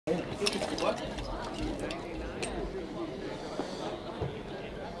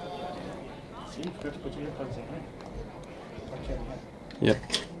Yep.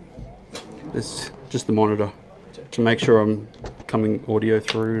 It's just the monitor to make sure I'm coming audio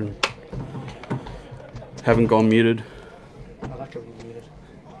through and haven't gone muted. I like it muted.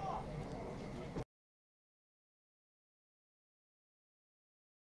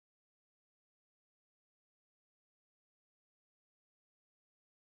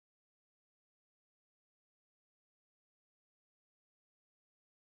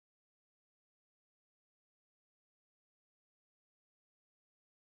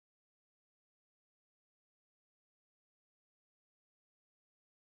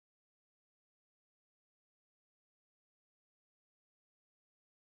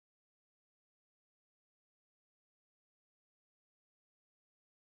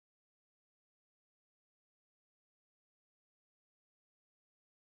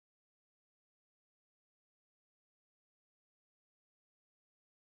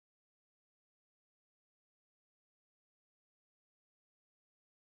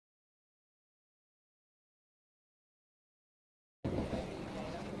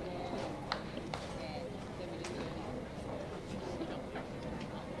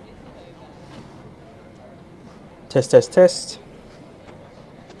 Test, test, test.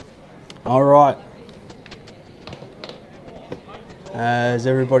 All right. As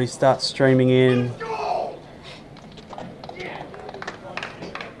everybody starts streaming in,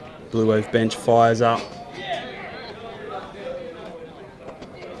 Bluewave bench fires up.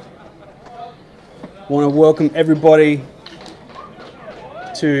 Want to welcome everybody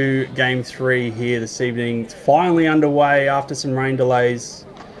to Game 3 here this evening. It's finally underway after some rain delays.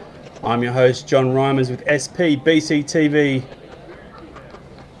 I'm your host, John Reimers with SPBC TV.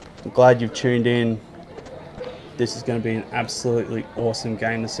 I'm glad you've tuned in. This is going to be an absolutely awesome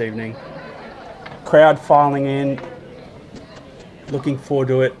game this evening. Crowd filing in. Looking forward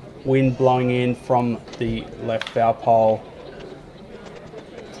to it. Wind blowing in from the left foul pole.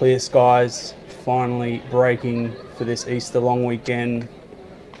 Clear skies finally breaking for this Easter long weekend.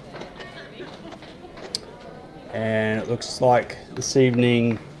 And it looks like this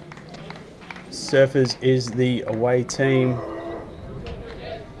evening Surfers is the away team.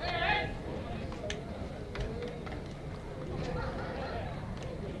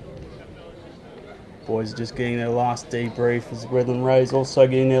 Boys are just getting their last debrief, as Redlands Rays also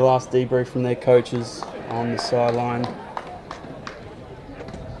getting their last debrief from their coaches on the sideline.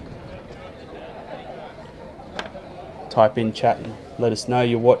 Type in chat and let us know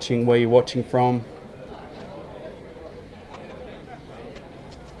you're watching, where you're watching from.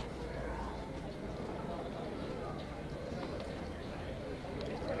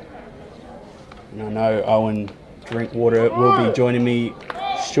 And I know Owen Drinkwater will be joining me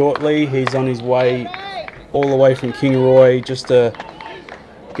shortly. He's on his way all the way from Kingaroy just to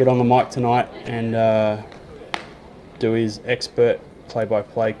get on the mic tonight and do his expert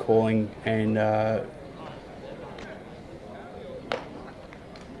play-by-play calling. And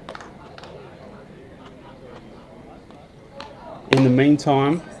in the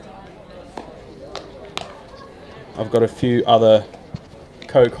meantime, I've got a few other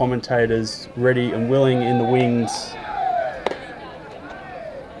co-commentators ready and willing in the wings.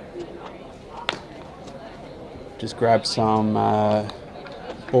 Just grab some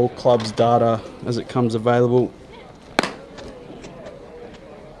all clubs data as it comes available.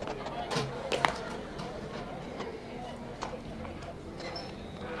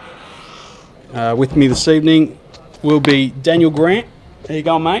 With me this evening will be Daniel Grant. How you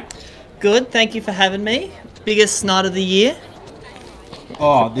going, mate? Good, thank you for having me. Biggest night of the year.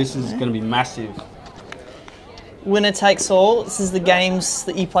 Oh, this is going to be massive. Winner takes all. This is the games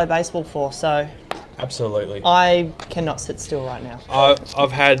that you play baseball for, so Absolutely. I cannot sit still right now.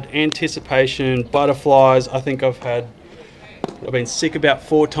 I've had anticipation, butterflies. I think I've been sick about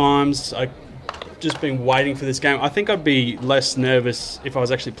 4 times. I've just been waiting for this game. I think I'd be less nervous if I was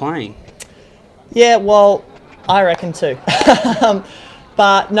actually playing. Yeah, well, I reckon too.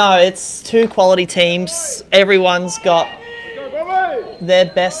 But no, it's 2 quality teams. Everyone's got their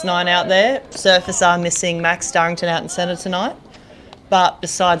best 9 out there. Surfers are missing Max Darrington out in centre tonight. But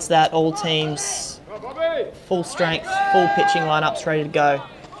besides that, all teams full strength, full pitching lineups ready to go.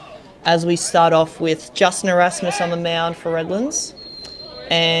 As we start off with Justin Erasmus on the mound for Redlands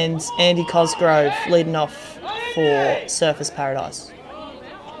and Andy Cosgrove leading off for Surfers Paradise.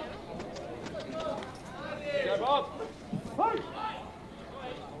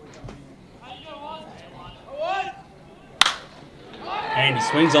 And he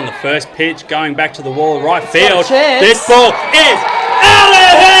swings on the first pitch, going back to the wall of right field. Chance. This ball is out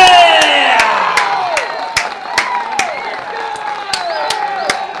of here!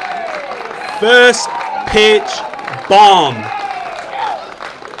 first pitch bomb.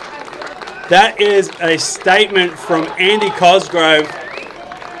 That is a statement from Andy Cosgrove.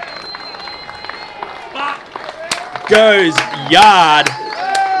 Goes yard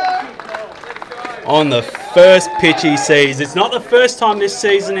on the first pitch he sees. It's not the first time this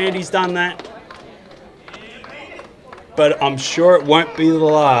season Andy's done that, but I'm sure it won't be the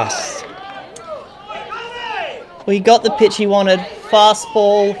last. Well, he got the pitch he wanted.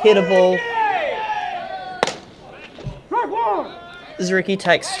 Fastball, hittable. As Ricky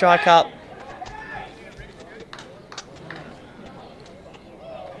takes strike up.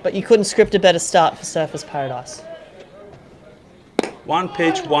 But you couldn't script a better start for Surfers Paradise. One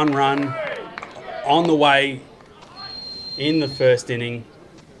pitch, one run on the way in the first inning.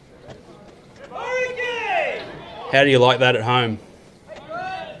 How do you like that at home?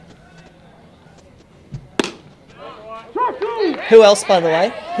 Who else, by the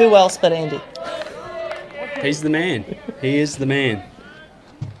way? Who else but Andy? He's the man. He is the man.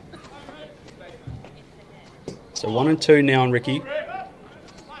 So 1 and 2 now on Ricky.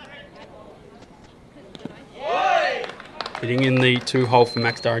 Hitting in the 2-hole for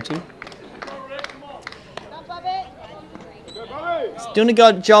Max Durrington. He's doing a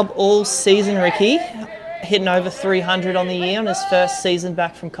good job all season, Ricky. Hitting over 300 on the year on his first season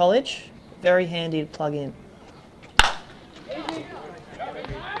back from college. Very handy to plug in.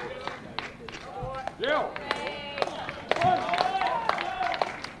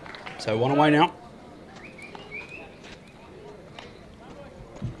 So 1 away now.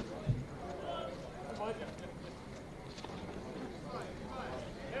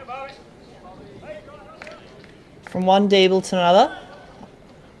 From one Deeble to another.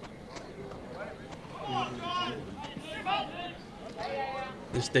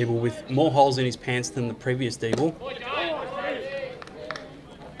 This Deeble with more holes in his pants than the previous Deeble.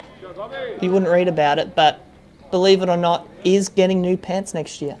 You wouldn't read about it, but believe it or not, is getting new pants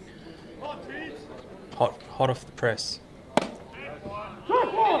next year. Hot off the press.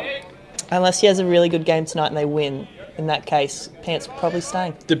 Unless he has a really good game tonight and they win. In that case, pants are probably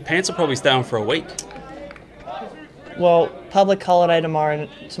staying. The pants are probably staying for a week. Well, public holiday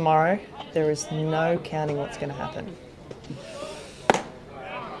tomorrow. There is no counting what's going to happen.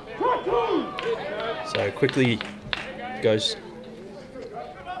 So quickly goes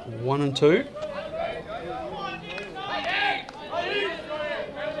 1 and 2.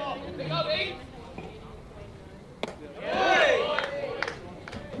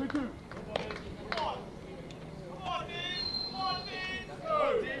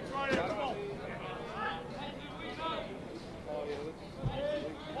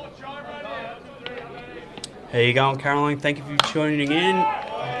 How you going, Caroline? Thank you for tuning in.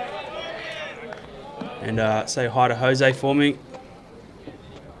 And say hi to Jose for me.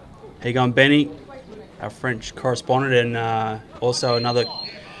 How you going, Benny? Our French correspondent and also another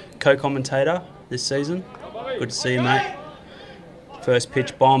co-commentator this season. Good to see you, mate. First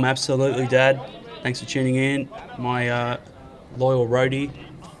pitch bomb, absolutely, Dad. Thanks for tuning in. My loyal roadie.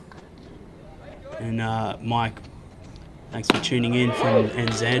 And Mike, thanks for tuning in from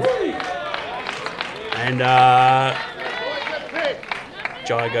NZ. And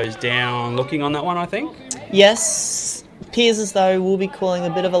Jai goes down looking on that one, I think. Yes, appears as though we'll be calling a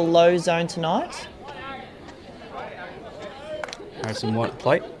bit of a low zone tonight. Harrison White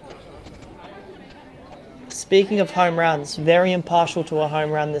plate. Speaking of home runs, very impartial to a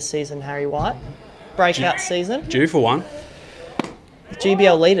home run this season, Harry White. Breakout season. Due for one.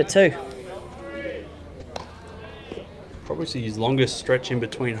 GBL leader too. Probably his longest stretch in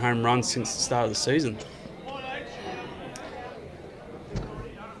between home runs since the start of the season.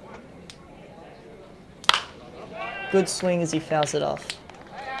 Good swing as he fouls it off.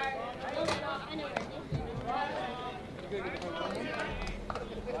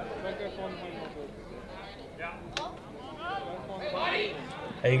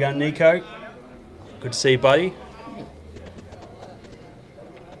 There you go, Nico. Good to see you, buddy.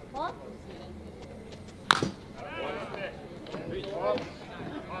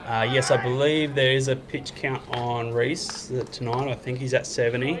 Yes, I believe there is a pitch count on Reese tonight. I think he's at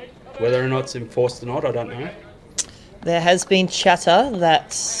 70. Whether or not it's enforced or not, I don't know. There has been chatter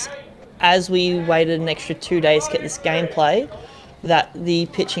that as we waited an extra 2 days to get this gameplay, that the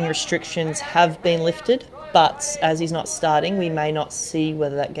pitching restrictions have been lifted, but as he's not starting, we may not see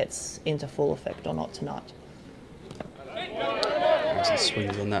whether that gets into full effect or not tonight. He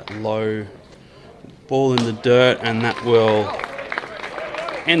swings on that low ball in the dirt, and that will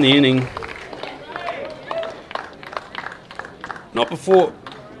end the inning. Not before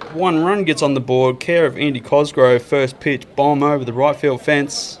one run gets on the board. Care of Andy Cosgrove. First pitch bomb over the right field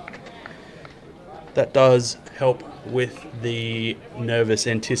fence. That does help with the nervous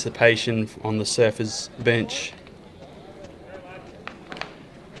anticipation on the surfers bench.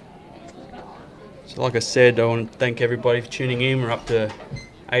 So like I said, I want to thank everybody for tuning in. We're up to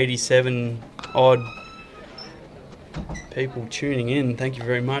 87 odd people tuning in. Thank you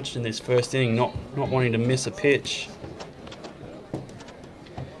very much in this first inning, not wanting to miss a pitch.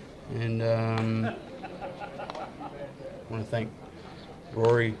 And I want to thank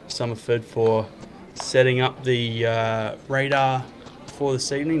Rory Summerford for setting up the radar for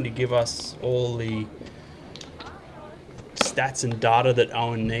this evening to give us all the stats and data that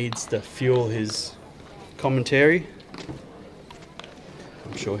Owen needs to fuel his commentary.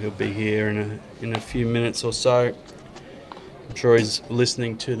 I'm sure he'll be here in a few minutes or so. I'm sure he's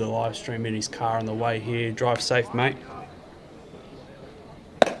listening to the live stream in his car on the way here. Drive safe, mate.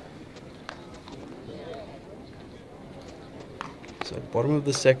 So bottom of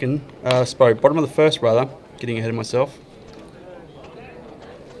the second, bottom of the first rather, getting ahead of myself.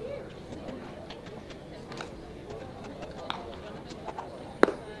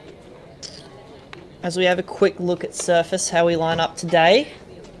 As we have a quick look at surface, how we line up today.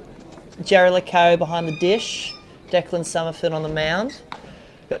 Jerry Lecao behind the dish, Declan Summerford on the mound.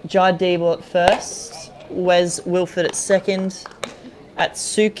 Got Jai Deeble at first, Wes Wilford at second,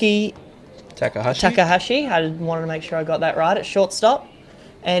 Atsuki Takahashi, I wanted to make sure I got that right, at shortstop.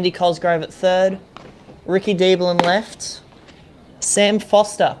 Andy Cosgrove at third, Ricky Deeble in left, Sam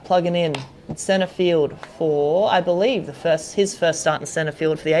Foster plugging in centre field for, I believe, his first start in centre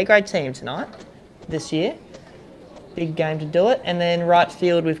field for the A-grade team tonight, this year. Big game to do it. And then right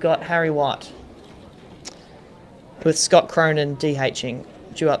field, we've got Harry White with Scott Cronin DHing,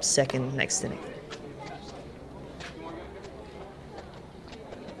 due up second next inning.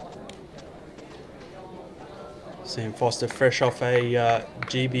 Sam Foster fresh off a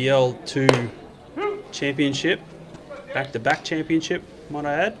GBL 2 championship, back-to-back championship, might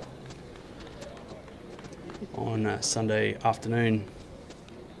I add, on Sunday afternoon.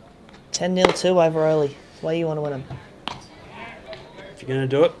 10-0 over early. Why you want to win them? If you're going to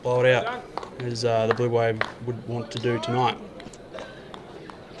do it, blow it out, as the Blue Wave would want to do tonight.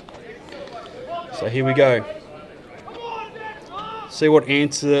 So here we go. See what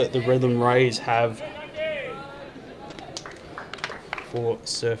answer the Redlands Rays have for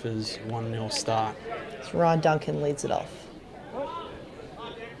Surfers' 1-0 start. So Ryan Duncan leads it off.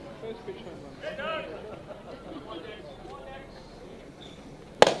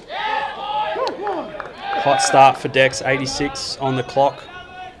 Hot start for Dex, 86 on the clock.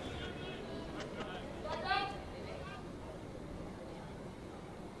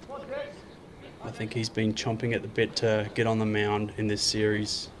 I think he's been chomping at the bit to get on the mound in this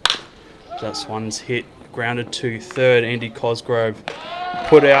series. This one's hit, grounded to third. Andy Cosgrove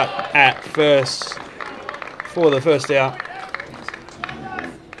put out at first for the first out.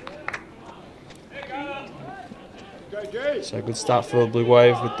 So good start for the Blue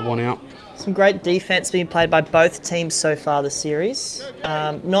Wave with the one out. Some great defense being played by both teams so far this series.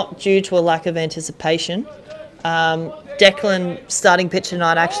 Not due to a lack of anticipation. Declan, starting pitcher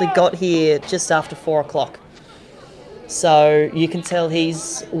tonight, actually got here just after 4 o'clock. So you can tell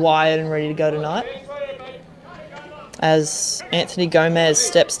he's wired and ready to go tonight. As Anthony Gomez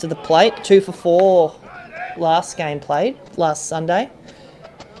steps to the plate, 2 for 4 last game played, last Sunday.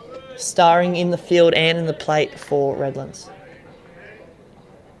 Starring in the field and in the plate for Redlands.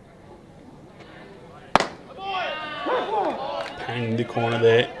 In the corner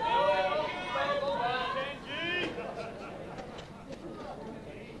there.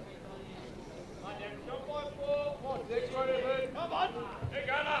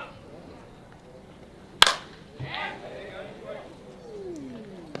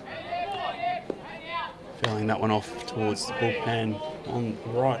 Feeling that one off towards the bullpen on the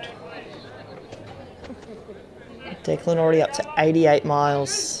right. Declan already up to 88 miles,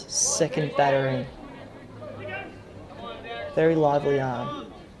 second battering. Very lively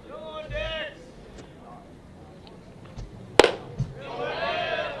arm.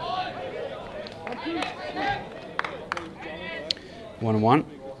 One and one.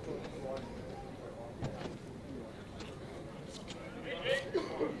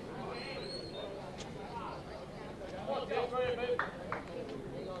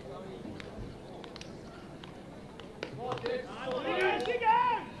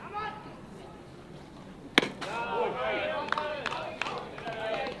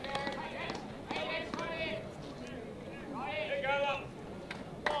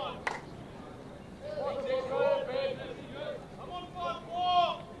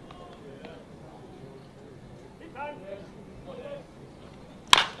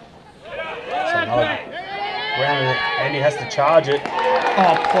 Andy has to charge it,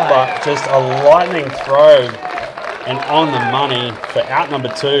 Oh, play. but just a lightning throw and on the money for out number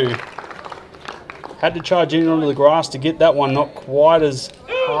 2. Had to charge in onto the grass to get that one, not quite as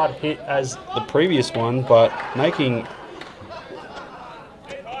hard hit as the previous one, but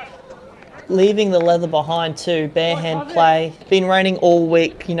leaving the leather behind too. Bare hand play. Been raining all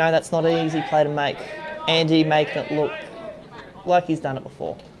week. You know that's not an easy play to make. Andy making it look like he's done it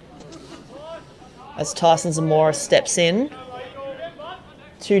before. As Tyson Zamora steps in.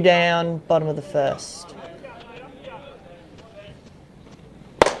 2 down, bottom of the first.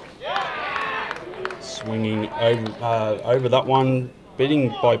 swinging over that one,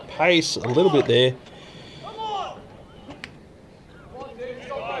 beating by pace a little bit there.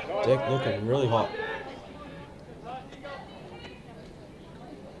 Deck looking really hot.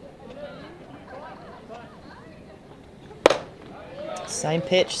 Same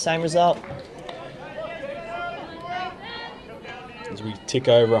pitch, same result. As we tick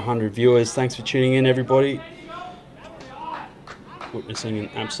over 100 viewers, thanks for tuning in, everybody. Witnessing an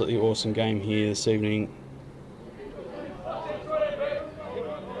absolutely awesome game here this evening.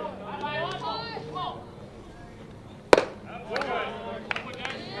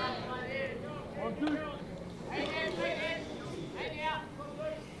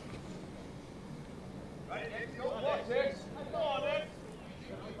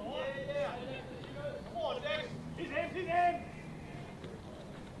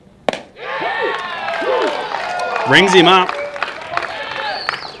 Rings him up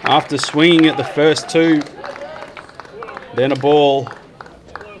after swinging at the first two. Then a ball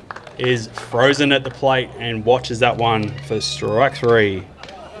is frozen at the plate and watches that one for strike three.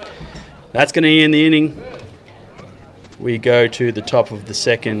 That's going to end the inning. We go to the top of the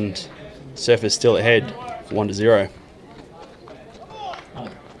second. Surfers still ahead, 1-0.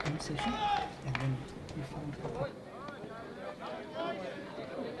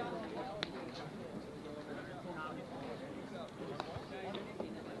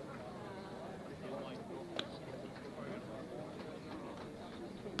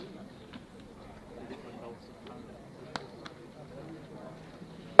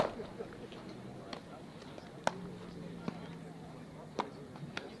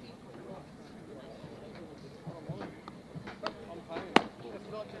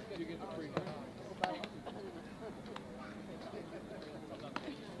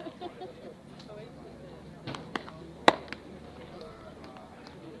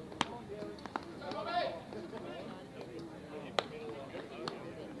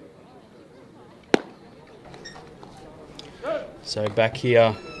 So back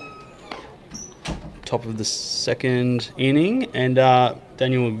here, top of the second inning, and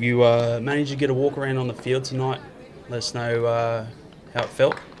Daniel, you managed to get a walk around on the field tonight. Let us know how it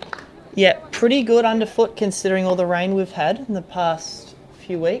felt. Yeah, pretty good underfoot considering all the rain we've had in the past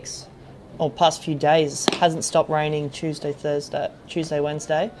few weeks, or past few days. Hasn't stopped raining Tuesday,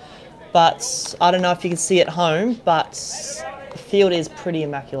 Wednesday. But I don't know if you can see at home, but the field is pretty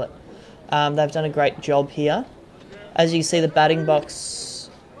immaculate. They've done a great job here. As you can see, the batting box,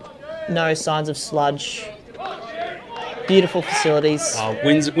 no signs of sludge. Beautiful facilities.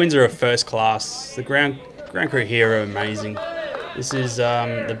 Windsor are first class. The ground crew here are amazing. This is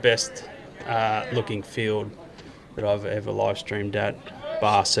the best looking field that I've ever live streamed at.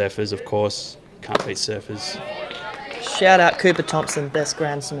 Bar surfers, of course. Can't beat surfers. Shout out Cooper Thompson, best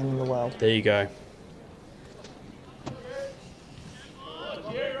groundsman in the world. There you go.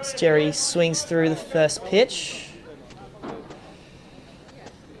 As Jerry swings through the first pitch.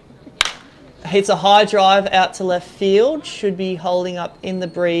 Hits a high drive out to left field. Should be holding up in the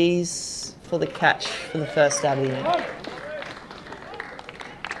breeze for the catch for the first out of the inning.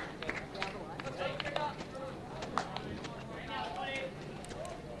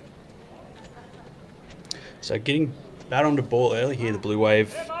 So getting bat onto ball early here, the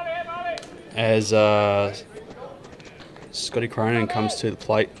Bluewave, as Scotty Cronin comes to the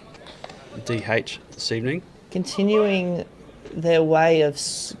plate, DH this evening. Continuing their way of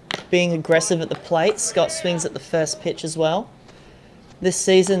being aggressive at the plate. Scott swings at the first pitch as well. This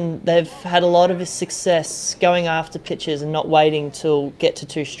season, they've had a lot of success going after pitches and not waiting till get to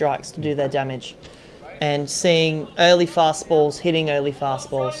 2 strikes to do their damage. And seeing early fastballs, hitting early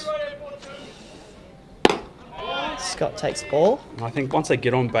fastballs. Scott takes ball. I think once they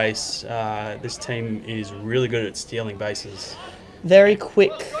get on base, this team is really good at stealing bases. Very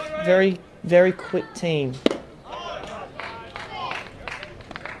quick, very, very quick team.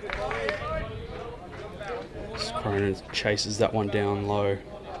 Cronin chases that one down low.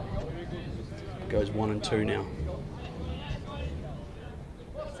 Goes 1-2 now.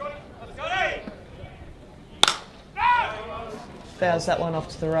 Fouls that one off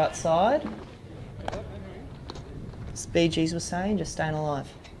to the right side. As BGs were saying, just staying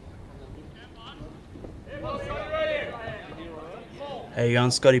alive. How you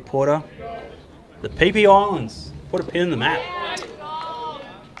going, Scotty Porter? The PP Islands put a pin in the map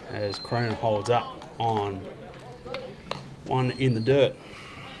as Cronin holds up on one in the dirt.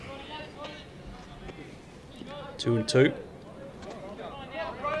 2-2.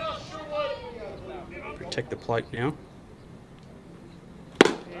 Protect the plate now.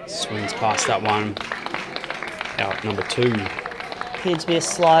 Swings past that one. Out number 2. Appeared to be a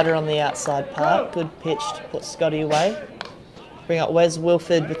slider on the outside part. Good pitch to put Scotty away. Bring up Wes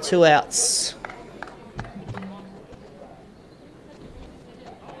Wilford with 2 outs.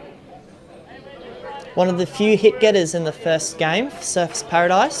 One of the few hit getters in the first game for Surfers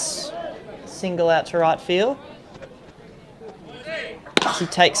Paradise. Single out to right field. He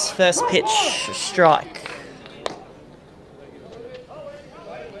takes first pitch strike.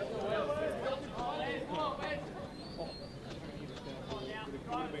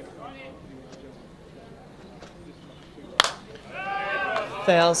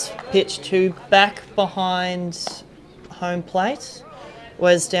 Fouls pitch 2 back behind home plate.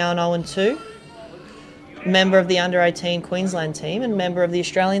 Wes down 0-2. Member of the under-18 Queensland team and member of the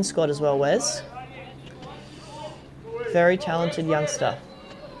Australian squad as well, Wes. Very talented youngster.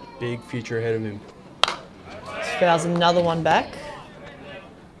 Big future ahead of him. Fouls another one back.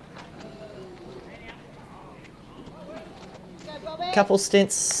 Couple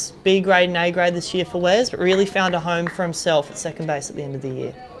stints B grade and A grade this year for Wes, but really found a home for himself at second base at the end of the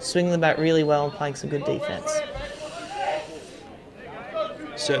year. Swinging the bat really well and playing some good defence.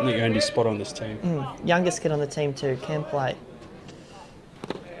 Certainly earned his spot on this team. Youngest kid on the team too, can play.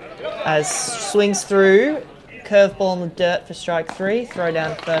 As swings through, curveball in the dirt for strike 3, throw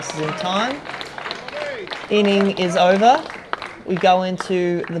down first is in time. Inning is over. We go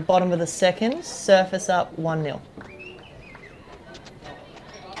into the bottom of the second, Surface up 1-0.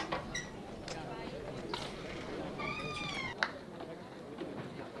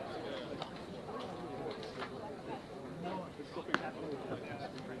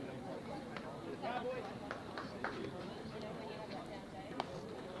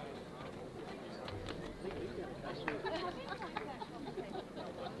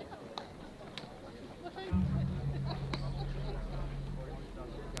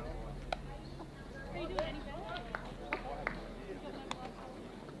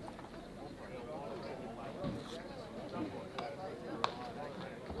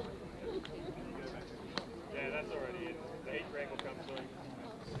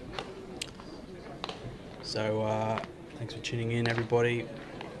 So thanks for tuning in, everybody.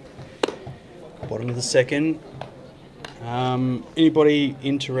 Bottom of the second. Anybody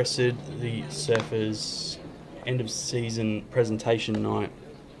interested? The Surfers end of season presentation night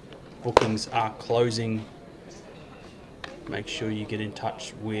bookings are closing. Make sure you get in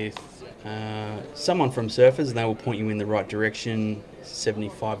touch with someone from Surfers and they will point you in the right direction.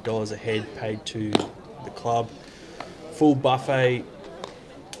 $75 a head paid to the club. Full buffet.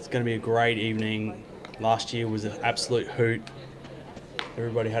 It's going to be a great evening. Last year was an absolute hoot.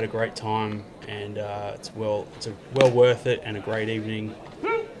 Everybody had a great time, and it's well worth it and a great evening.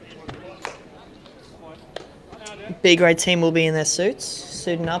 B grade team will be in their suits,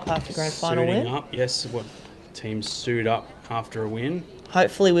 suiting up after grand final win. Suiting up, yes. What teams suit up after a win?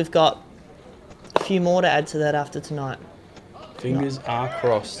 Hopefully, we've got a few more to add to that after tonight. Fingers are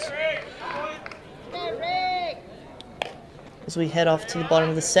crossed. As we head off to the bottom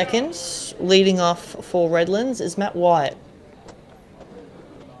of the second, leading off for Redlands is Matt Wyatt.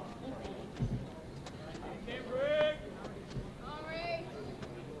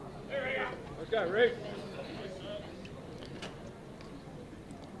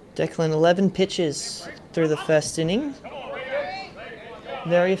 Declan 11 pitches through the first inning.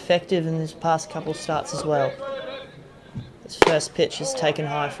 Very effective in his past couple starts as well. His first pitch is taken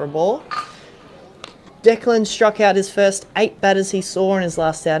high for a ball. Declan struck out his first 8 batters he saw in his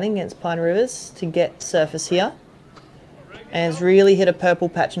last outing against Pine Rivers to get Surface here, and has really hit a purple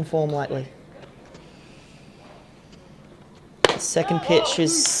patch in form lately. The second pitch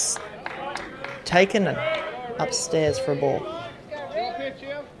is taken and upstairs for a ball.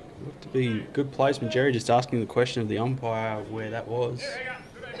 Looked to be good placement. Jerry just asking the question of the umpire where that was.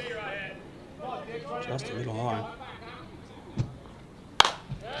 Just a little high.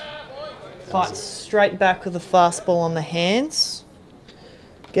 Fights straight back with a fastball on the hands.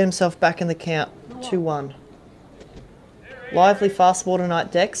 Get himself back in the count, 2-1. Lively fastball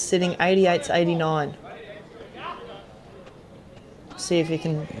tonight, Dex, sitting 88 to 89. See if he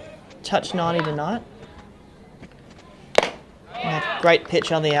can touch 90 tonight. Now Great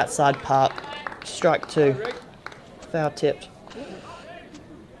pitch on the outside part. Strike 2. Foul tipped.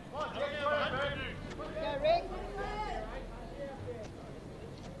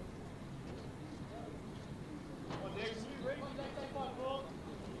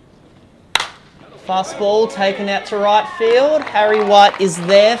 Fast ball taken out to right field. Harry White is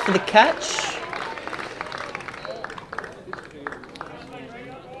there for the catch.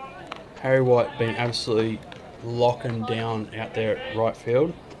 Harry White being absolutely locking down out there at right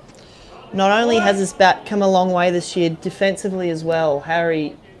field. Not only has his bat come a long way this year, defensively as well.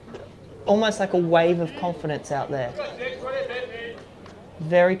 Harry, almost like a wave of confidence out there.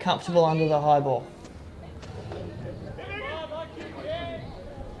 Very comfortable under the high ball.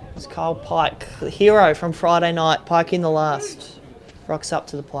 It's Kyle Pike, the hero from Friday night. Pike in the last. Rocks up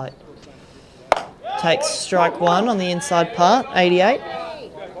to the plate. Takes strike 1 on the inside part, 88.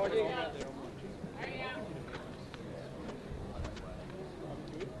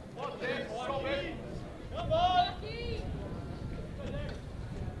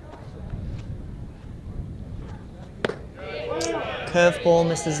 Curveball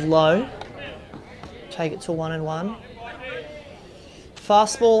misses low. Take it to 1-1.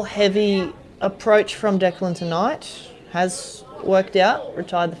 Fastball heavy approach from Declan tonight. Has worked out.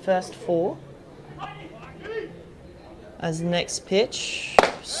 Retired the first 4. As the next pitch.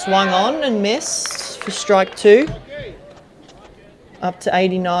 Swung on and missed for strike 2. Up to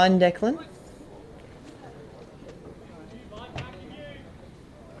 89, Declan.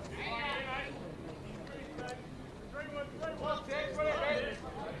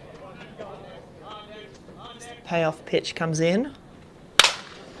 Payoff pitch comes in.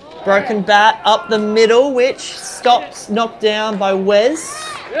 Broken bat up the middle, which stops, knocked down by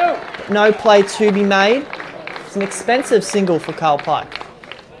Wes. No play to be made. It's an expensive single for Kyle Pike,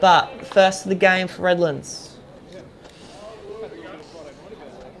 but first of the game for Redlands.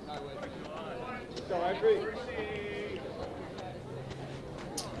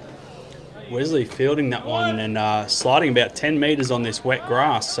 Wesley fielding that one and sliding about 10 metres on this wet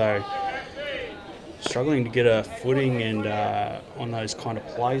grass, so struggling to get a footing and on those kind of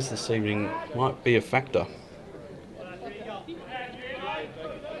plays this evening might be a factor.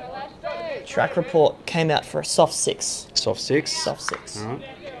 Track report came out for a soft 6. Soft 6? Soft 6. All right.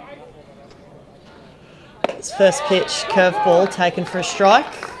 His first pitch, curveball taken for a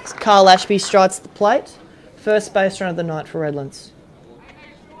strike. Carl Ashby strides the plate. First base run of the night for Redlands.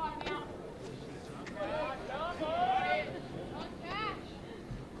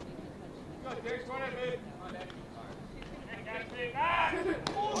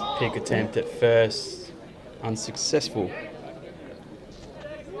 Pick attempt at first, unsuccessful.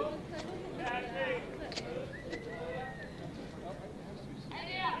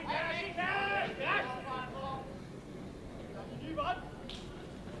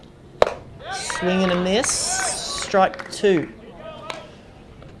 Swing and a miss. Strike 2.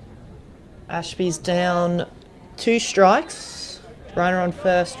 Ashby's down 2 strikes. Runner on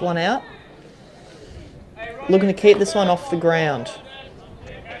first, 1 out. Looking to keep this one off the ground.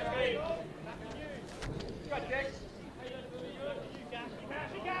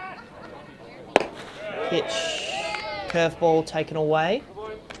 Pitch. Curveball taken away.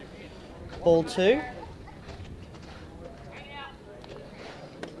 Ball 2.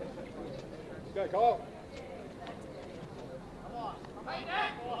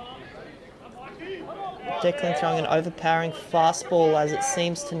 Declan throwing an overpowering fastball as it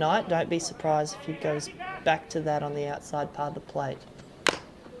seems tonight. Don't be surprised if he goes back to that on the outside part of the plate.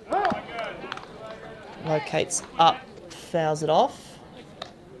 Locates up, fouls it off.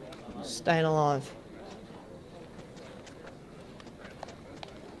 Staying alive.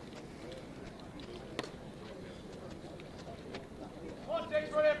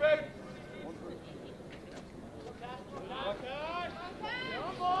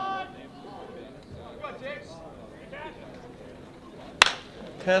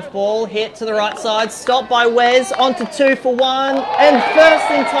 Curveball hit to the right side, stopped by Wes, onto 2 for 1, and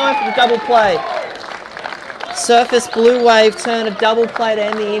first in time for the double play. Surface Bluewave turned a double play to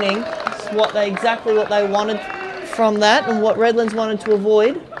end the inning. It's exactly what they wanted from that and what Redlands wanted to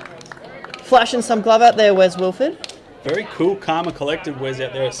avoid. Flashing some glove out there, Wes Wilford. Very cool, calm and collected Wes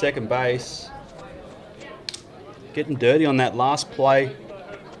out there at second base. Getting dirty on that last play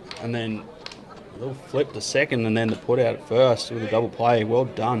and then a little flip to second and then the put out at first with a double play. Well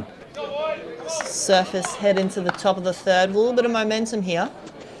done. Surface head into the top of the third. A little bit of momentum here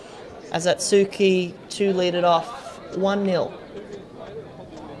as Atsuki to lead it off 1-0.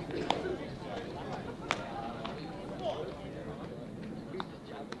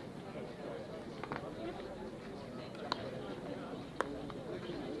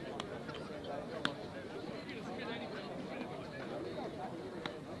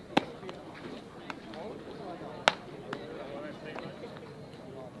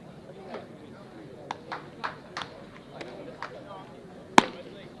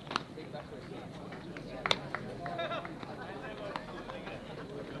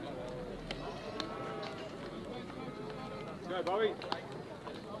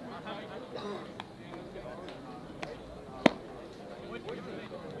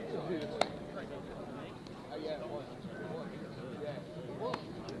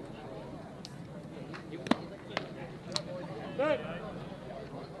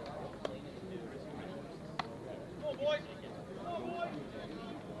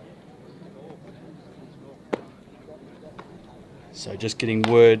 So just getting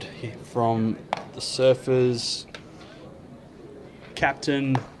word from the Surfers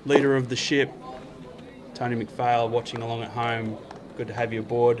captain, leader of the ship, Tony McPhail, watching along at home. Good to have you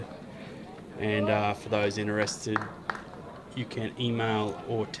aboard. And for those interested, you can email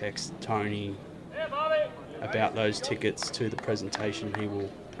or text Tony about those tickets to the presentation. He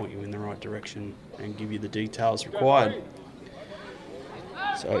will point you in the right direction and give you the details required.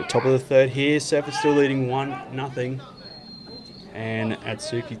 So top of the third here, Surfers still leading 1-0. And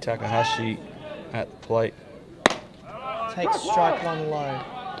Atsuki Takahashi at the plate. Takes strike one low.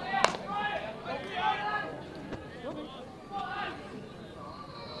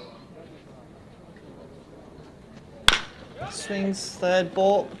 Swings third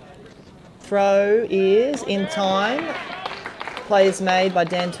ball. Throw is in time. Play is made by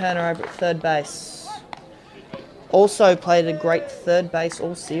Dan Turner over at third base. Also played a great third base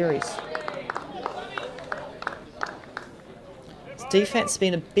all series. Defense has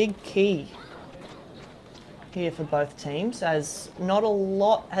been a big key here for both teams, as not a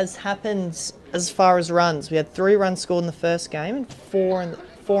lot has happened as far as runs. We had 3 runs scored in the first game and 4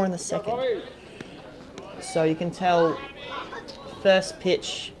 in the second. So you can tell first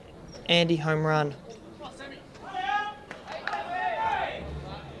pitch, Andy home run.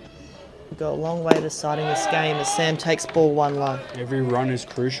 We've got a long way to deciding this game as Sam takes ball 1 low. Every run is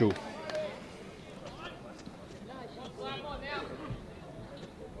crucial.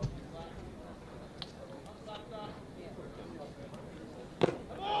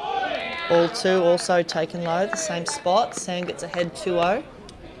 Ball 2 also taken low, the same spot. Sam gets ahead 2-0.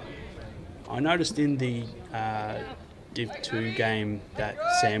 I noticed in the Div 2 game that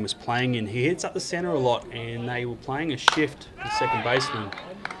Sam was playing in, he hits up the centre a lot, and they were playing a shift, the second baseman,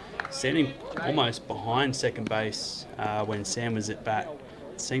 standing almost behind second base when Sam was at bat.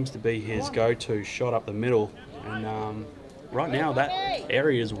 It seems to be his go-to shot up the middle, and right now that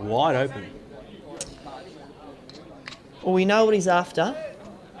area is wide open. Well, we know what he's after.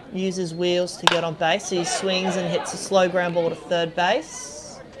 Uses wheels to get on base. He swings and hits a slow ground ball to third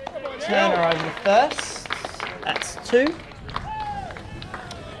base. Turner over the first. That's 2.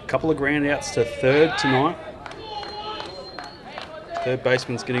 A couple of ground outs to third tonight. Third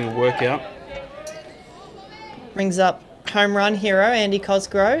baseman's getting a workout. Brings up home run hero Andy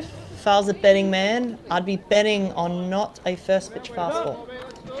Cosgrove. Fowl's a betting man. I'd be betting on not a first pitch fastball.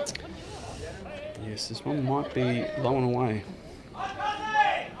 Yes, this one might be low and away.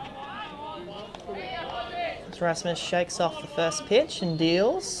 Rasmus shakes off the first pitch and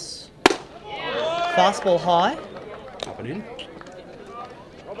deals. Fastball high. Up and in.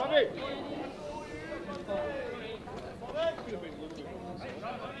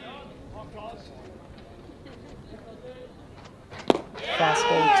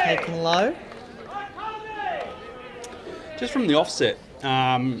 Fastball taken low. Just from the offset,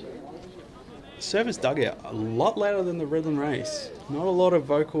 Surfers dugout a lot louder than the Redlands race. Not a lot of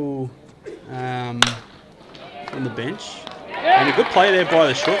vocal on the bench. And a good play there by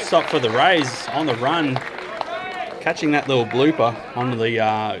the shortstop for the Rays on the run, catching that little blooper onto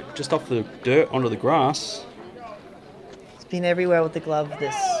the just off the dirt onto the grass. It's been everywhere with the glove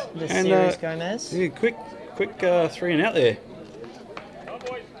this series, Gomez. Yeah, quick 3 and out there.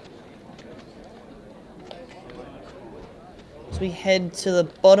 As we head to the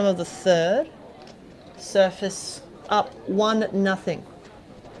bottom of the third, Surface up 1-0.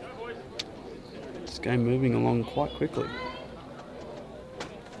 This game moving along quite quickly.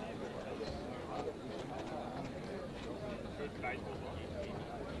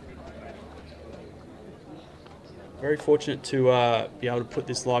 Very fortunate to be able to put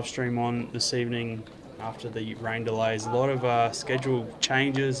this live stream on this evening after the rain delays. A lot of schedule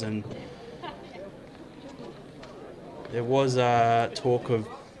changes, and there was talk of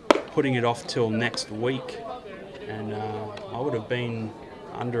putting it off till next week, and I would have been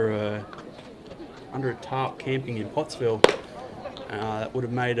under a tarp camping in Pottsville. That would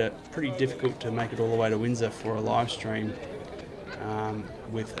have made it pretty difficult to make it all the way to Windsor for a live stream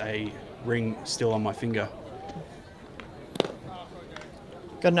with a ring still on my finger.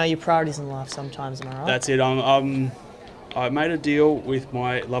 Got to know your priorities in life sometimes, am I right? That's it. I made a deal with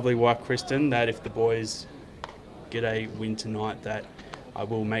my lovely wife Kristen that if the boys get a win tonight, that I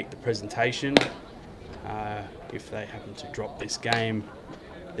will make the presentation. If they happen to drop this game,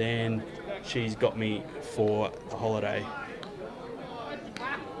 then she's got me for the holiday.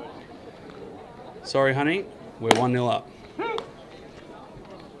 Sorry, honey, we're 1-0 up.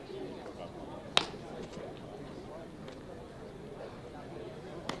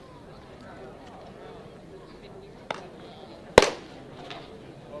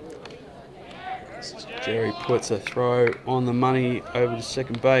 Jerry puts a throw on the money over to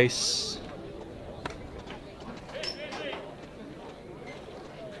second base.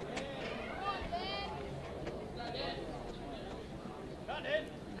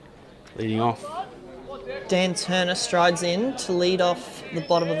 Leading off. Dan Turner strides in to lead off the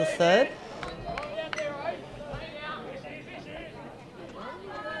bottom of the third.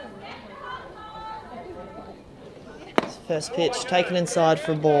 First pitch taken inside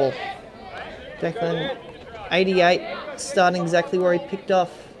for a ball. Declan, 88, starting exactly where he picked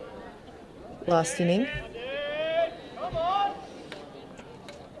off last inning.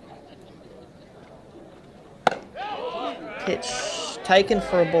 Pitch taken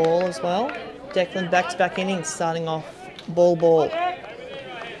for a ball as well. Declan back-to-back innings, starting off ball.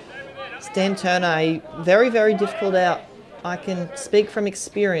 Dan Turner, a very, very difficult out. I can speak from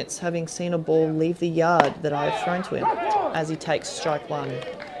experience, having seen a ball leave the yard that I have thrown to him as he takes strike one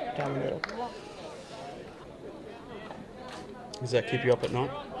down the middle. Does that keep you up at night?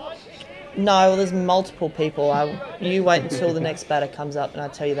 No, well, there's multiple people. You wait until the next batter comes up and I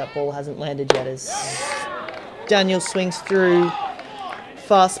tell you that ball hasn't landed yet as Daniel swings through,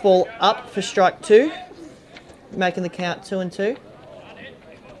 fastball up for strike two, making the count 2-2.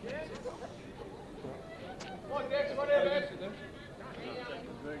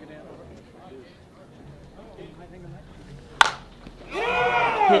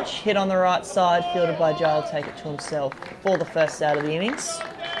 Pitch hit on the right side, fielded by Joe, take it to himself for the first out of the innings.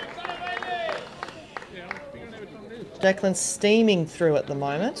 Declan steaming through at the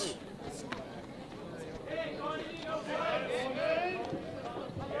moment.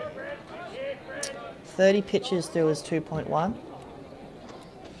 .30 pitches through his 2.1.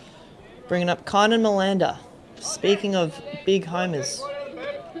 Bringing up Kynan Melander. Speaking of big homers,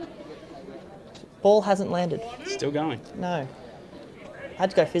 ball hasn't landed. Still going. No. I had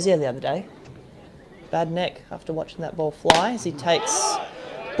to go physio the other day. Bad neck after watching that ball fly as he takes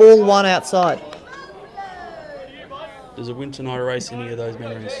ball one outside. Does a winter night erase any of those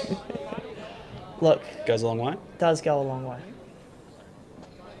memories? Look. Goes a long way? Does go a long way.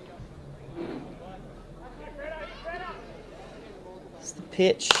 It's the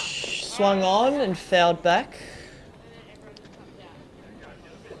pitch swung on and fouled back.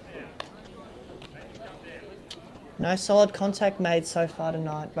 No solid contact made so far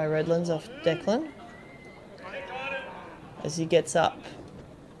tonight by Redlands off Declan. As he gets up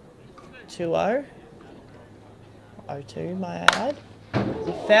 2-0. 0-2, may I add.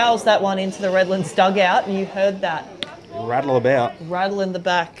 He fouls that one into the Redlands dugout, and you heard that. Rattle about. Rattle in the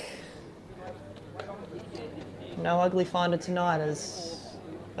back. No ugly finder tonight as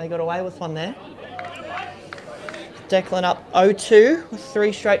they got away with one there. Declan up 0-2 with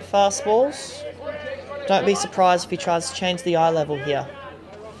 3 straight fastballs. Don't be surprised if he tries to change the eye level here.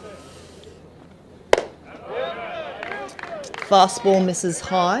 Fastball misses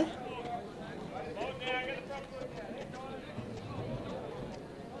high.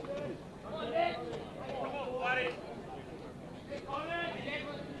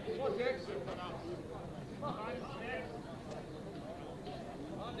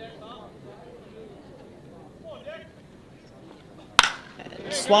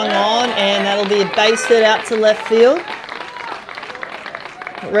 Swung on, and that'll be a base hit out to left field.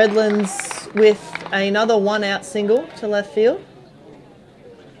 Redlands with another one-out single to left field.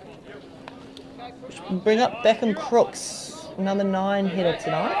 Which will bring up Beckham Crooks, another 9 hitter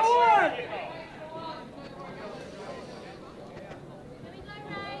tonight.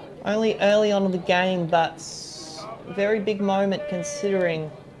 Only early on in the game, but a very big moment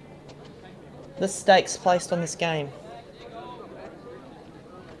considering the stakes placed on this game.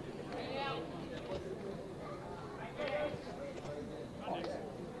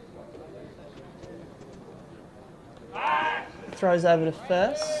 Throws over to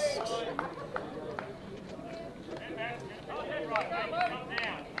first.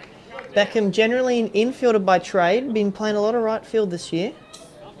 Beckham generally an infielder by trade, been playing a lot of right field this year.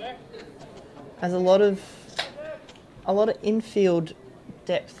 Has a lot of infield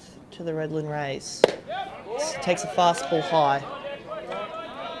depth to the Redland Rays. Takes a fastball high.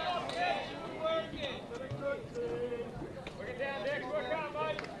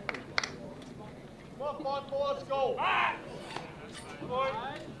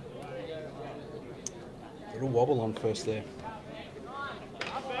 Little wobble on first there.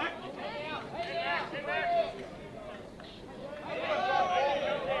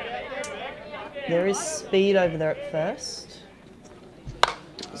 There is speed over there at first.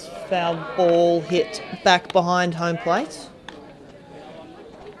 Foul ball hit back behind home plate.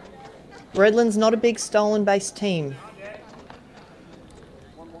 Redlands not a big stolen base team.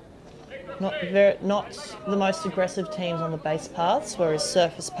 Not the most aggressive teams on the base paths, whereas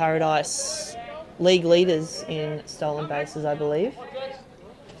Surface Paradise league leaders in stolen bases, I believe.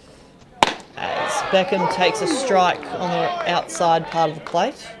 As Beckham takes a strike on the outside part of the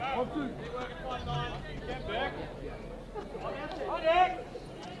plate.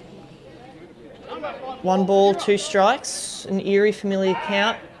 One ball, two strikes, an eerie familiar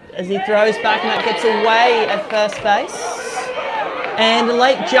count as he throws back and that gets away at first base. And a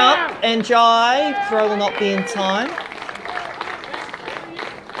late jump and Jai, throw will not be in time.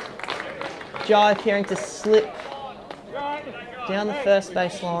 Jai appearing to slip down the first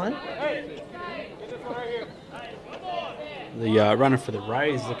base line. The runner for the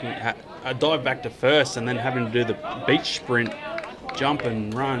Rays looking at a dive back to first and then having to do the beach sprint, jump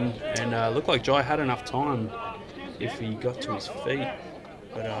and run, and looked like Jai had enough time if he got to his feet,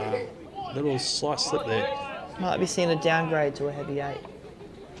 but little slight slip there. Might be seeing a downgrade to a heavy 8.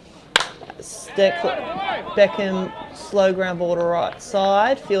 Beckham, slow ground ball to right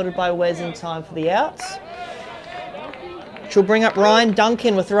side, fielded by Wes in time for the out. Which will bring up Ryan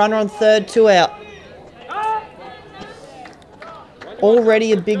Duncan with the runner on third, 2 out.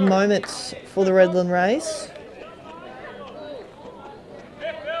 Already a big moment for the Redland Rays.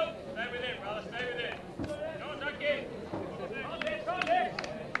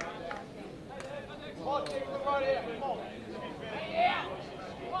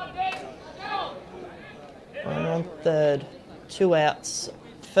 Runner on third, 2 outs.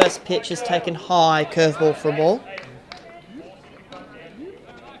 First pitch is taken high, curveball for a ball.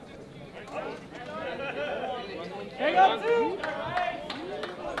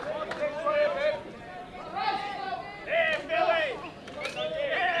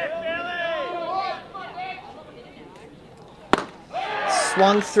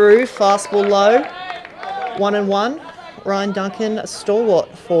 Swung through, fastball low, 1-1. Ryan Duncan, a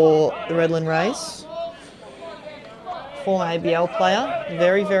stalwart for the Redland Rays. Former ABL player,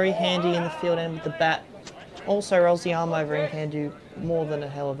 very, very handy in the field end with the bat. Also rolls the arm over and can do more than a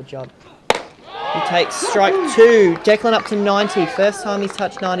hell of a job. He takes strike 2. Declan up to 90. First time he's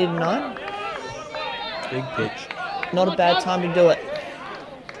touched 90 to 9. Big pitch. Not a bad time to do it.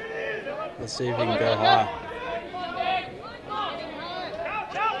 Let's see if he can go high.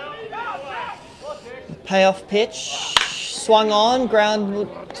 Payoff pitch. Swung on, ground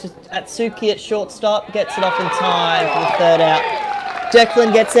to Atsuki at shortstop, gets it off in time for the third out.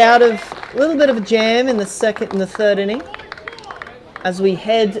 Declan gets out of a little bit of a jam in the third inning. As we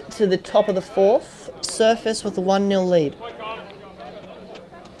head to the top of the fourth, Surface with a 1-0 lead.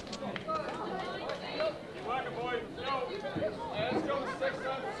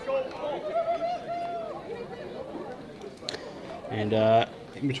 And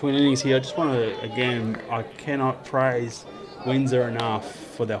in between innings here, I just want to, again, I cannot praise Windsor enough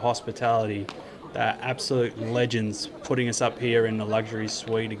for their hospitality. They're absolute legends putting us up here in the luxury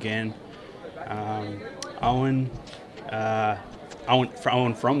suite again. Owen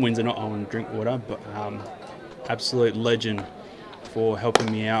from Windsor, not Owen Drinkwater, but absolute legend for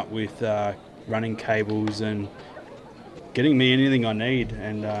helping me out with running cables and getting me anything I need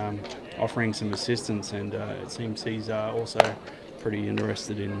and offering some assistance. And it seems he's also pretty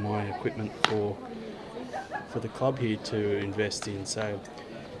interested in my equipment for the club here to invest in. So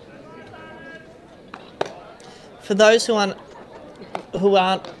for those who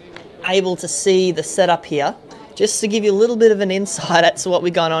aren't able to see the setup here, just to give you a little bit of an insight as to what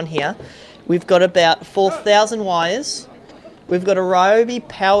we've got on here, we've got about 4,000 wires. We've got a Ryobi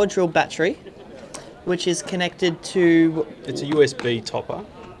power drill battery, which is connected to... It's a USB topper,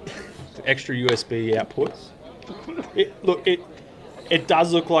 extra USB outputs. It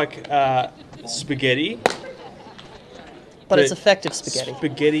does look like spaghetti. But it's effective spaghetti.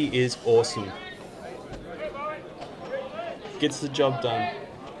 Spaghetti is awesome. Gets the job done.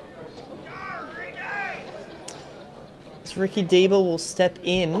 So Ricky Dieber will step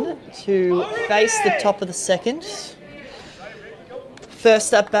in to face the top of the second.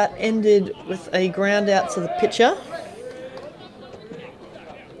 First at bat ended with a ground out to the pitcher.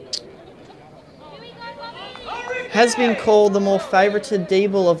 Has been called the more favoured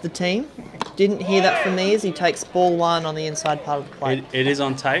Dieble of the team. Didn't hear that from me as he takes ball 1 on the inside part of the plate. It is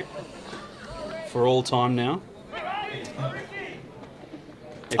on tape for all time now.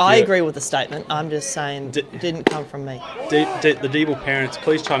 I agree with the statement. I'm just saying didn't come from me. The Deeble parents,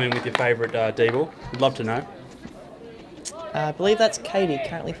 please chime in with your favourite Deeble. We'd love to know. I believe that's Katie,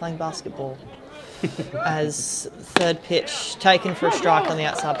 currently playing basketball. As third pitch taken for a strike on the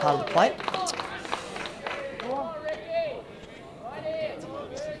outside part of the plate.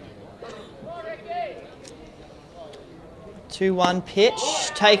 Two-one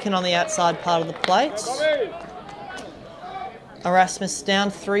pitch taken on the outside part of the plate. Erasmus down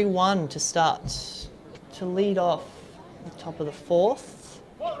 3-1 to start, to lead off the top of the fourth.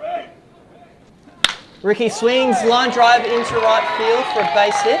 Ricky swings, line drive into right field for a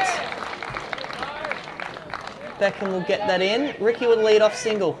base hit. Beckham will get that in. Ricky will lead off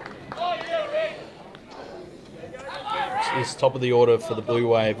single. It's top of the order for the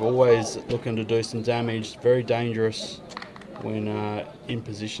Bluewave, always looking to do some damage. Very dangerous when in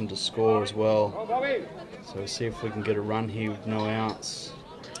position to score as well. So we'll see if we can get a run here with no outs.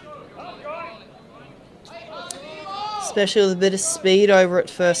 Especially with a bit of speed over at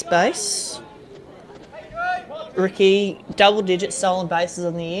first base. Ricky, double-digit stolen bases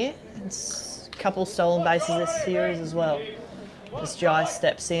on the year. It's a couple stolen bases this series as well. As Jai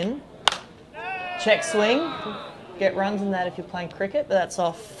steps in. Check swing. Get runs in that if you're playing cricket, but that's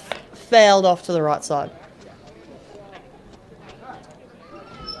off. Fouled off to the right side.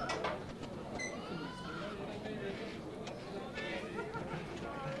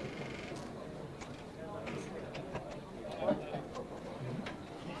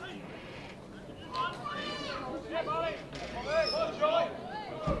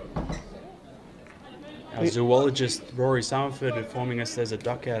 Our zoologist Rory Summerford informing us there's a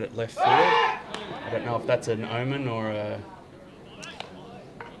duck out at left field. I don't know if that's an omen or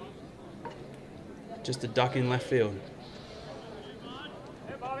just a duck in left field.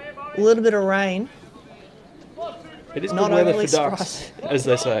 A little bit of rain. It is Not good weather overly for ducks, surprised. as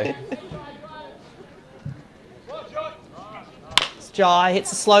they say. Jai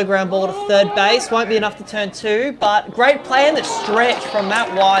hits a slow ground ball to third base. Won't be enough to turn two, but great play in the stretch from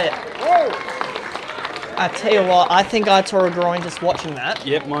Matt Wyatt. I tell you what, I think I tore a groin just watching that.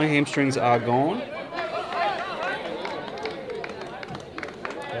 Yep, my hamstrings are gone.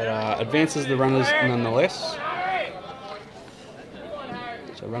 But advances the runners nonetheless.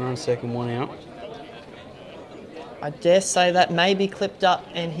 So runner on second, one out. I dare say that may be clipped up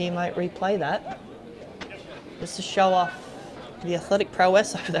and he might replay that. Just to show off the athletic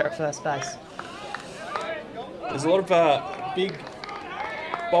prowess over there at first base. There's a lot of big,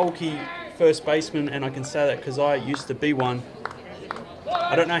 bulky first basemen, and I can say that because I used to be one.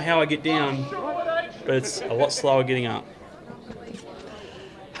 I don't know how I get down, but it's a lot slower getting up.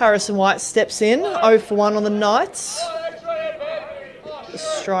 Harrison White steps in, 0 for 1 on the night. A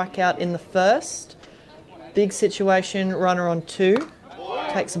strikeout in the first. Big situation, runner on 2.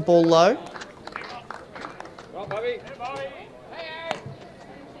 Takes the ball low.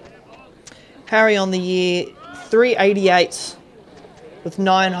 Harry on the year, 388 with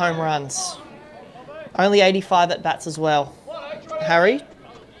 9 home runs. Only 85 at bats as well. Harry,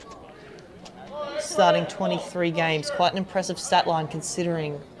 starting 23 games. Quite an impressive stat line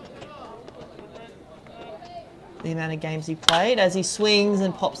considering the amount of games he played as he swings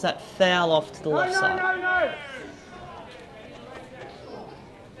and pops that foul off to the left side.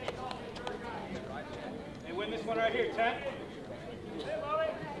 Hey, win this one right here, 10.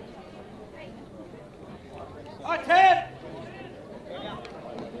 Hot 10!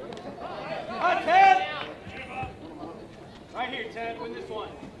 Hot 10! Right here, 10. Win this one.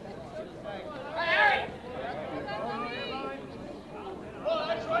 Hey, oh,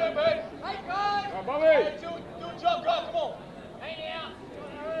 that's right, babe. Hey, guys! Come on, Bobby! Do a job, go, come on! Hang out!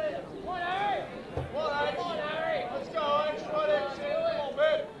 Come on, Harry! Come on, Harry! Let's go, H. Right, H. Come on,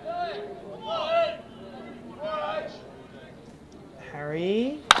 babe! Come on, H. Come on, H.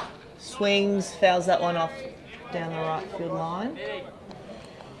 Harry swings, fouls that one off down the right field line.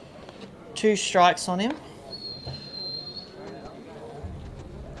 2 strikes on him.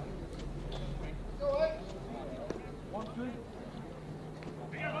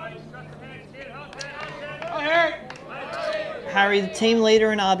 Harry, the team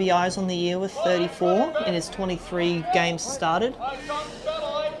leader in RBIs on the year with 34 in his 23 games started.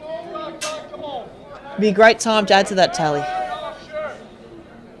 Be a great time to add to that tally.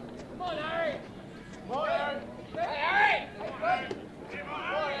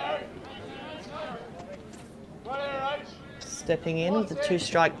 Stepping in with a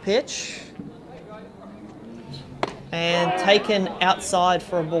 2-strike pitch. And taken outside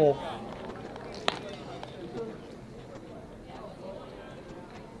for a ball.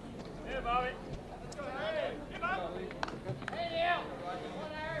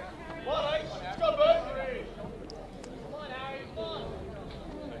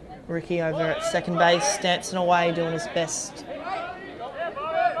 Ricky over at second base, dancing away, doing his best.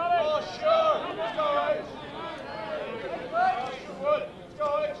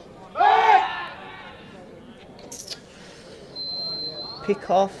 Pick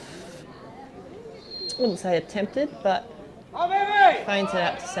off, I wouldn't say attempted, but feinted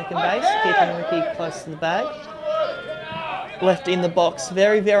out to second base, keeping Ricky close to the bag. Left in the box,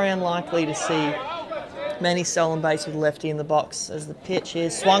 very, very unlikely to see many stolen base with lefty in the box, as the pitch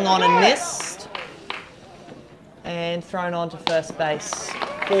is swung on and missed, and thrown on to first base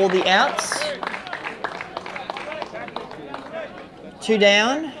for the outs. 2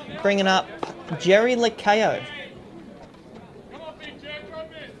 down, bringing up Jerry Lakeo.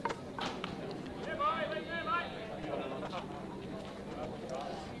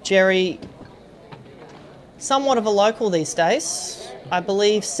 Jerry, somewhat of a local these days. I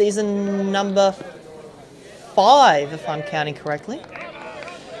believe season number 5, if I'm counting correctly.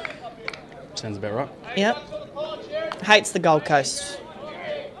 Sounds about right. Yep. Hates the Gold Coast.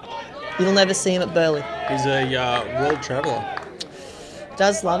 You'll never see him at Burleigh. He's a world traveller.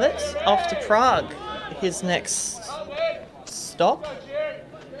 Does love it. Off to Prague, his next stop.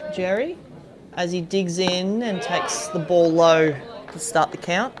 Jerry, as he digs in and takes the ball low to start the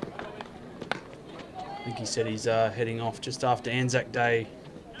count. I think he said he's heading off just after Anzac Day,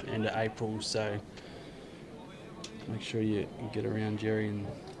 end of April, so make sure you get around Jerry. And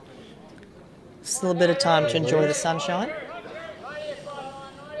still a bit of time to enjoy the sunshine.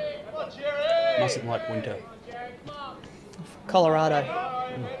 mustn't like winter. Colorado.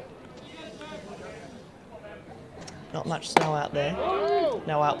 Not much snow out there.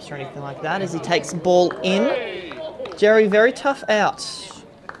 No Alps or anything like that, as he takes the ball in. Jerry, very tough out.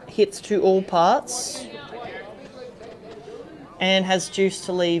 Hits to all parts. And has juice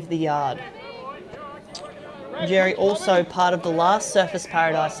to leave the yard. Jerry also part of the last Surfers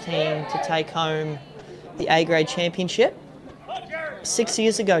Paradise team to take home the A-grade championship 6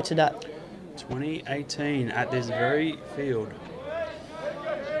 years ago today. 2018 at this very field.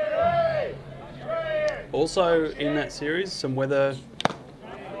 Also in that series, some weather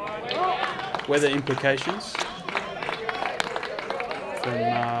implications.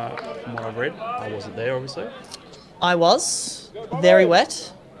 From what I've read, I wasn't there, obviously. I was. Very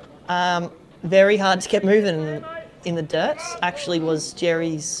wet. Very hard to get moving in the dirt. Actually was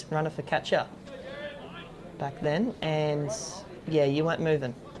Jerry's runner for catcher back then. And yeah, you weren't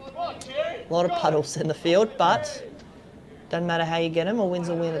moving. A lot of puddles in the field, but doesn't matter how you get them, a win's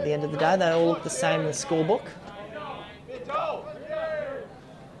a win at the end of the day. They all look the same in the scorebook.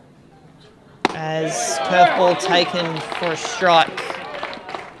 As curveball taken for a strike.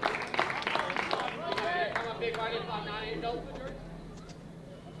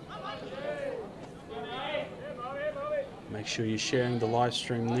 Make sure you're sharing the live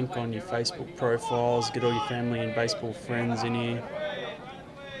stream link on your Facebook profiles. Get all your family and baseball friends in here.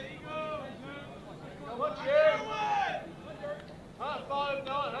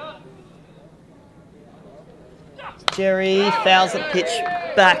 Jerry fouls the pitch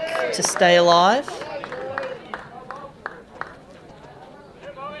back to stay alive.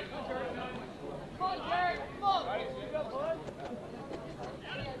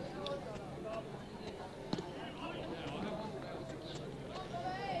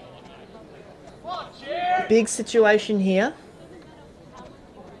 Big situation here.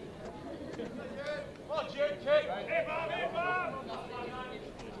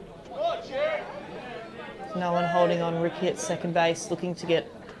 No one holding on Ricky at second base, looking to get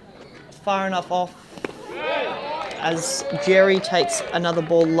far enough off as Jerry takes another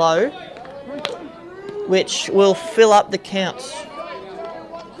ball low, which will fill up the count.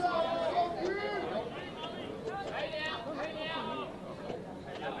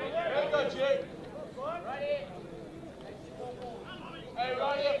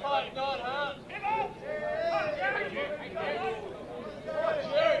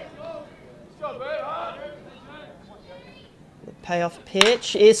 Payoff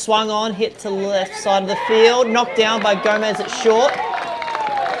pitch is swung on, hit to the left side of the field, knocked down by Gomez at short.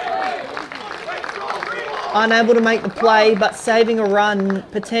 Unable to make the play, but saving a run,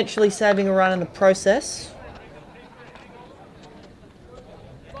 potentially saving a run in the process.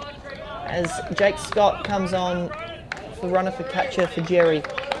 As Jake Scott comes on for runner for catcher for Jerry.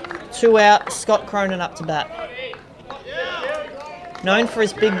 2 out, Scott Cronin up to bat. Known for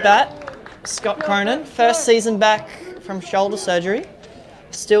his big bat, Scott Cronin, first season back from shoulder surgery,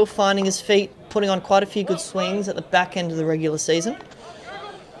 still finding his feet, putting on quite a few good swings at the back end of the regular season.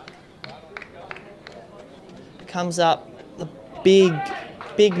 Comes up the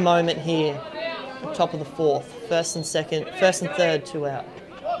big moment here, top of the fourth, first and third, 2 out.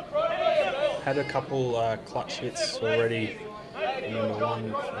 had a couple clutch hits already. Number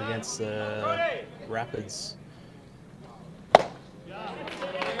one against the Rapids.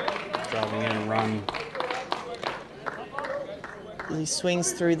 Driving in and run. He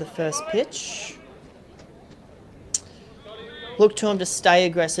swings through the first pitch. Look to him to stay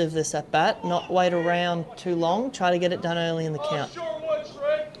aggressive this at bat, not wait around too long. Try to get it done early in the count.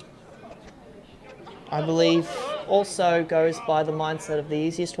 I believe also goes by the mindset of the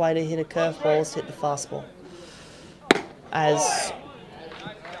easiest way to hit a curveball is hit the fastball. As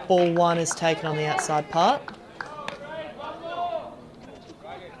ball one is taken on the outside part.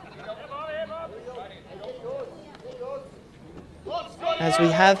 As we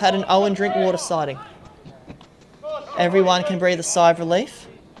have had an Owen Drinkwater sighting. Everyone can breathe a sigh of relief.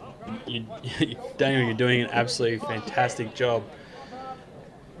 Daniel, you're doing an absolutely fantastic job.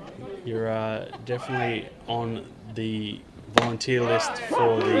 You're definitely on the volunteer list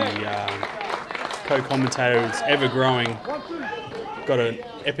for the co-commentator. It's ever growing. Got an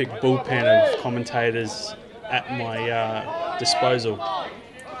epic bullpen of commentators at my disposal.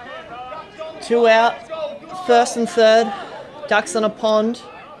 2 out, first and third. Ducks on a pond.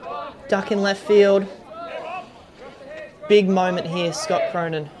 Duck in left field. Big moment here, Scott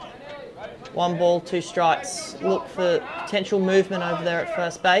Cronin. 1 ball, 2 strikes. Look for potential movement over there at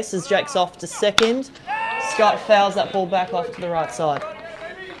first base as Jake's off to second. Scott fouls that ball back off to the right side.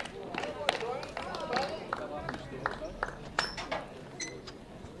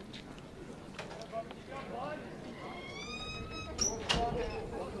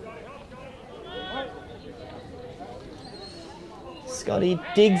 Scotty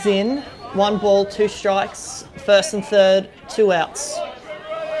digs in. 1 ball, 2 strikes. First and third, 2 outs.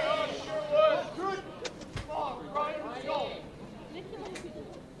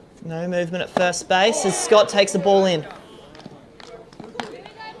 No movement at first base as Scott takes the ball in.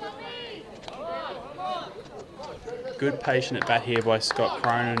 Good patient at bat here by Scott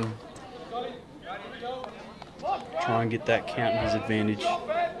Cronin. Try and get that count in his advantage.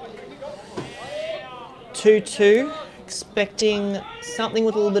 2-2. Expecting something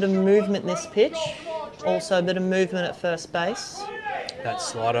with a little bit of movement this pitch. Also a bit of movement at first base. That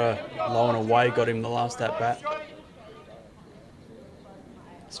slider low and away got him the last at bat.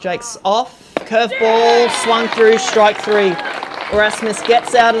 Jake's off. Curveball swung through, strike 3. Erasmus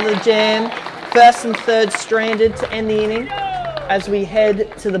gets out of the jam. First and third stranded to end the inning. As we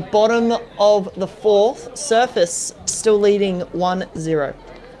head to the bottom of the 4th, Surface still leading 1-0.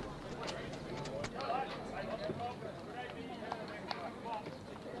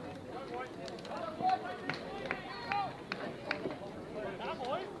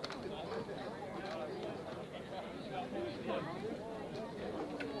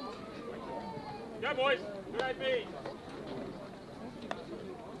 Go boys, good AP.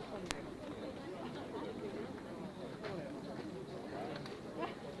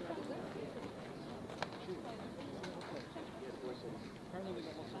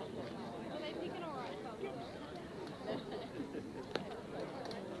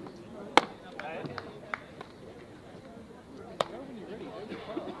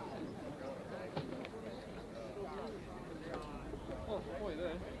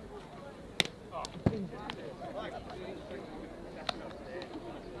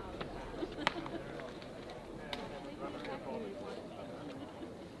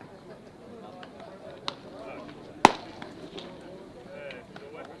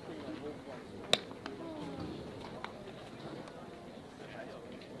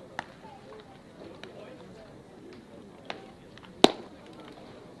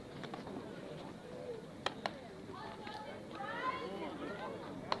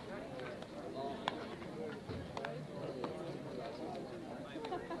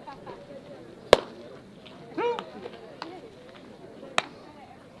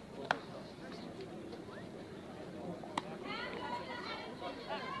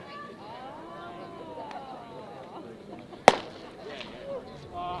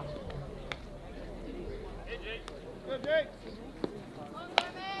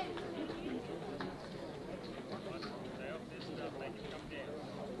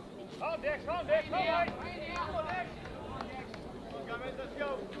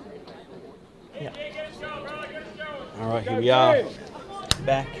 All right, here we are.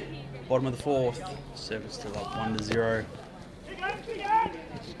 Back, bottom of the 4th. Service still up 1-0.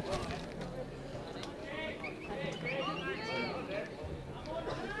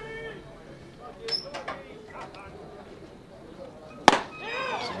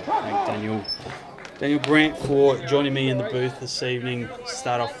 Thank Daniel Brandt for joining me in the booth this evening to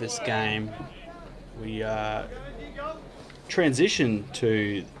start off this game. We transition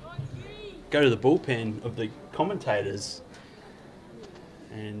to go to the bullpen of the commentators,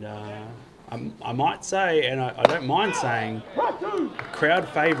 and I might say, and I don't mind saying, crowd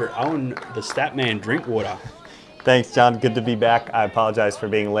favourite Owen the Statman Drinkwater. Thanks, John. Good to be back. I apologize for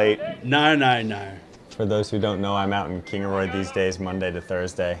being late. No. For those who don't know, I'm out in Kingaroy these days, Monday to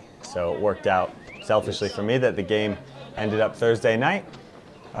Thursday. So it worked out selfishly for me that the game ended up Thursday night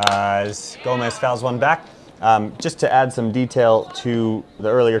as Gomez fouls one back. Just to add some detail to the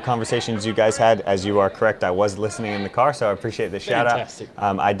earlier conversations you guys had, as you are correct, I was listening in the car, so I appreciate the shout Fantastic.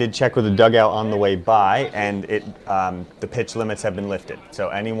 out. I did check with the dugout on the way by, and the pitch limits have been lifted. So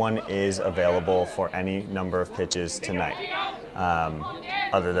anyone is available for any number of pitches tonight,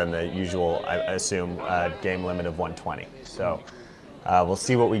 other than the usual, I assume, game limit of 120. So we'll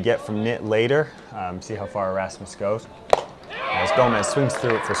see what we get from Nit later, see how far Erasmus goes. As Gomez swings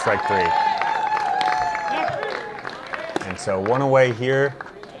through it for strike 3. And so one away here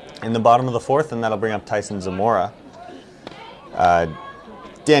in the bottom of the 4th, and that'll bring up Tyson Zamora.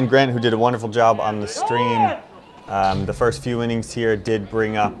 Dan Grant, who did a wonderful job on the stream the first few innings here, did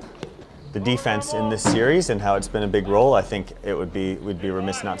bring up the defense in this series and how it's been a big role. I think we'd be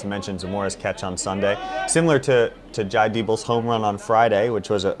remiss not to mention Zamora's catch on Sunday. Similar to Jai Diebel's home run on Friday, which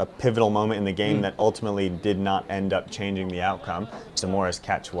was a pivotal moment in the game that ultimately did not end up changing the outcome. Zamora's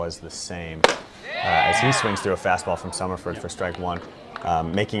catch was the same. As he swings through a fastball from Summerford for strike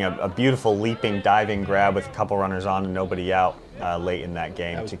 1, making a beautiful leaping, diving grab with a couple runners on and nobody out late in that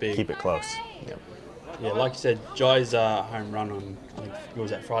game to keep it close. Yep. Yeah, like you said, Jai's home run on, I think it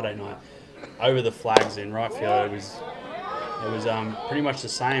was that Friday night, over the flags in right field. It was pretty much the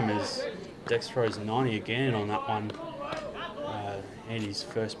same as Dextro's 90 again on that one. Andy's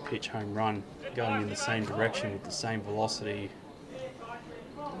first pitch home run, going in the same direction with the same velocity.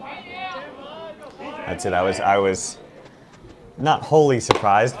 That's it. I was not wholly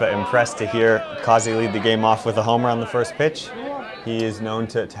surprised, but impressed to hear Kazi lead the game off with a homer on the first pitch. He is known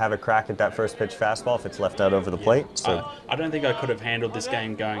to have a crack at that first pitch fastball if it's left out over the plate. So I don't think I could have handled this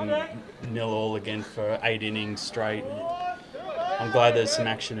game going 0-0 again for 8 innings straight. I'm glad there's some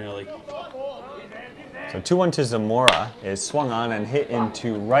action early. So 2-1 to Zamora is swung on and hit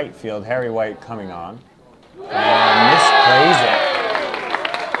into right field. Harry White coming on. And misplays it.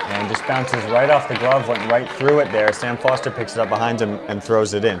 And just bounces right off the glove, went right through it there. Sam Foster picks it up behind him and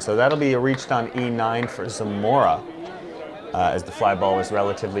throws it in. So that'll be a reached on E9 for Zamora, as the fly ball was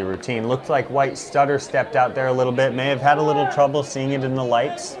relatively routine. Looked like White stutter stepped out there a little bit, may have had a little trouble seeing it in the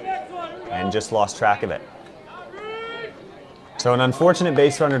lights, and just lost track of it. So an unfortunate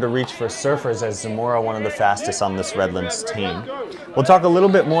base runner to reach for Surfers, as Zamora one of the fastest on this Redlands team. We'll talk a little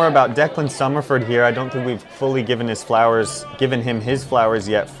bit more about Declan Summerford here. I don't think we've fully given him his flowers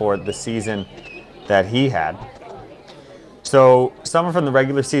yet for the season that he had. So Summerford in the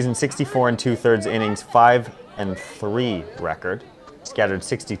regular season, 64 2/3 innings, 5-3 record. Scattered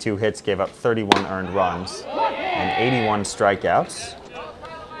 62 hits, gave up 31 earned runs, and 81 strikeouts.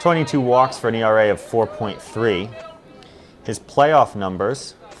 22 walks for an ERA of 4.3. His playoff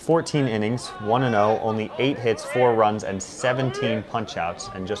numbers, 14 innings, 1-0, only 8 hits, 4 runs, and 17 punch-outs,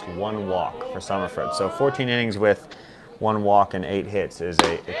 and just 1 walk for Summerford. So 14 innings with 1 walk and 8 hits is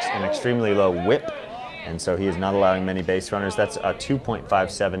an extremely low whip, and so he is not allowing many base runners. That's a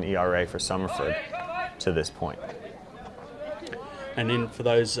 2.57 ERA for Summerford to this point. And then for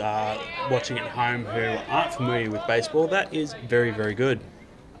those watching at home who aren't familiar with baseball, that is very, very good.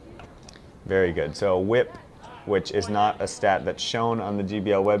 Very good. So whip, which is not a stat that's shown on the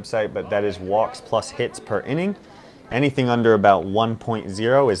GBL website, but that is walks plus hits per inning. Anything under about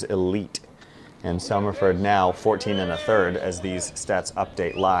 1.0 is elite. And Summerford now 14 1/3 as these stats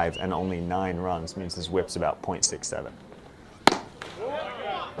update live, and only 9 runs means his whip's about .67.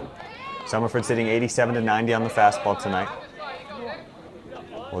 Summerford sitting 87-90 on the fastball tonight.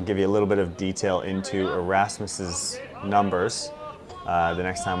 We'll give you a little bit of detail into Erasmus's numbers the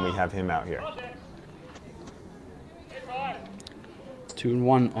next time we have him out here.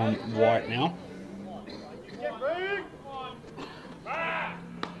 2-1 on White now.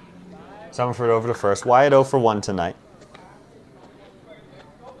 Summerford over to first. Wyatt 0 for 1 tonight.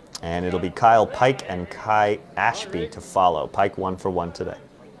 And it'll be Kyle Pike and Kai Ashby to follow. Pike 1 for 1 today.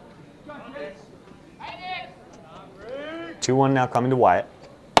 2-1 now coming to Wyatt.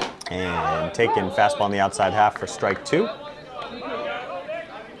 And taking fastball on the outside half for strike 2.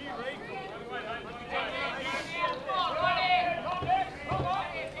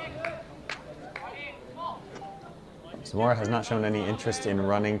 Zamora has not shown any interest in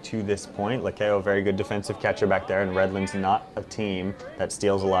running to this point. Lakeo, very good defensive catcher back there, and Redlands not a team that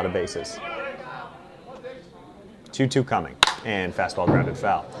steals a lot of bases. 2-2 coming. And fastball grounded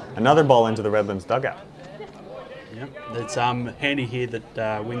foul. Another ball into the Redlands dugout. Yep. It's handy here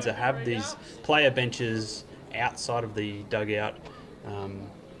that Windsor have these player benches outside of the dugout.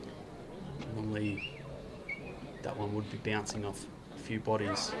 Normally that one would be bouncing off a few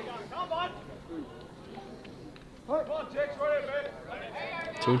bodies.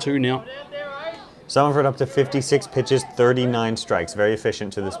 2-2 now. Summerford up to 56 pitches, 39 strikes. Very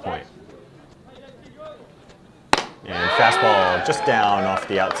efficient to this point. And fastball just down off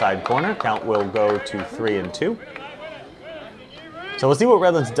the outside corner. Count will go to 3-2. So we'll see what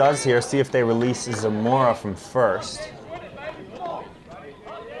Redlands does here, see if they release Zamora from first.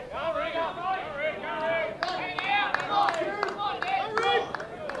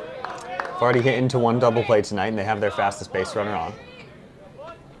 They've already hit into one double play tonight, and they have their fastest base runner on.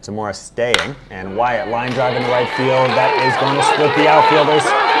 Zamora staying, and Wyatt line drive in the right field. That is going to split the outfielders,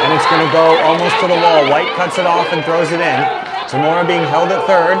 and it's going to go almost to the wall. White cuts it off and throws it in. Zamora being held at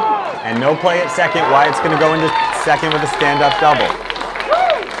third, and no play at second. Wyatt's going to go into second with a stand-up double.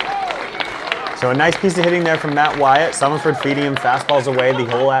 So a nice piece of hitting there from Matt Wyatt. Summerford feeding him fastballs away the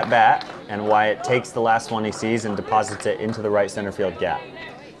whole at-bat, and Wyatt takes the last one he sees and deposits it into the right center field gap.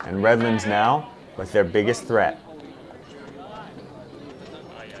 And Redlands now with their biggest threat.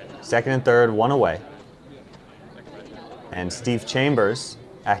 Second and third, one away. And Steve Chambers,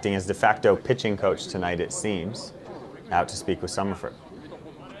 acting as de facto pitching coach tonight, it seems, out to speak with Summerford.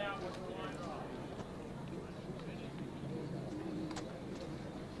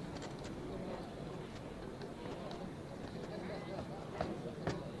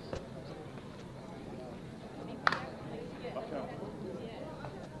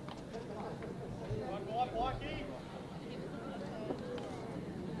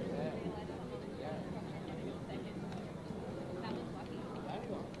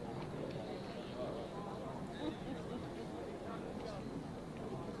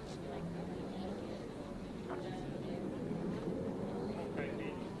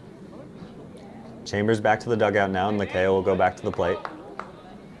 Chambers back to the dugout now, and Lakeo will go back to the plate.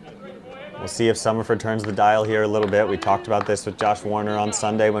 We'll see if Summerford turns the dial here a little bit. We talked about this with Josh Warner on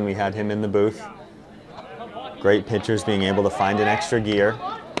Sunday when we had him in the booth. Great pitchers being able to find an extra gear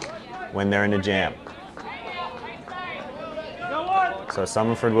when they're in a jam. So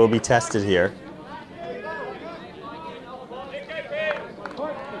Summerford will be tested here.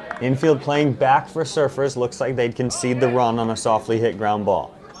 Infield playing back for Surfers. Looks like they'd concede the run on a softly hit ground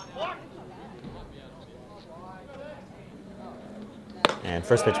ball. And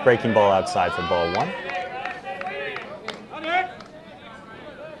first pitch breaking ball outside for ball one.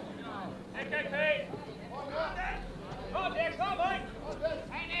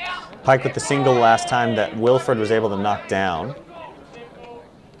 Pike with the single last time that Wilford was able to knock down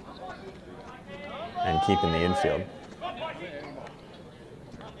and keep in the infield.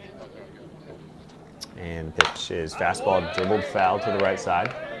 And pitch is fastball dribbled foul to the right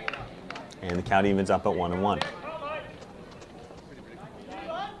side. And the count evens up at 1-1.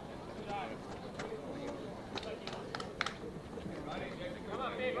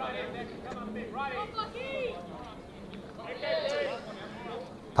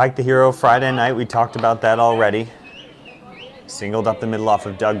 Pike the hero Friday night, we talked about that already. Singled up the middle off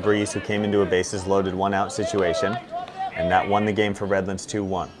of Doug Breeze, who came into a bases loaded 1-out situation. And that won the game for Redlands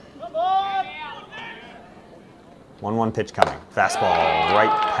 2-1. 1-1 pitch coming. Fastball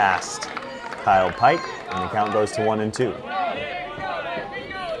right past Kyle Pike, and the count goes to 1-2.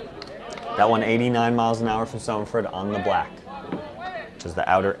 That one 89 miles an hour from Summerford on the black, which is the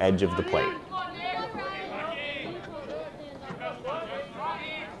outer edge of the plate.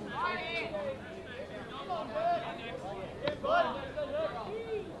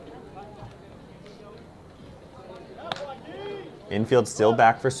 Infield still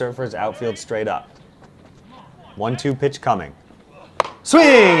back for Surfers, outfield straight up. 1-2 pitch coming. Swing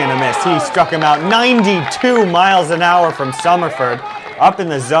and a miss. He struck him out 92 miles an hour from Summerford, up in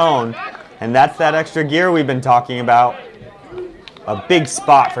the zone. And that's that extra gear we've been talking about. A big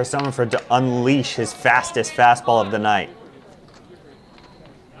spot for Summerford to unleash his fastest fastball of the night.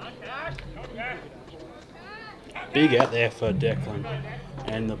 Big out there for Declan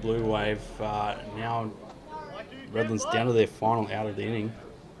and the Bluewave. Now Redlands down to their final out of the inning.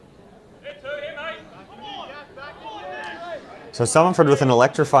 So Summerford with an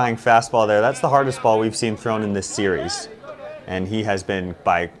electrifying fastball there. That's the hardest ball we've seen thrown in this series. And he has been,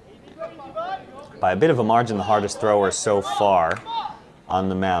 by a bit of a margin, the hardest thrower so far on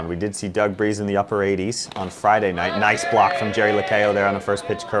the mound. We did see Doug Breeze in the upper 80s on Friday night. Nice block from Jerry Lakeo there on the first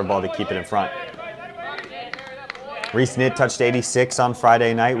pitch curveball to keep it in front. Reese Nitt touched 86 on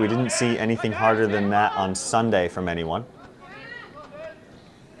Friday night. We didn't see anything harder than that on Sunday from anyone.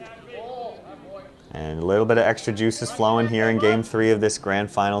 And a little bit of extra juice is flowing here in Game 3 of this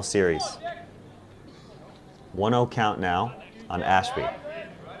Grand Final series. 1-0 count now on Ashby.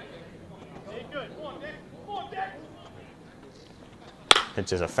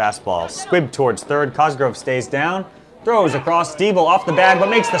 Pitches a fastball, squib towards third. Cosgrove stays down, throws across. Stiebel off the bag, but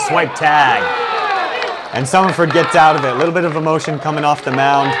makes the swipe tag. And Summerford gets out of it. A little bit of emotion coming off the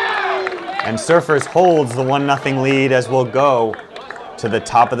mound. And Surfers holds the 1-0 lead as we'll go to the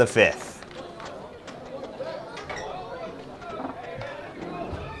top of the 5th.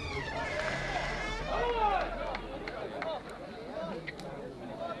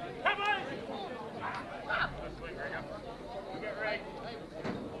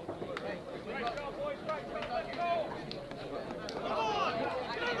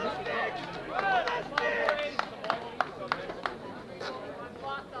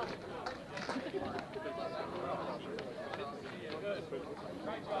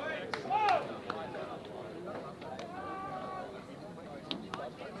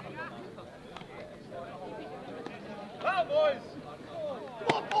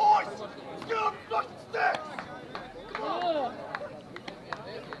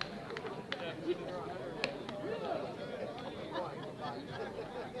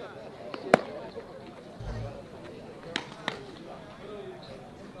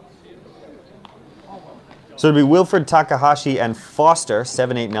 So it'll be Wilfred, Takahashi, and Foster,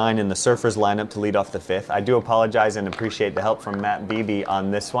 7, 8, 9 in the Surfers lineup to lead off the 5th. I do apologize and appreciate the help from Matt Beebe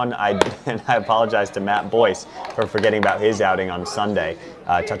on this one. And I apologize to Matt Boyce for forgetting about his outing on Sunday,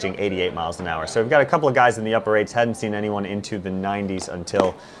 touching 88 miles an hour. So we've got a couple of guys in the upper 8s. Hadn't seen anyone into the 90s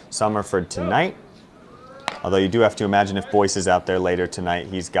until Summerford tonight. Although you do have to imagine if Boyce is out there later tonight,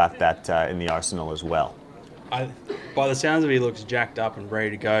 he's got that in the arsenal as well. By the sounds of it, he looks jacked up and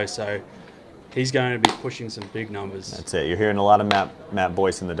ready to go. So he's going to be pushing some big numbers. That's it. You're hearing a lot of Matt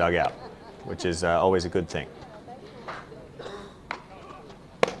Boyce in the dugout, which is always a good thing.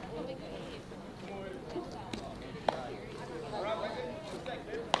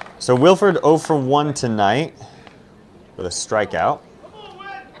 So Wilfred 0 for 1 tonight with a strikeout.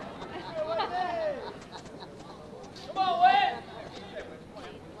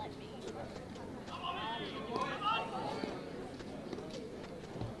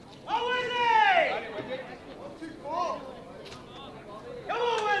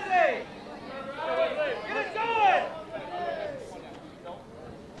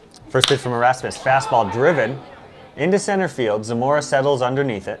 First pitch from Erasmus, fastball driven into center field. Zamora settles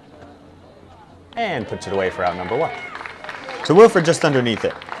underneath it and puts it away for out number 1. So Wilfred just underneath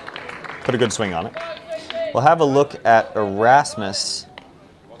it. Put a good swing on it. We'll have a look at Erasmus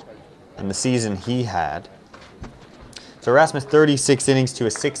and the season he had. So Erasmus, 36 innings to a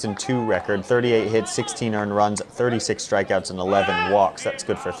 6-2 record, 38 hits, 16 earned runs, 36 strikeouts, and 11 walks. That's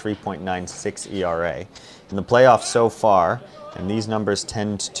good for 3.96 ERA. In the playoffs so far, and these numbers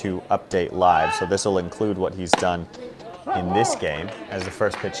tend to update live, so this will include what he's done in this game, as the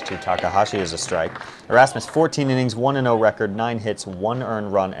first pitch to Takahashi is a strike. Erasmus, 14 innings, 1-0 record, 9 hits, 1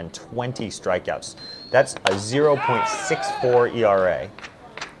 earned run, and 20 strikeouts. That's a 0.64 ERA.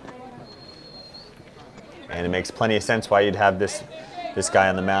 And it makes plenty of sense why you'd have this guy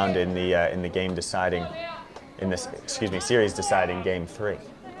on the mound in the game deciding, series deciding Game 3.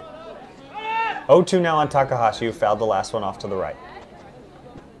 0-2 now on Takahashi, who fouled the last one off to the right.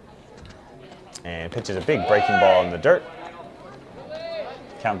 And pitches a big breaking ball in the dirt.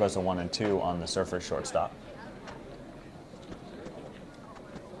 Count goes to 1-2 on the Surfers shortstop.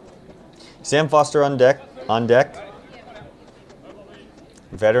 Sam Foster on deck.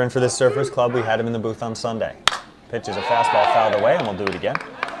 Veteran for this Surfers club. We had him in the booth on Sunday. Pitches a fastball fouled away, and we'll do it again.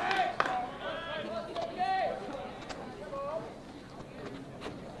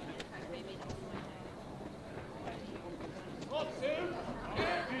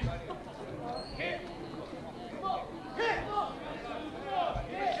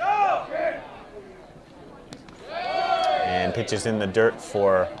 And pitches in the dirt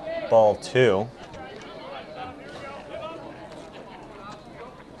for ball 2.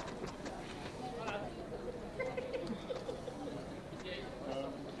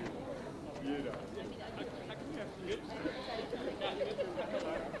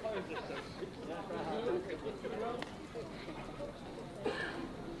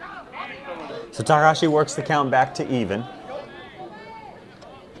 So Takahashi works the count back to even.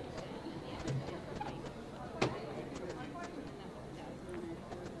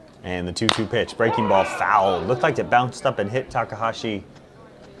 And the 2-2 pitch, breaking ball foul. Looked like it bounced up and hit Takahashi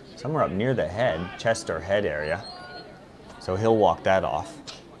somewhere up near the head, chest or head area. So he'll walk that off.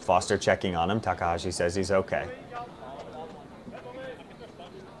 Foster checking on him. Takahashi says he's okay.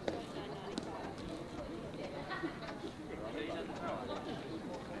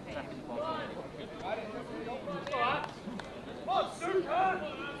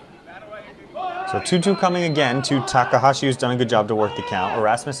 So 2-2 coming again to Takahashi, who's done a good job to work the count.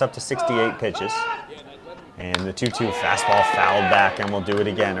 Erasmus up to 68 pitches. And the 2-2 fastball fouled back, and we'll do it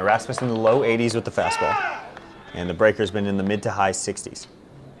again. Erasmus in the low 80s with the fastball. And the breaker's been in the mid to high 60s.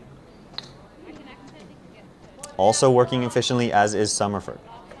 Also working efficiently, as is Summerford.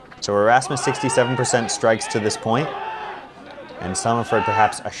 So Erasmus 67% strikes to this point, and Summerford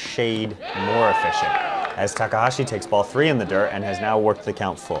perhaps a shade more efficient, as Takahashi takes ball 3 in the dirt and has now worked the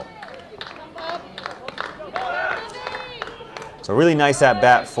count full. So really nice at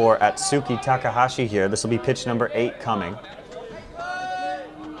bat for Atsuki Takahashi here. This will be pitch number 8 coming.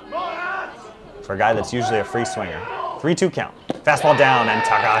 For a guy that's usually a free swinger. 3-2 count. Fastball down, and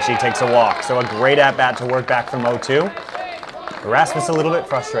Takahashi takes a walk. So a great at bat to work back from 0-2. Erasmus a little bit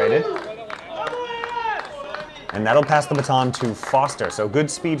frustrated. And that'll pass the baton to Foster. So good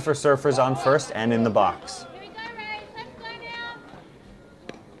speed for Surfers on first and in the box.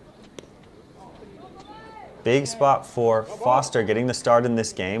 Big spot for Foster getting the start in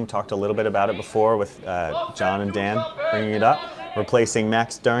this game. Talked a little bit about it before with John and Dan bringing it up. Replacing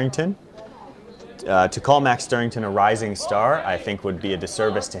Max Durrington. To call Max Durrington a rising star, I think would be a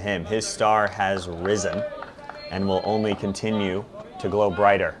disservice to him. His star has risen and will only continue to glow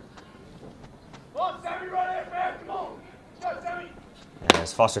brighter.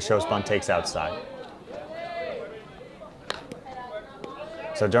 As Foster shows bunt takes outside.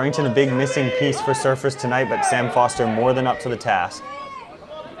 So Durrington, a big missing piece for Surfers tonight, but Sam Foster more than up to the task.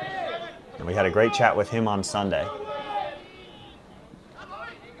 And we had a great chat with him on Sunday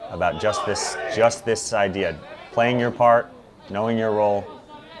about just this idea, playing your part, knowing your role.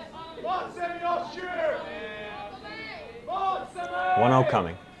 1-0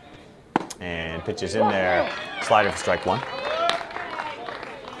 coming, and pitches in there, slider for strike 1.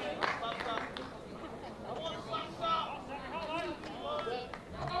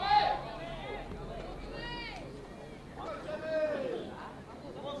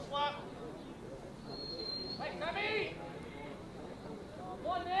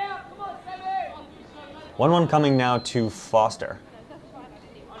 One coming now to Foster.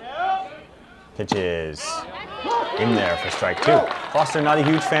 Pitch is in there for strike 2. Foster not a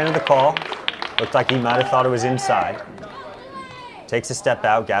huge fan of the call. Looked like he might have thought it was inside. Takes a step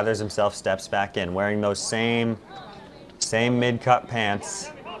out, gathers himself, steps back in, wearing those same mid-cut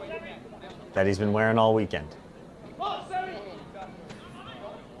pants that he's been wearing all weekend.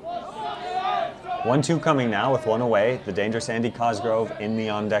 1-2 coming now with 1 away. The dangerous Andy Cosgrove in the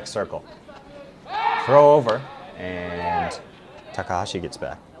on-deck circle. Throw over, and Takahashi gets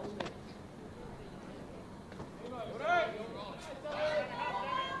back.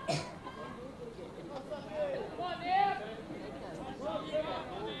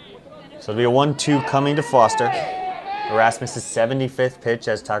 So it'll be a 1-2 coming to Foster. Erasmus' 75th pitch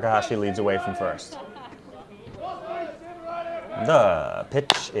as Takahashi leads away from first. The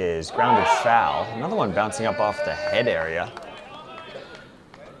pitch is grounded foul. Another one bouncing up off the head area.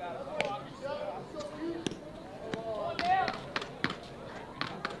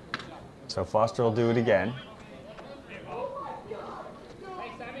 So Foster will do it again.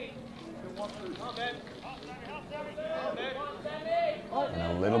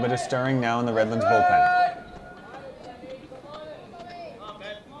 And a little bit of stirring now in the Redlands bullpen.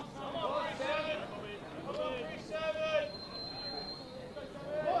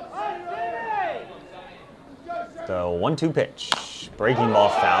 The 1-2 pitch. Breaking ball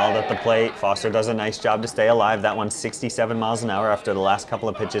fouled at the plate. Foster does a nice job to stay alive. That one's 67 miles an hour after the last couple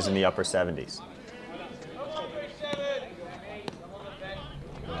of pitches in the upper 70s.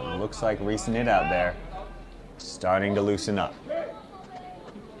 And it looks like Reese Nitt out there starting to loosen up.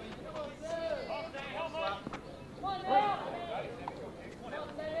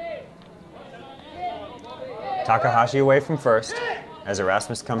 Takahashi away from first as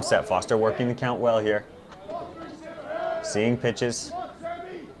Erasmus comes set. Foster working the count well here. Seeing pitches.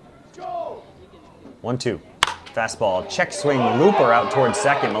 1-2. Fastball, check swing, looper out towards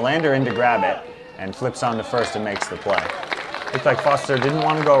second. Melander in to grab it and flips on to first and makes the play. Looks like Foster didn't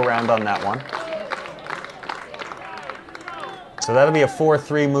want to go around on that one. So that'll be a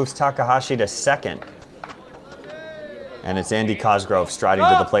 4-3, moves Takahashi to second. And it's Andy Cosgrove striding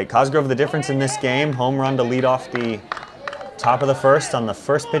to the plate. Cosgrove, the difference in this game, home run to lead off the top of the first on the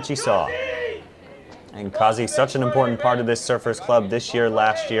first pitch he saw. And Kazi, such an important part of this Surfers Club this year,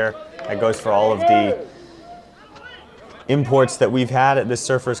 last year. That goes for all of the imports that we've had at this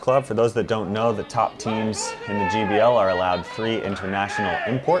Surfers Club. For those that don't know, the top teams in the GBL are allowed free international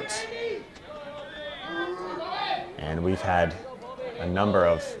imports. And we've had a number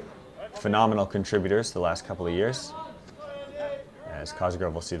of phenomenal contributors the last couple of years. As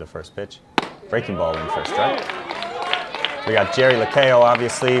Cosgrove will see the first pitch. Breaking ball in for a strike. We got Jerry Lakeo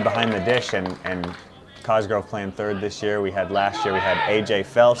obviously behind the dish, and Cosgrove playing third this year. Last year we had AJ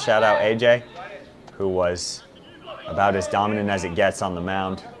Fell, shout out AJ, who was about as dominant as it gets on the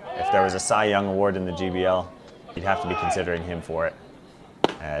mound. If there was a Cy Young Award in the GBL, you'd have to be considering him for it.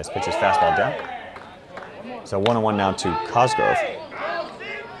 As pitches fastball down. So 1-1 now to Cosgrove.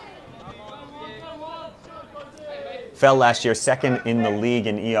 Fell last year second in the league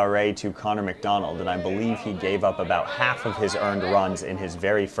in ERA to Connor McDonald, and I believe he gave up about half of his earned runs in his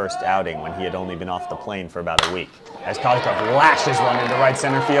very first outing when he had only been off the plane for about a week. As Cosgrove lashes one into right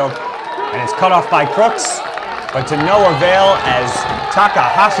center field, and it's cut off by Crooks, but to no avail as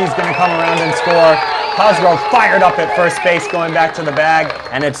Takahashi's going to come around and score. Cosgrove fired up at first base going back to the bag,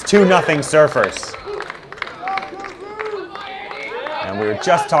 and it's 2-0 Surfers. And we were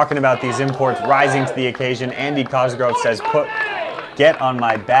just talking about these imports rising to the occasion. Andy Cosgrove says, get on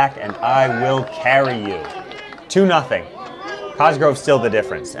my back and I will carry you. 2-0. Cosgrove's still the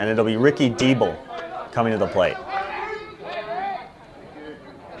difference, and it'll be Ricky Diebel coming to the plate.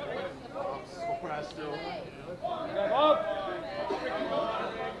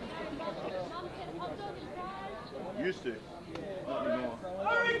 Used to. Not anymore.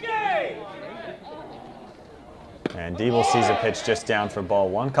 And Diebel sees a pitch just down for ball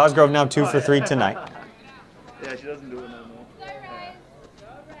one. Cosgrove now 2 for 3 tonight. Yeah, she doesn't do it no more.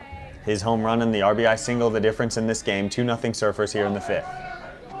 His home run and the RBI single, the difference in this game. 2-0 Surfers here in the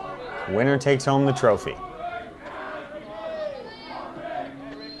 5th. Winner takes home the trophy.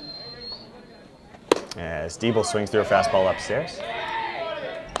 As Diebel swings through a fastball upstairs.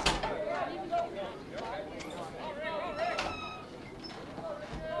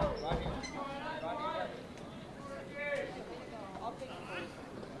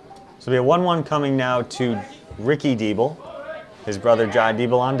 So it'll be a 1-1 coming now to Ricky Diebel, his brother Jai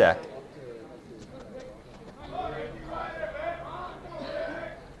Diebel on deck.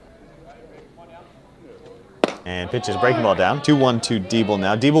 And pitches breaking ball down. 2-1 to Diebel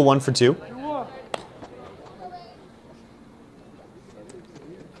now. Diebel 1 for 2.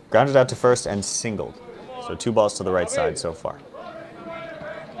 Grounded out to first and singled. So 2 balls to the right side so far.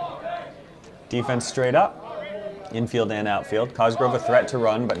 Defense straight up. Infield and outfield. Cosgrove a threat to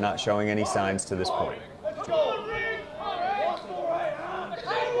run, but not showing any signs to this point.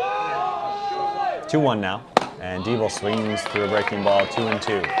 2-1 now, and Diebel swings through a breaking ball,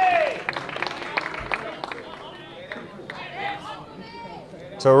 2-2.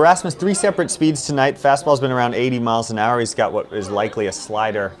 So Erasmus, 3 separate speeds tonight. Fastball's been around 80 miles an hour. He's got what is likely a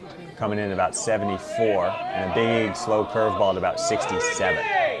slider coming in at about 74, and a big slow curveball at about 67.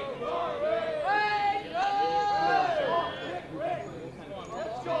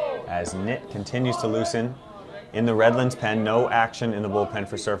 As Knit continues to loosen in the Redlands pen. No action in the bullpen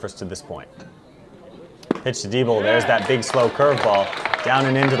for Surfers to this point. Pitch to Diebel. There's that big slow curveball. Down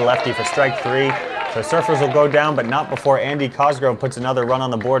and into the lefty for strike 3. So Surfers will go down, but not before Andy Cosgrove puts another run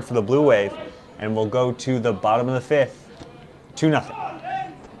on the board for the Blue Wave. And we'll go to the bottom of the 5th. 2-0.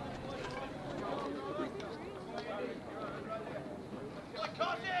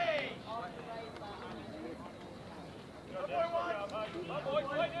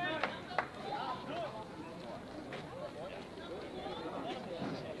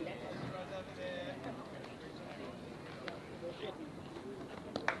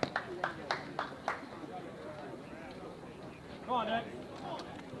 Come on, Nick.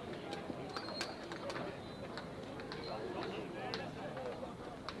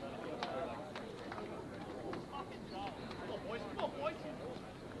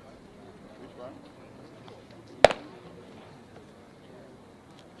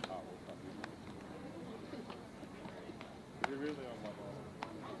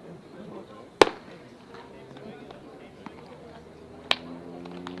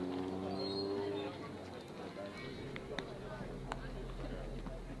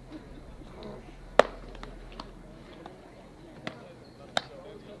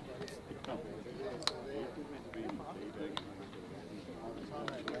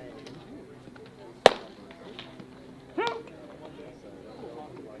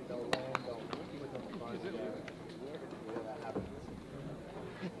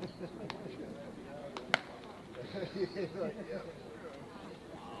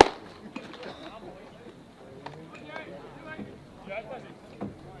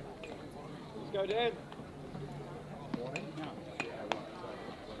 Let's go, Dan.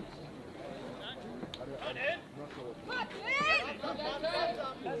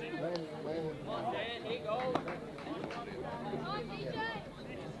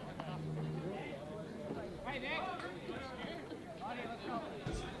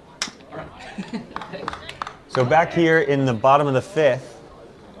 So back here in the bottom of the 5th,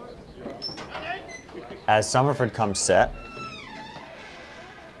 as Summerford comes set.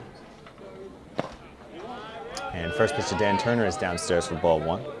 And first pitch to Dan Turner is downstairs for ball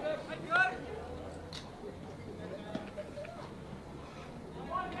 1.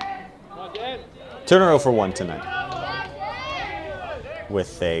 Turner 0 for 1 tonight,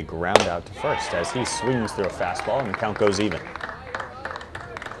 with a ground out to first as he swings through a fastball and the count goes even.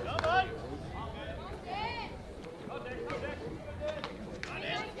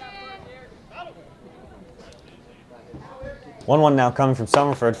 One now coming from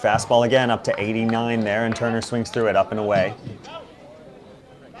Summerford. Fastball again up to 89 there, and Turner swings through it up and away.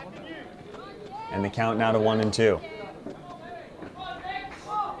 And the count now to 1-2.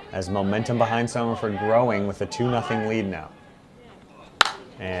 As momentum behind Summerford growing with a 2-0 lead now.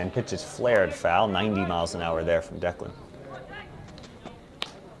 And pitch is flared foul, 90 miles an hour there from Declan.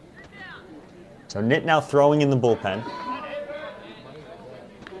 So Nitt now throwing in the bullpen.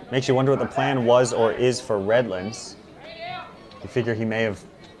 Makes you wonder what the plan was or is for Redlands. You figure he may have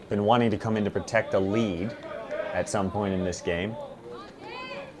been wanting to come in to protect a lead at some point in this game.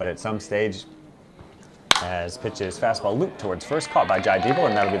 But at some stage, as pitches fastball loop towards first, caught by Jai Diebel,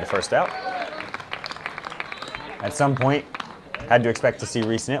 and that'll be the first out. At some point, had to expect to see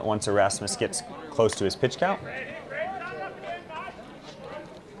Reese Nitt once Erasmus gets close to his pitch count.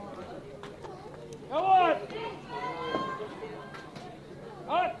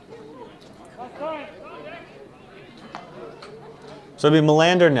 So it'll be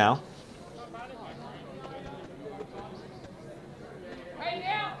Melander now.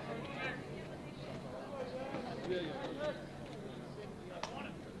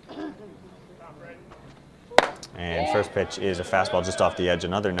 And first pitch is a fastball just off the edge.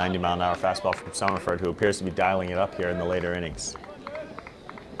 Another 90-mile-an-hour fastball from Summerford, who appears to be dialing it up here in the later innings.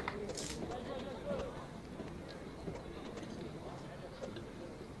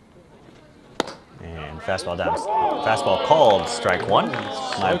 And fastball down. Fastball called strike 1.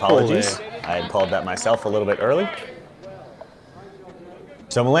 My apologies. I had called that myself a little bit early.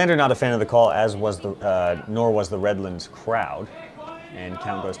 So Melander not a fan of the call, as was the nor was the Redlands crowd, and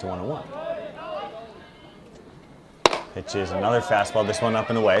count goes to 1-1. Pitch is another fastball, this one up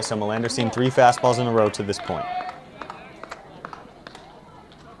and away. So Melander's seen 3 fastballs in a row to this point.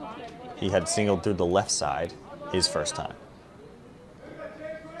 He had singled through the left side his first time.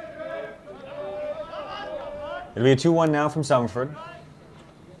 It'll be a 2-1 now from Summerford.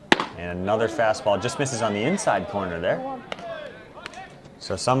 And another fastball just misses on the inside corner there.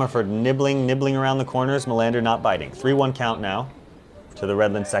 So Summerford nibbling around the corners, Melander not biting. 3-1 count now to the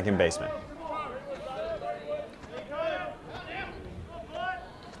Redlands second baseman.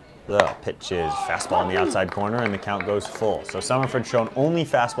 The pitch is fastball in the outside corner, and the count goes full. So Summerford shown only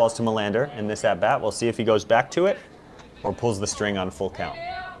fastballs to Melander in this at-bat. We'll see if he goes back to it or pulls the string on full count.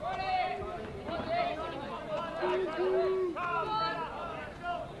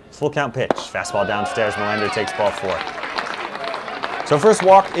 Full count pitch. Fastball downstairs. Melander takes ball 4. So first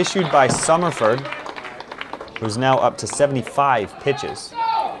walk issued by Summerford, who's now up to 75 pitches.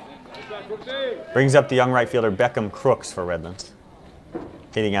 Brings up the young right fielder Beckham Crooks for Redlands,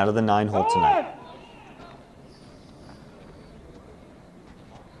 hitting out of the 9-hole tonight.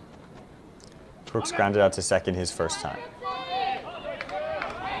 Crooks grounded out to second his first time.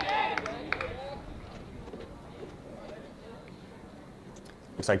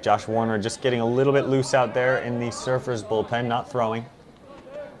 Looks like Josh Warner just getting a little bit loose out there in the Surfers bullpen, not throwing.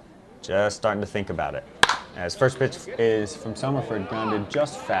 Just starting to think about it. As first pitch is from Summerford, grounded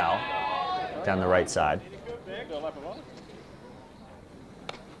just foul down the right side.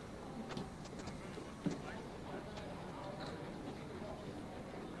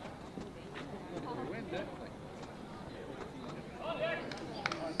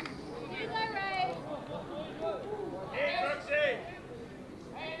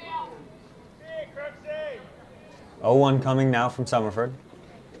 Oh, 0-1 coming now from Summerford.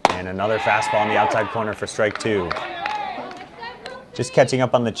 And another fastball in the outside corner for strike 2. Just catching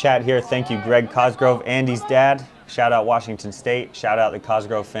up on the chat here. Thank you, Greg Cosgrove, Andy's dad. Shout out Washington State. Shout out the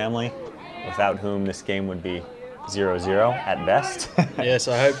Cosgrove family, without whom this game would be 0-0 at best. Yes,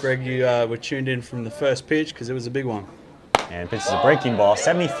 I hope, Greg, you were tuned in from the first pitch, because it was a big one. And pitches a breaking ball.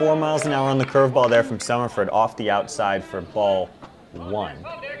 74 miles an hour on the curveball there from Summerford, off the outside for ball 1.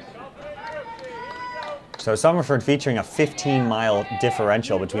 So Summerford featuring a 15-mile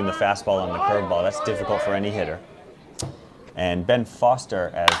differential between the fastball and the curveball. That's difficult for any hitter. And Ben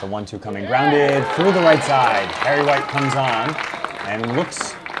Foster as the 1-2 coming, grounded through the right side. Harry White comes on and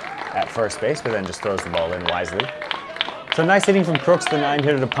looks at first base, but then just throws the ball in wisely. So nice hitting from Crooks, the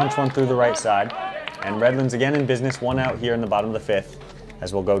 9-hitter, to punch one through the right side. And Redlands again in business, 1 out here in the bottom of the 5th,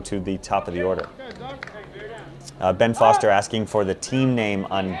 as we'll go to the top of the order. Ben Foster asking for the team name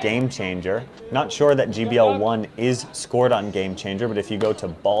on Game Changer. Not sure that GBL 1 is scored on Game Changer, but if you go to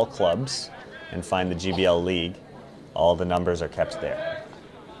Ball Clubs and find the GBL League, all the numbers are kept there.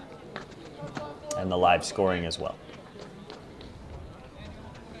 And the live scoring as well.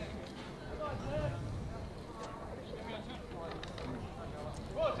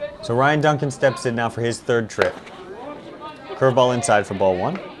 So Ryan Duncan steps in now for his 3rd trip. Curveball inside for ball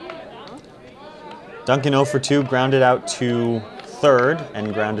 1. Duncan 0 for 2, grounded out to 3rd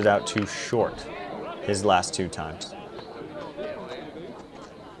and grounded out to short his last 2 times.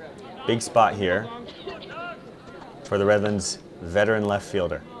 Big spot here for the Redlands veteran left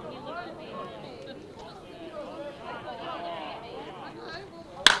fielder.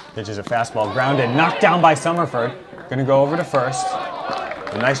 Pitch is a fastball, grounded, knocked down by Summerford. Gonna go over to first.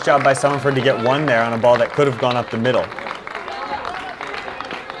 A nice job by Summerford to get 1 there on a ball that could have gone up the middle.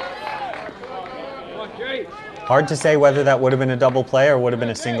 Hard to say whether that would have been a double play or would have been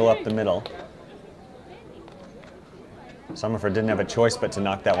a single up the middle. Summerford didn't have a choice but to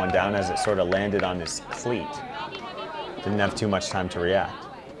knock that one down as it sort of landed on his cleat. Didn't have too much time to react.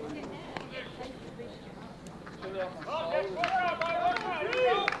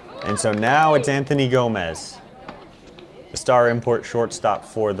 And so now it's Anthony Gomez, the star import shortstop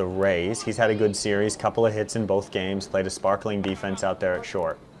for the Rays. He's had a good series, couple of hits in both games, played a sparkling defense out there at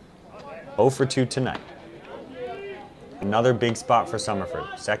short. 0 for 2 tonight. Another big spot for Summerford.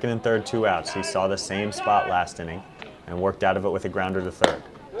 2nd and 3rd, 2 outs. He saw the same spot last inning and worked out of it with a grounder to 3rd.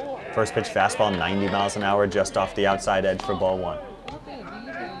 First pitch fastball, 90 miles an hour, just off the outside edge for ball 1.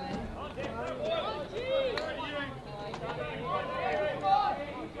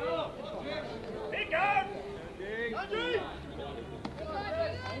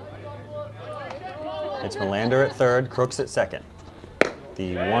 It's Melander at 3rd, Crooks at 2nd.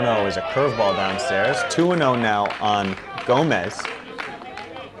 The 1-0 is a curveball downstairs. 2-0 now on Gomez.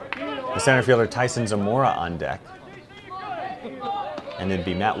 The center fielder Tyson Zamora on deck. And it'd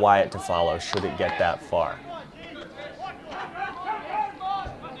be Matt Wyatt to follow should it get that far.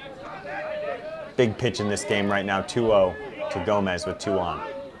 Big pitch in this game right now, 2-0 to Gomez with 2 on.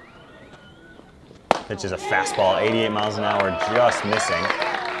 Pitch is a fastball, 88 miles an hour, just missing.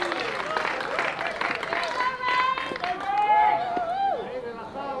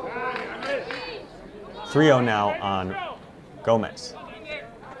 .3-0 now on Gomez.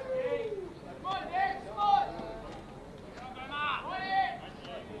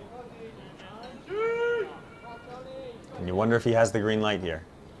 And you wonder if he has the green light here.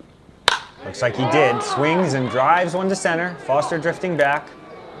 Looks like he did. Swings and drives one to center. Foster drifting back.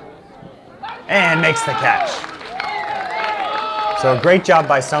 And makes the catch. So a great job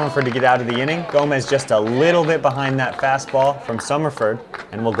by Summerford to get out of the inning. Gomez just a little bit behind that fastball from Summerford.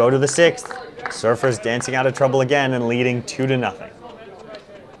 And we'll go to the 6th. Surfers dancing out of trouble again and leading 2-0.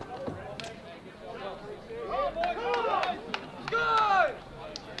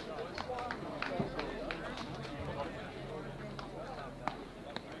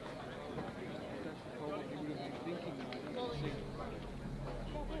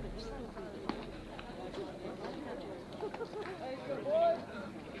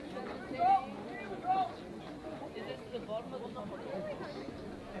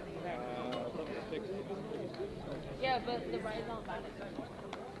 Yeah, but the ride's not bad.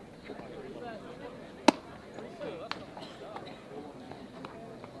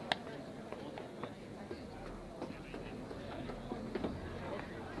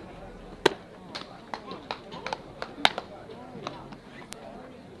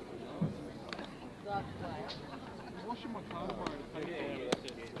 Washing my car tomorrow to pay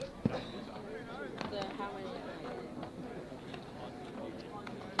So how many?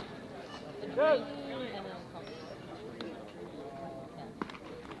 Good. And then coffee.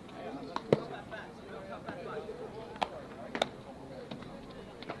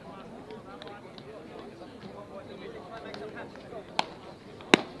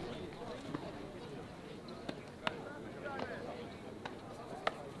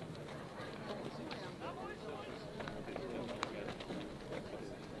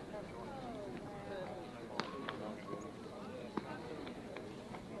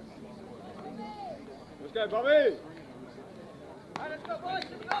 Let's go, Bobby. Let's go, boys.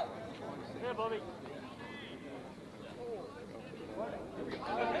 Let's go. Here, Bobby.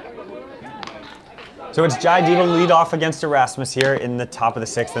 So it's Jai Diebel lead off against Erasmus here in the top of the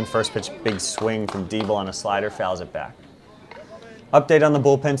 6th, and first pitch, big swing from Diebel on a slider, fouls it back. Update on the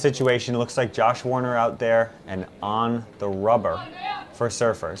bullpen situation. Looks like Josh Warner out there and on the rubber for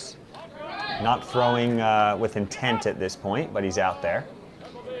Surfers. Not throwing with intent at this point, but he's out there.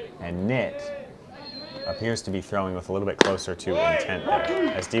 And Nit appears to be throwing with a little bit closer to intent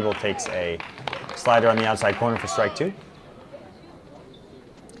there, as Diebel takes a slider on the outside corner for strike 2.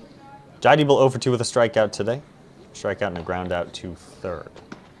 Jai Diebel 0 for 2 with a strikeout today. Strikeout and a ground out to third.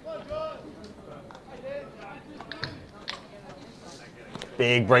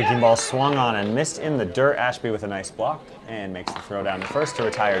 Big breaking ball swung on and missed in the dirt. Ashby with a nice block and makes the throw down to first to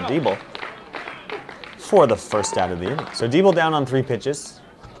retire Diebel for the first out of the inning. So Diebel down on 3 pitches.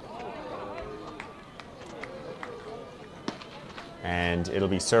 And it'll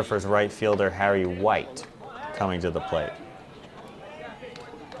be Surfers right fielder Harry White coming to the plate.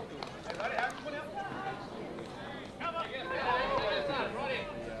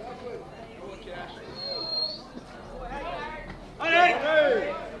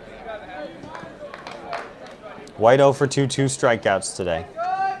 White 0 for 2 strikeouts today.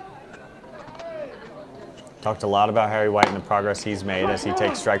 Talked a lot about Harry White and the progress he's made as he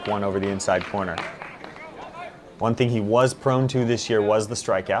takes strike 1 over the inside corner. One thing he was prone to this year was the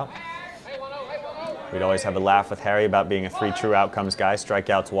strikeout. We'd always have a laugh with Harry about being a 3 true outcomes guy,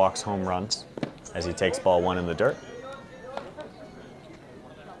 strikeouts, walks, home runs, as he takes ball 1 in the dirt.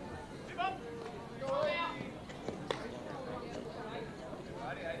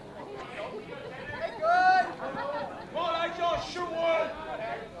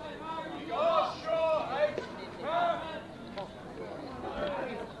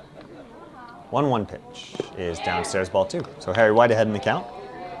 One pitch is downstairs, ball 2. So Harry White ahead in the count.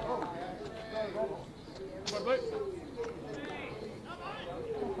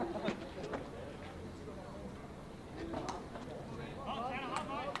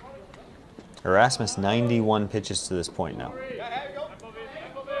 Erasmus 91 pitches to this point now.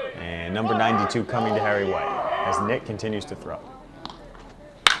 And number 92 coming to Harry White as Nick continues to throw.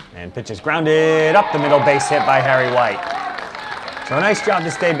 And pitch is grounded up the middle, base hit by Harry White. So a nice job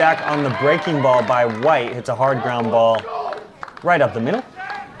to stay back on the breaking ball by White. Hits a hard ground ball right up the middle.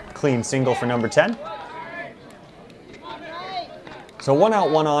 Clean single for number 10. So 1 out,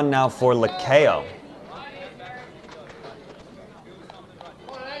 1 on now for Lakeo.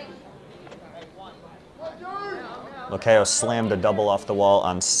 Lakeo slammed a double off the wall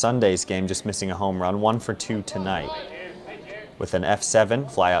on Sunday's game, just missing a home run. 1 for 2 tonight with an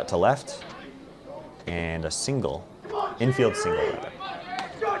F7, fly out to left, and a single. Infield single, rather.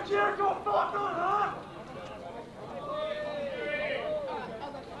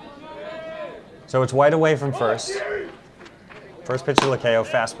 So it's White away from first. First pitch to Lakeo,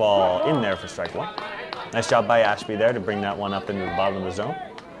 fastball in there for strike 1. Nice job by Ashby there to bring that one up into the bottom of the zone.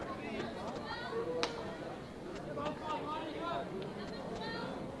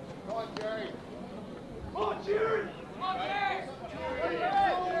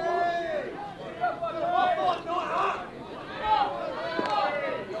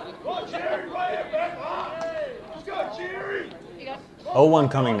 Oh, 1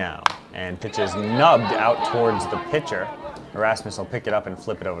 coming now, and pitch is nubbed out towards the pitcher. Erasmus will pick it up and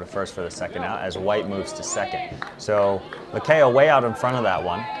flip it over to first for the second out as White moves to second. So Lakeo way out in front of that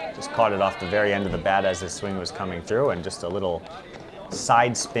one. Just caught it off the very end of the bat as his swing was coming through, and just a little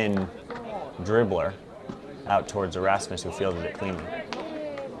side spin dribbler out towards Erasmus, who fielded it cleanly.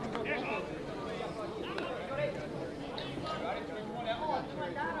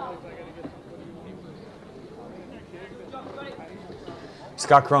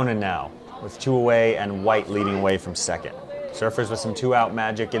 Scott Cronin now with 2 away and White leading away from second. Surfers with some 2-out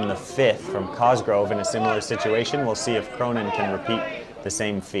magic in the 5th from Cosgrove in a similar situation. We'll see if Cronin can repeat the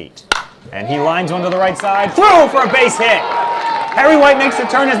same feat. And he lines one to the right side, through for a base hit. Harry White makes the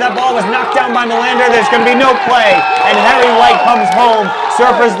turn as that ball was knocked down by Melander. There's going to be no play, and Harry White comes home.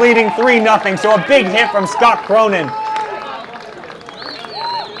 Surfers leading 3-0, so a big hit from Scott Cronin.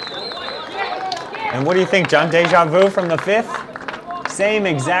 And what do you think, John? Deja vu from the 5th? Same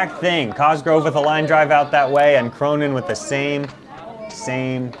exact thing. Cosgrove with a line drive out that way, and Cronin with the same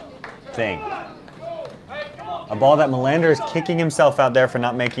thing. A ball that Melander is kicking himself out there for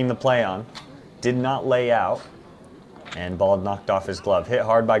not making the play on. Did not lay out, and ball knocked off his glove. Hit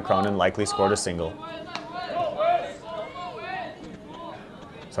hard by Cronin, likely scored a single.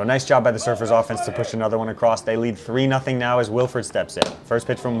 So nice job by the Surfers offense to push another one across. They lead 3-0 now as Wilford steps in. First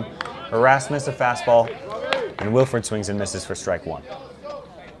pitch from Erasmus, a fastball, and Wilford swings and misses for strike 1.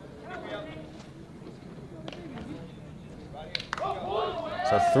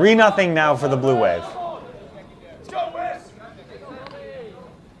 So 3-0 now for the Blue Wave.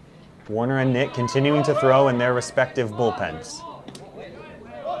 Warner and Nick continuing to throw in their respective bullpens.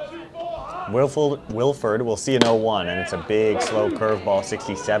 Wilford will see an 0-1, and it's a big, slow curveball,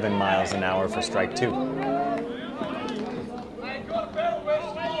 67 miles an hour for strike 2.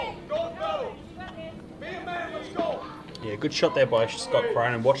 Yeah, good shot there by Scott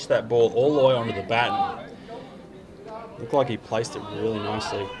Cronin. Watched that ball all the way onto the bat. Looked like he placed it really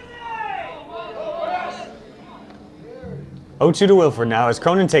nicely. 0-2 to Wilford now as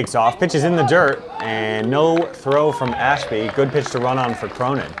Cronin takes off. Pitch is in the dirt, and no throw from Ashby. Good pitch to run on for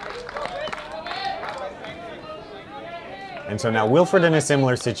Cronin. And so now Wilford in a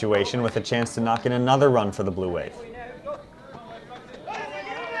similar situation with a chance to knock in another run for the Blue Wave.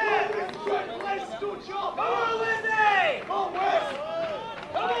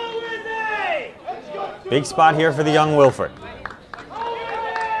 Big spot here for the young Wilford.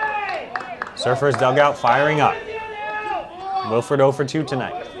 Surfers dugout firing up. Wilford 0 for 2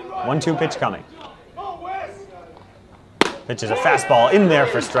 tonight. 1-2 pitch coming. Pitch is a fastball in there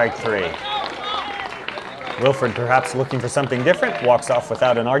for strike 3. Wilford perhaps looking for something different, walks off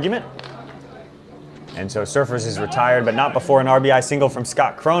without an argument. And so Surfers is retired, but not before an RBI single from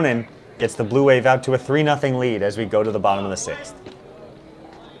Scott Cronin gets the Blue Wave out to a 3-0 lead as we go to the bottom of the 6th.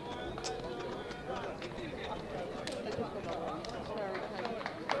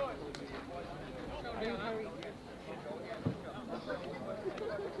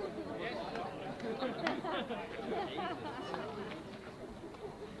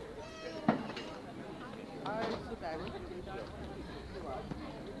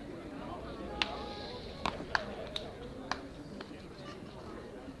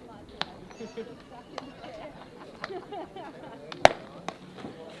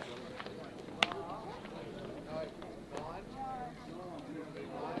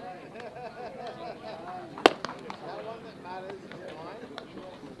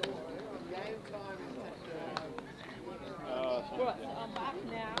 I'm back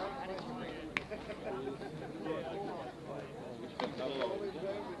now.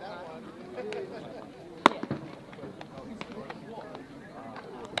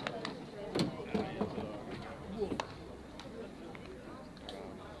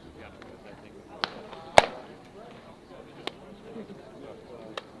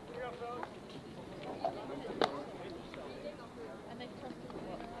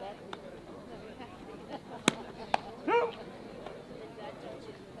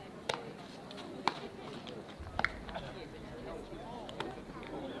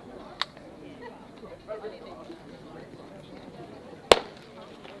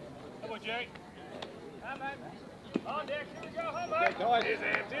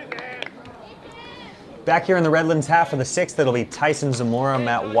 Back here in the Redlands half of the 6th, it'll be Tyson Zamora,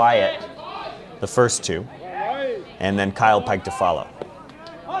 Matt Wyatt, the first 2, and then Kyle Pike to follow.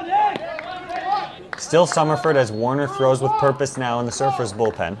 Still Summerford as Warner throws with purpose now in the Surfers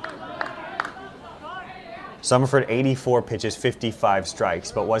bullpen. Summerford 84 pitches, 55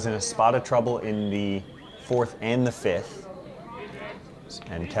 strikes, but was in a spot of trouble in the 4th and the 5th.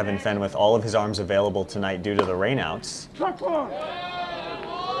 And Kevin Fenn with all of his arms available tonight due to the rainouts.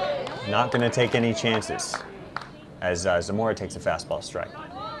 Not going to take any chances as Zamora takes a fastball strike.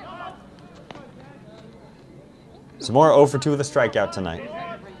 Zamora 0 for 2 with a strikeout tonight.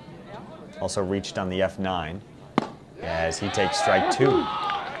 Also reached on the F9 as he takes strike 2.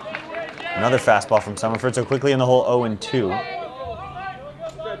 Another fastball from Summerford, so quickly in the hole 0 and 2.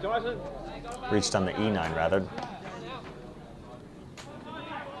 Reached on the E9 rather.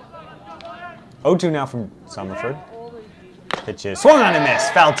 0-2 now from Summerford. Pitch is swung on and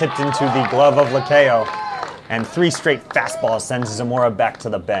missed. Foul tipped into the glove of Lakeo. And 3 straight fastballs sends Zamora back to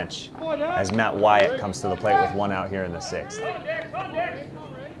the bench as Matt Wyatt comes to the plate with 1 out here in the 6th.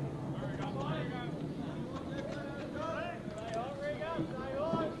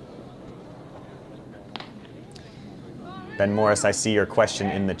 Ben Morris, I see your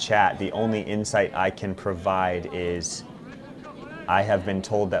question in the chat. The only insight I can provide is I have been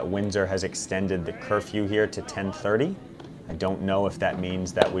told that Windsor has extended the curfew here to 10:30. I don't know if that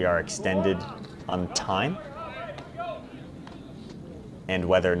means that we are extended on time and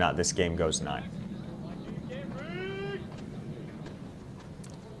whether or not this game goes 9.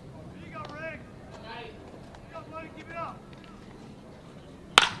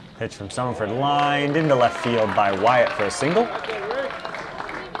 Pitch from Summerford lined into left field by Wyatt for a single.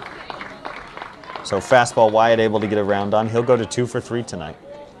 So fastball Wyatt able to get a round on. He'll go to 2 for 3 tonight.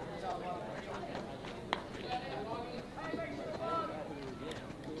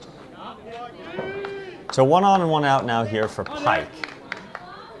 So 1 on and 1 out now here for Pike.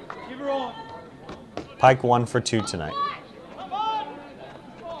 Pike 1 for 2 tonight.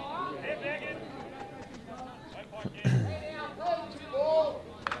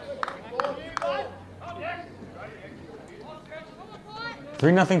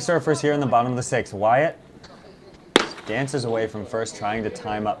 3-0 Surfers here in the bottom of the 6th. Wyatt dances away from first, trying to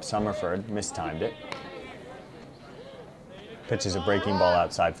time up Summerford. Mistimed it. Pitches a breaking ball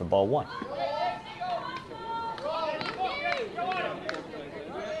outside for ball 1.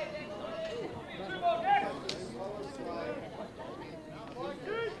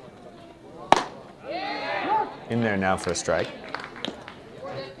 In there now for a strike.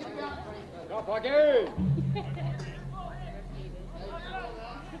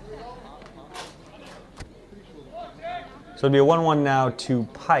 So it'll be a 1-1 now to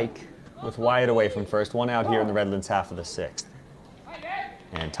Pike with Wyatt away from first. 1 out here in the Redlands half of the 6th.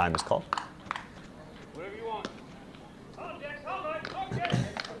 And time is called. Whatever you want.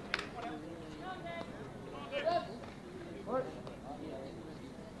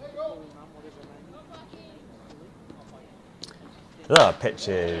 The pitch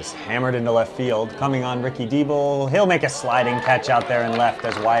is hammered into left field. Coming on Ricky Diebel. He'll make a sliding catch out there in left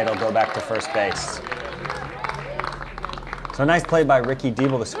as Wyatt will go back to first base. So nice play by Ricky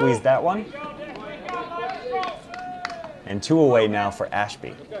Diebel to squeeze that one. And 2 away now for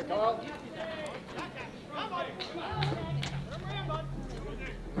Ashby.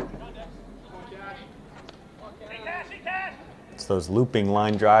 It's those looping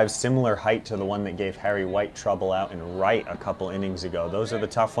line drives, similar height to the one that gave Harry White trouble out in right a couple innings ago. Those are the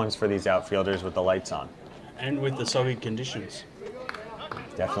tough ones for these outfielders with the lights on. And with the soggy conditions.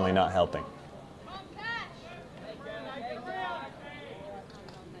 Definitely not helping.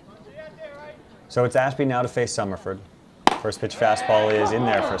 So it's Ashby now to face Summerford. First pitch fastball is in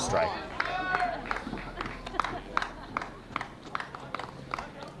there for a strike.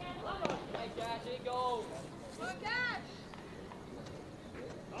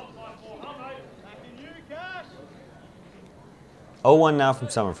 Oh, 1 now from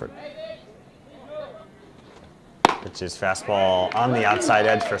Summerford. Pitch is fastball on the outside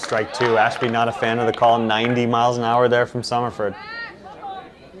edge for strike 2. Ashby not a fan of the call. 90 miles an hour there from Summerford.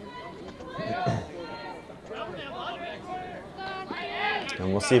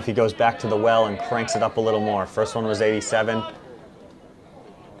 And we'll see if he goes back to the well and cranks it up a little more. First one was 87.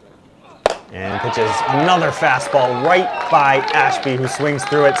 And pitches another fastball right by Ashby, who swings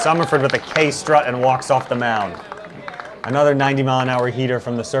through it. Summerford with a K strut and walks off the mound. Another 90-mile-an-hour heater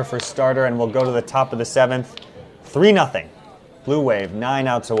from the Surfers starter, and we'll go to the top of the 7th. 3-0. Bluewave 9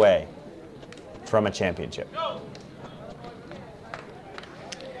 outs away from a championship.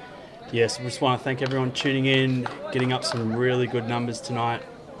 Yes, we just want to thank everyone tuning in, getting up some really good numbers tonight.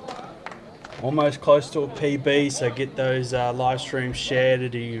 Almost close to a PB, so get those live streams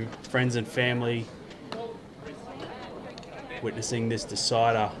shared to your friends and family. Witnessing this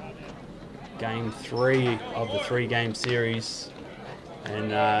decider, game 3 of the 3-game series.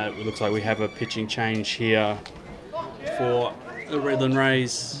 And it looks like we have a pitching change here for the Redland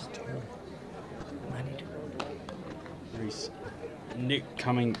Rays. Nick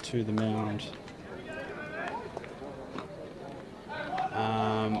coming to the mound.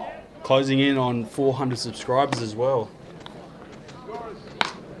 Closing in on 400 subscribers as well.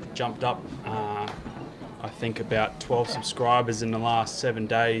 Jumped up, I think, about 12 subscribers in the last 7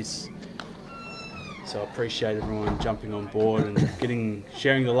 days. So I appreciate everyone jumping on board and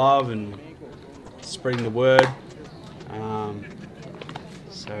sharing the love and spreading the word.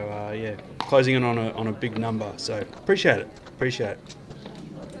 Yeah, closing in on a big number. So appreciate it. Appreciate it.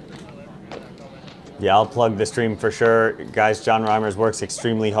 Yeah, I'll plug the stream for sure. Guys, John Reimers works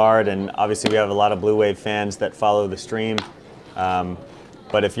extremely hard, and obviously we have a lot of Blue Wave fans that follow the stream.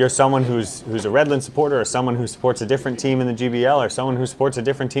 But if you're someone who's a Redlands supporter, or someone who supports a different team in the GBL, or someone who supports a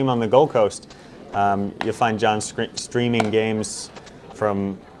different team on the Gold Coast, you'll find John streaming games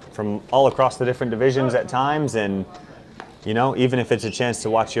from all across the different divisions at times. And, you know, even if it's a chance to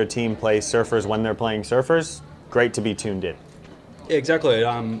watch your team play Surfers when they're playing Surfers, great to be tuned in. Yeah, exactly.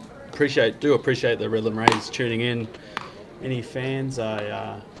 Do appreciate the Redland Rays tuning in. Any fans?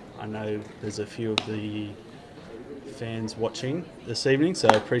 I know there's a few of the fans watching this evening, so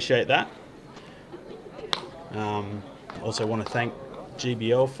I appreciate that. Also want to thank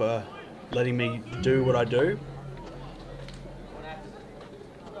GBL for letting me do what I do.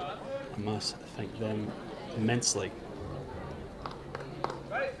 I must thank them immensely.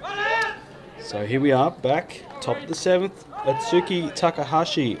 So here we are, back, top of the 7th. Atsuki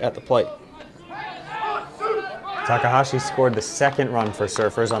Takahashi at the plate. Takahashi scored the 2nd run for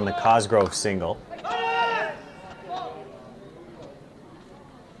Surfers on the Cosgrove single.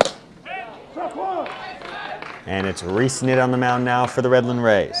 And it's Reese Nitt on the mound now for the Redland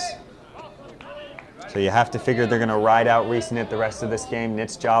Rays. So you have to figure they're going to ride out Reese Nitt the rest of this game.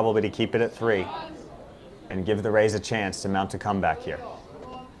 Nitt's job will be to keep it at 3 and give the Rays a chance to mount a comeback here.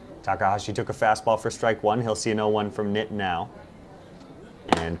 Takahashi took a fastball for strike one. He'll see an 0-1 from Nit now.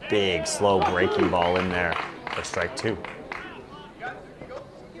 And big, slow breaking ball in there for strike two.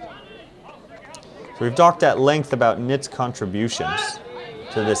 So we've talked at length about Nit's contributions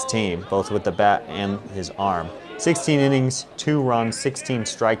to this team, both with the bat and his arm. 16 innings, 2 runs, 16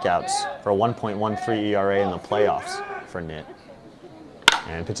 strikeouts for a 1.13 ERA in the playoffs for Nit.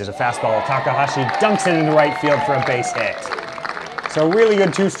 And pitches a fastball. Takahashi dunks it into right field for a base hit. So really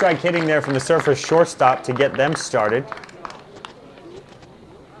good two-strike hitting there from the Surfers shortstop to get them started.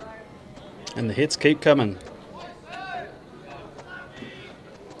 And the hits keep coming.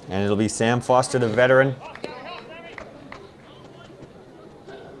 And it'll be Sam Foster, the veteran.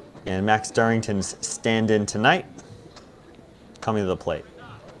 And Max Darrington's stand-in tonight, coming to the plate.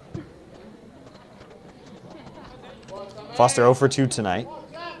 Foster 0 for 2 tonight.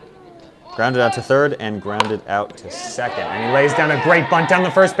 Grounded out to third and grounded out to second. And he lays down a great bunt down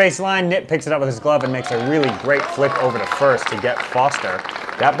the first base line. Nit picks it up with his glove and makes a really great flip over to first to get Foster.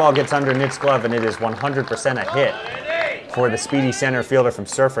 That ball gets under Nit's glove and it is 100% a hit for the speedy center fielder from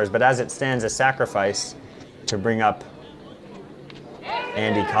Surfers. But as it stands, a sacrifice to bring up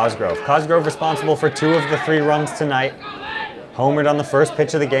Andy Cosgrove. Cosgrove responsible for 2 of the 3 runs tonight. Homered on the first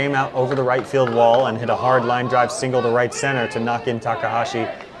pitch of the game out over the right field wall and hit a hard line drive single to right center to knock in Takahashi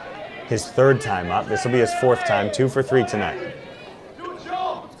his 3rd time up. This will be his 4th time, 2 for 3 tonight.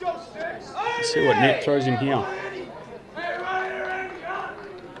 Let's see what Nit throws in here.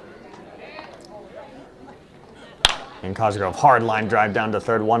 And Cosgrove, hard line drive down to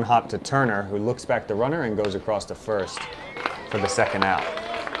third, 1 hop to Turner, who looks back the runner and goes across to first for the 2nd out.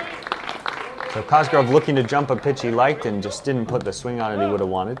 So Cosgrove looking to jump a pitch he liked and just didn't put the swing on it he would have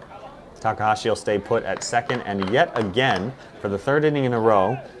wanted. Takahashi will stay put at second, and yet again, for the 3rd inning in a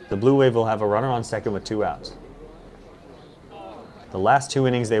row, the Blue Wave will have a runner on second with 2 outs. The last 2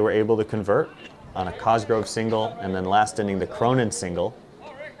 innings they were able to convert on a Cosgrove single, and then last inning the Cronin single.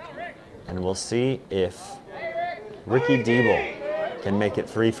 And we'll see if Ricky Diebel can make it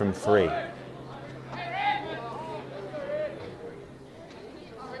 3 from 3.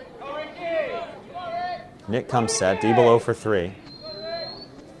 Nick comes set, Diebel 0 for 3.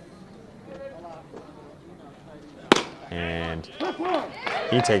 And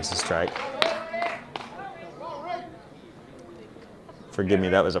he takes a strike. Forgive me,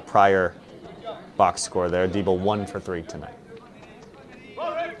 that was a prior box score there. Diebel 1 for 3 tonight.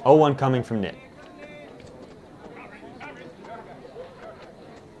 0-1 coming from Nick.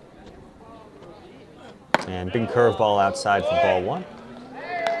 And big curveball outside for ball 1.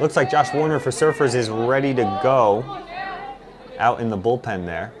 Looks like Josh Warner for Surfers is ready to go out in the bullpen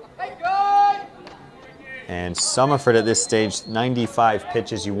there. And Summerford at this stage, 95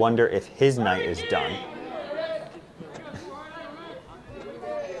 pitches. You wonder if his night is done.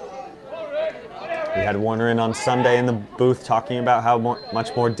 We had Warner in on Sunday in the booth talking about how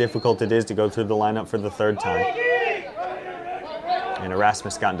much more difficult it is to go through the lineup for the 3rd time. And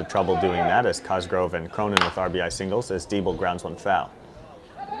Erasmus got into trouble doing that as Cosgrove and Cronin with RBI singles as Diebel grounds 1 foul.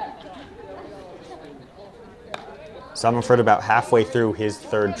 Summerford about halfway through his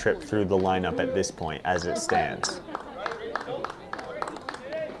 3rd trip through the lineup at this point as it stands.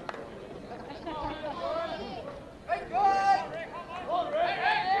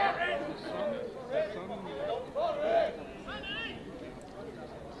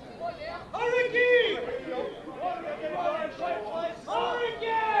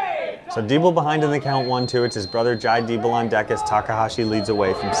 So Diebel behind in the count 1-2. It's his brother Jai Diebel on deck as Takahashi leads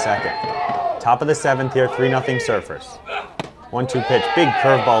away from second. Top of the 7th here, 3-0 Surfers. 1-2 pitch, big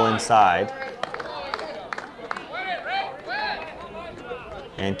curveball inside.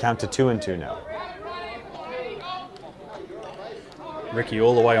 And count to 2-2 now. Ricky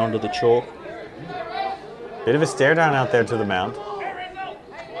all the way onto the chalk. Bit of a stare down out there to the mound.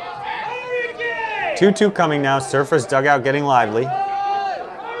 2-2 coming now, Surfers dugout getting lively.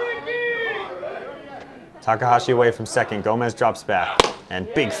 Takahashi away from second, Gomez drops back. And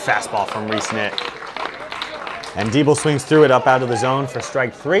big fastball from Reese Nitt. And Diebel swings through it up out of the zone for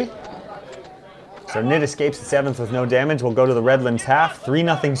strike 3. So Nitt escapes the 7th with no damage. We'll go to the Redlands half,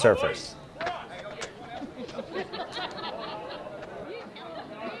 3-0 Surfers.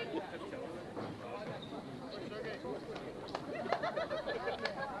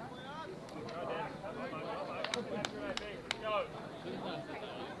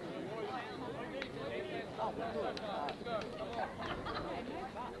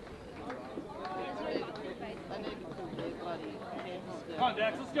 Come on,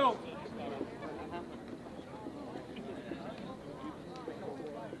 Dax, let's go.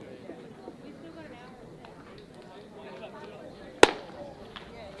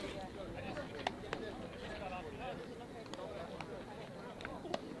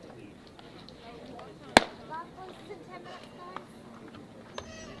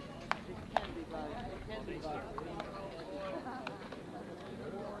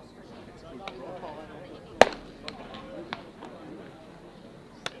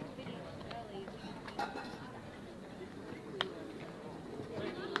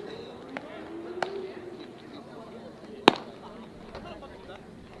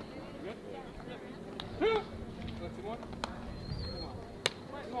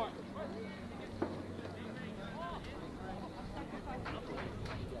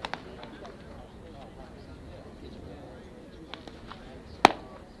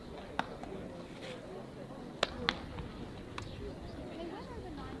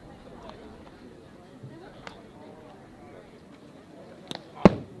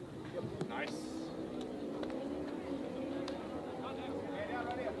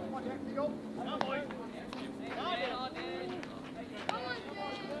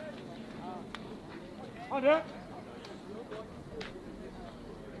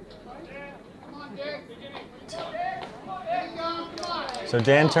 So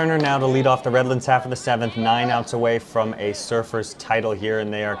Dan Turner now to lead off the Redlands half of the 7th, 9 outs away from a Surfers title here,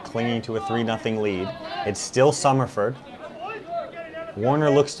 and they are clinging to a 3-0 lead. It's still Summerford. Warner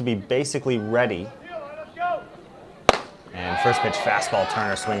looks to be basically ready. And first pitch fastball,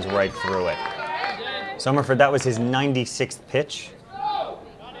 Turner swings right through it. Summerford, that was his 96th pitch.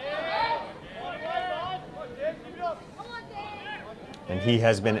 And he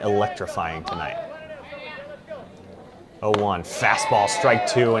has been electrifying tonight. 0-1, fastball, strike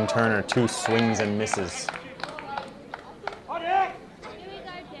 2, and Turner 2 swings and misses.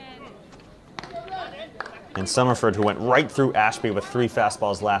 And Summerford, who went right through Ashby with 3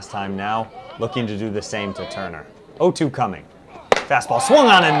 fastballs last time, now looking to do the same to Turner. 0-2 coming. Fastball swung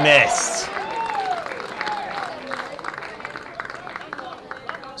on and missed.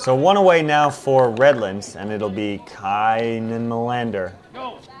 So 1 away now for Redlands, and it'll be Kynan Melander.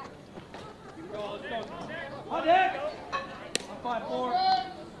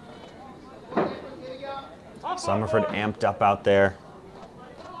 Summerford amped up out there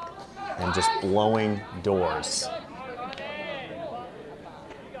and just blowing doors.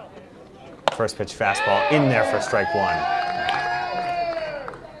 First pitch fastball in there for strike 1.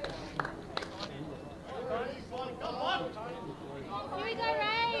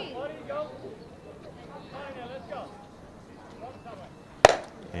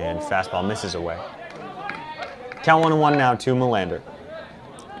 And fastball misses away. Count 1-1 now to Melander.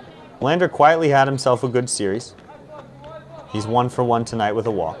 Melander quietly had himself a good series. He's 1 for 1 tonight with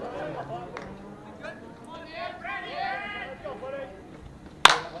a walk.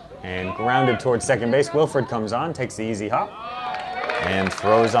 And grounded towards second base. Wilford comes on, takes the easy hop, and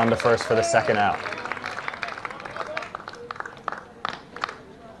throws on to first for the second out.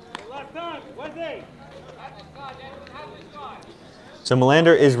 So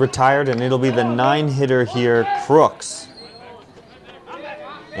Melander is retired, and it'll be the 9-hitter here, Crooks.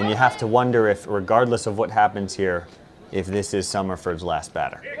 And you have to wonder if, regardless of what happens here, if this is Summerford's last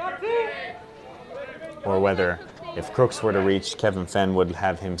batter. Or whether, if Crooks were to reach, Kevin Fenn would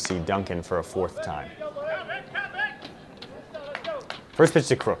have him see Duncan for a 4th time. First pitch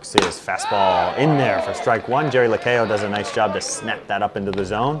to Crooks is fastball in there for strike 1. Jerry Lacayo does a nice job to snap that up into the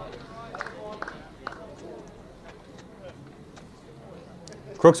zone.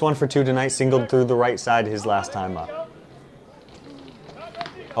 Crooks 1 for 2 tonight, singled through the right side his last time up.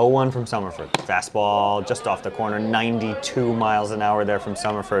 0-1 from Summerford. Fastball just off the corner, 92 miles an hour there from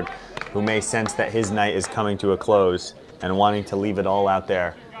Summerford, who may sense that his night is coming to a close and wanting to leave it all out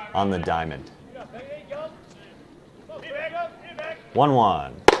there on the diamond.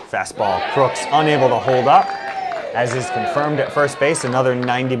 1-1. Fastball, Crooks unable to hold up, as is confirmed at first base. Another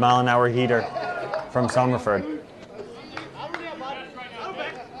 90-mile-an-hour heater from Summerford.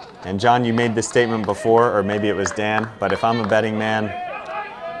 And John, you made this statement before, or maybe it was Dan, but if I'm a betting man,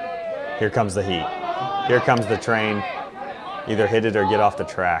 here comes the heat. Here comes the train. Either hit it or get off the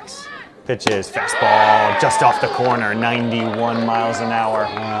tracks. Pitch is fastball just off the corner, 91 miles an hour.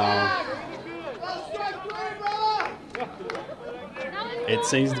 It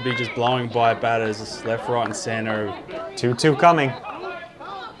seems to be just blowing by batters left, right, and center. 2-2 coming.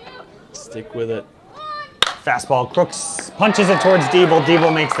 Stick with it. Fastball, Crooks punches it towards Diebel.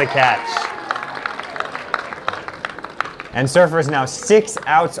 Diebel makes the catch. And Surfers now 6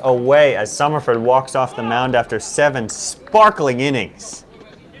 outs away as Summerford walks off the mound after 7 sparkling innings.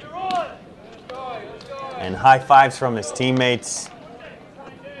 And high fives from his teammates.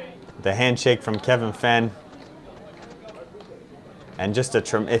 The handshake from Kevin Fenn. And just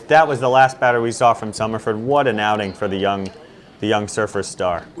if that was the last batter we saw from Summerford, what an outing for the young Surfers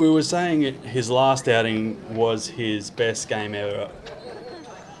star. We were saying his last outing was his best game ever.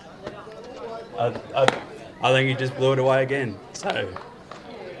 I think he just blew it away again. So,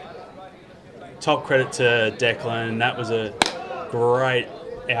 top credit to Declan. That was a great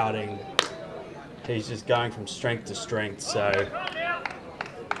outing. He's just going from strength to strength. So,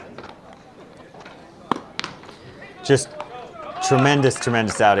 just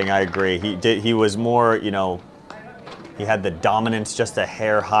tremendous outing. I agree. He was more, he had the dominance just a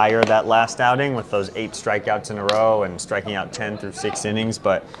hair higher that last outing with those 8 strikeouts in a row and striking out 10 through 6 innings,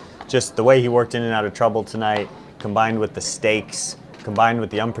 but just the way he worked in and out of trouble tonight, combined with the stakes, combined with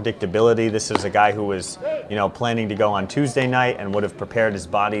the unpredictability. This is a guy who was, planning to go on Tuesday night and would have prepared his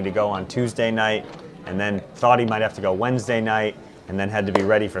body to go on Tuesday night, and then thought he might have to go Wednesday night, and then had to be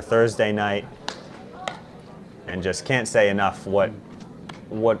ready for Thursday night. And just can't say enough what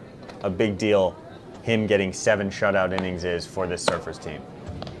what a big deal him getting 7 shutout innings is for this Surfers team.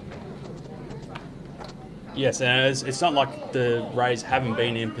 Yes, and it's not like the Rays haven't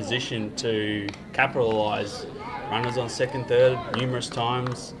been in position to capitalise. Runners on second, third numerous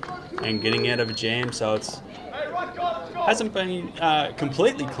times and getting out of a jam, so it's hasn't been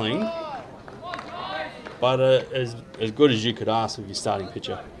completely clean, but as good as you could ask of your starting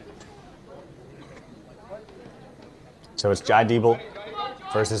pitcher. So it's Jai Diebel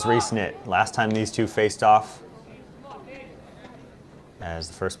versus Reese Nitt. Last time these two faced off, as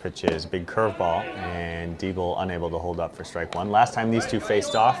the first pitch is a big curveball, and Diebel unable to hold up for strike 1. Last time these two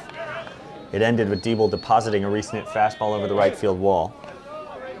faced off, it ended with Diebel depositing a Reese Nitt fastball over the right field wall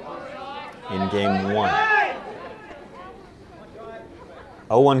in game 1.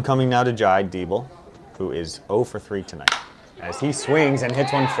 0-1 coming now to Jai Diebel, who is 0 for 3 tonight. As he swings and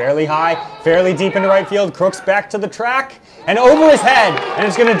hits one fairly high, fairly deep into right field, Crooks back to the track and over his head, and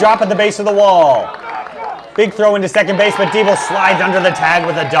it's going to drop at the base of the wall. Big throw into second base, but Diebel slides under the tag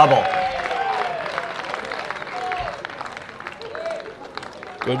with a double.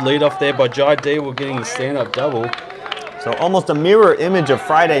 Good leadoff there by Jai Diebel, getting the stand-up double. So almost a mirror image of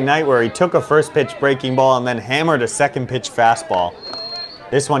Friday night, where he took a first pitch breaking ball and then hammered a second pitch fastball.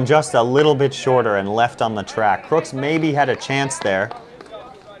 This one just a little bit shorter and left on the track. Crooks maybe had a chance there,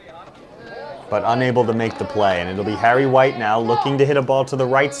 but unable to make the play. And it'll be Harry White now looking to hit a ball to the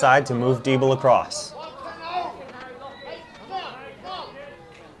right side to move Diebel across.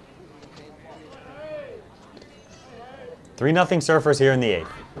 Three 0 Surfers here in the 8th.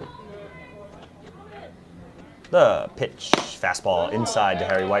 The pitch, fastball inside to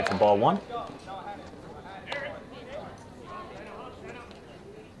Harry White for ball 1.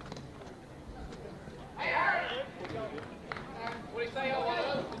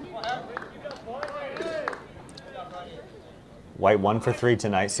 White 1 for 3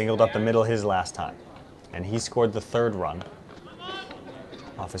 tonight, singled up the middle his last time. And he scored the 3rd run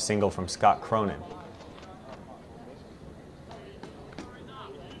off a single from Scott Cronin.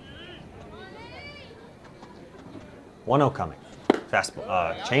 1-0 coming.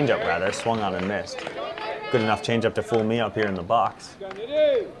 Fastball, changeup rather, swung on and missed. Good enough changeup to fool me up here in the box.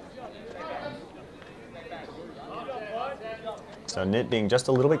 So Nitt being just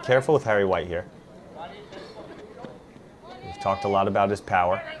a little bit careful with Harry White here. We've talked a lot about his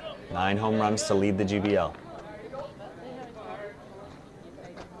power. 9 home runs to lead the GBL.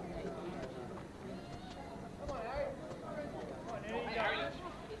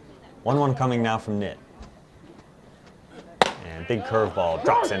 One coming now from Nitt. And big curveball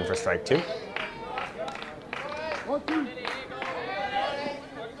drops in for strike 2.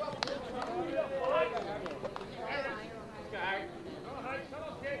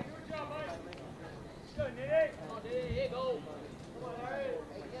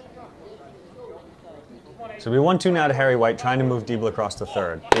 So we 1-2 now to Harry White, trying to move Diebel across the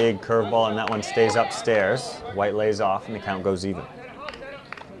 3rd. Big curveball, and that one stays upstairs. White lays off, and the count goes even.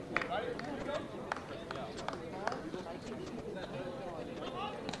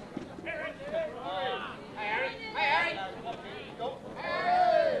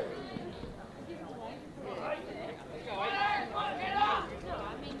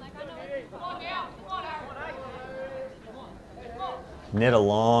 Nitt a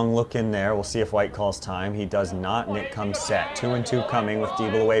long look in there. We'll see if White calls time. He does not. Nitt comes set. 2-2 coming with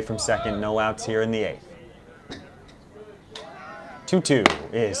Diebel away from second. No outs here in the 8th.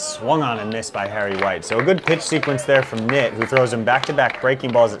 2-2 is swung on and missed by Harry White. So a good pitch sequence there from Nitt, who throws him back-to-back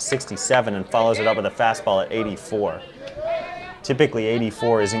breaking balls at 67 and follows it up with a fastball at 84. Typically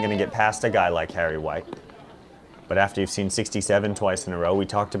 84 isn't going to get past a guy like Harry White. But after you've seen 67 twice in a row, we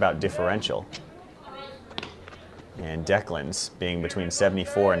talked about differential. And Declan's being between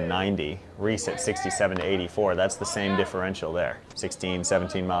 74 and 90. Reese at 67 to 84. That's the same differential there. 16,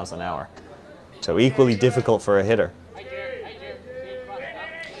 17 miles an hour. So equally difficult for a hitter.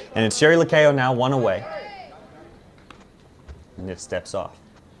 And it's Jerry Lacayo now 1 away. And it steps off.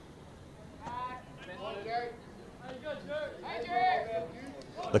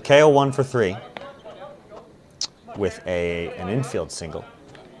 Lacayo 1 for 3 with an infield single.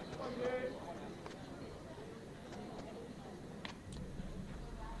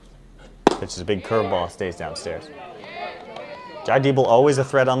 Pitches a big curveball, stays downstairs. Jai Diebel always a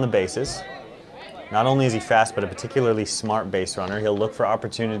threat on the bases. Not only is he fast, but a particularly smart base runner. He'll look for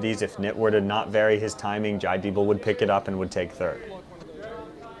opportunities. If Nitt were to not vary his timing, Jai Diebel would pick it up and would take 3rd.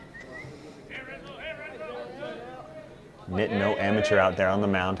 Nitt no amateur out there on the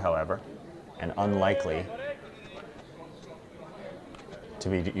mound, however, and unlikely to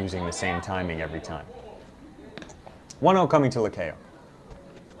be using the same timing every time. 1-0 coming to Lacayo.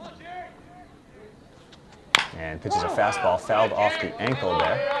 And pitches a fastball, fouled off the ankle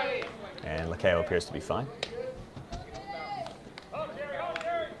there. And Lakeo appears to be fine.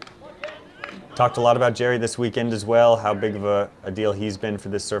 Talked a lot about Jerry this weekend as well, how big of a deal he's been for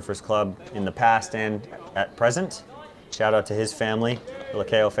this Surfers Club in the past and at present. Shout out to his family, the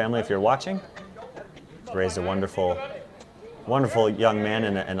Lakeo family, if you're watching. He's raised a wonderful, wonderful young man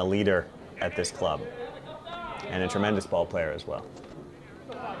and a leader at this club. And a tremendous ball player as well.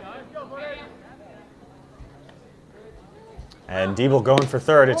 And Diebel going for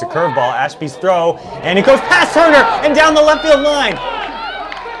third. It's a curveball, Ashby's throw, and it goes past Turner and down the left field line.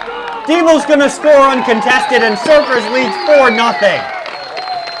 Diebel's going to score uncontested, and Surfers leads 4-0.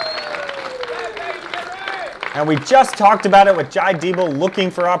 And we just talked about it with Jai Diebel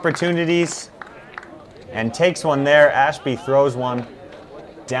looking for opportunities and takes one there. Ashby throws one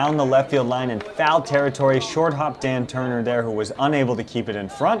down the left field line in foul territory. Short hop Dan Turner there, who was unable to keep it in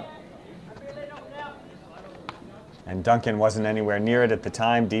front. And Duncan wasn't anywhere near it at the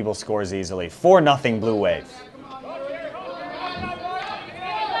time. Diebel scores easily. 4-0 Blue Wave.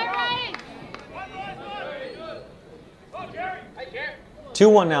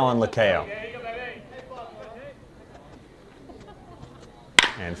 2-1 now on Lakeo.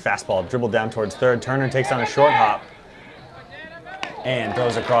 And fastball dribbled down towards third. Turner takes on a short hop and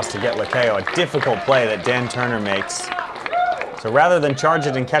throws across to get Lakeo. A difficult play that Dan Turner makes. So rather than charge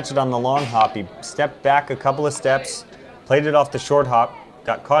it and catch it on the long hop, he stepped back a couple of steps, played it off the short hop,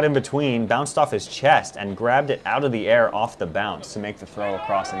 got caught in between, bounced off his chest, and grabbed it out of the air off the bounce to make the throw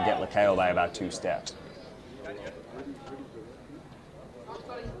across and get Lakeo by about 2 steps.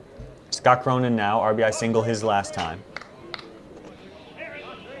 Scott Cronin now, RBI single his last time.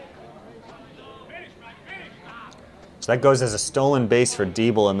 So that goes as a stolen base for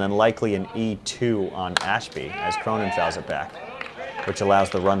Diebel and then likely an E2 on Ashby as Cronin fouls it back, which allows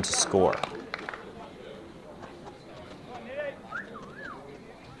the run to score.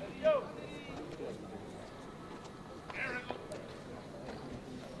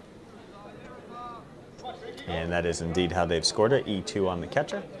 And that is indeed how they've scored it, E2 on the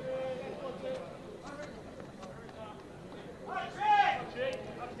catcher.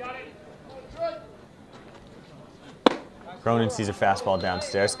 Cronin sees a fastball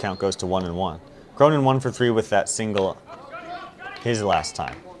downstairs. Count goes to 1-1. Cronin 1 for 3 with that single his last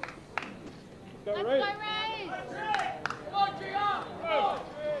time.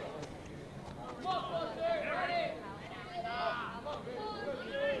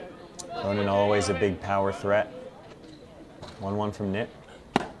 Cronin always a big power threat. 1-1 from Nit.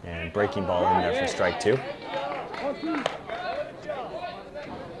 And breaking ball in there for strike 2.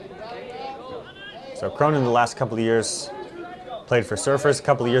 So Cronin the last couple of years played for Surfers. A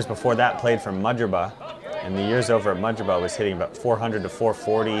couple of years before that played for Mudgerba. And the years over at Mudgerba was hitting about 400 to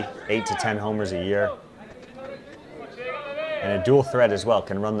 440, 8 to 10 homers a year. And a dual threat as well,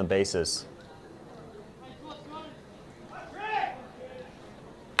 can run the bases.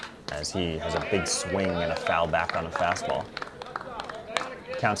 As he has a big swing and a foul back on a fastball.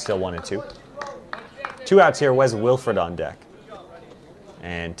 Count still 1-2. 2 outs here, Wes Wilfred on deck.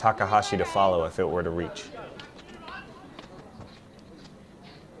 And Takahashi to follow if it were to reach.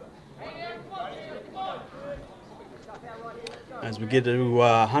 As we get to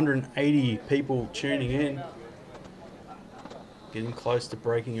 180 people tuning in, getting close to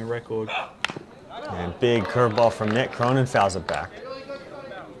breaking a record. And big curveball from Nick. Cronin fouls it back.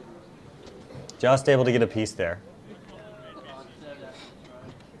 Just able to get a piece there.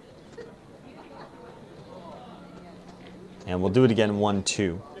 And we'll do it again,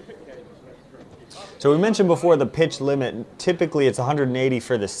 1-2. So we mentioned before the pitch limit. Typically it's 180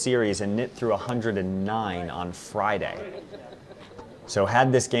 for the series, and Nit threw 109 on Friday. So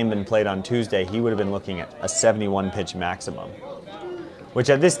had this game been played on Tuesday, he would have been looking at a 71 pitch maximum. Which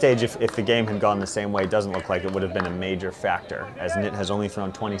at this stage, if the game had gone the same way, doesn't look like it would have been a major factor, as Nit has only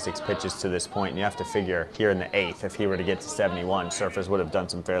thrown 26 pitches to this point, and you have to figure here in the 8th, if he were to get to 71, Surfers would have done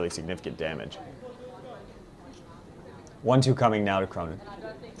some fairly significant damage. 1-2 coming now to Cronin.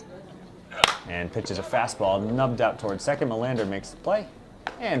 And pitches a fastball, nubbed out towards second. Melander makes the play,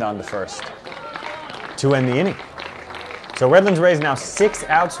 and on to first to end the inning. So Redlands Rays now 6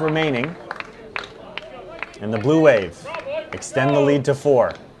 outs remaining, and the Blue Wave extend the lead to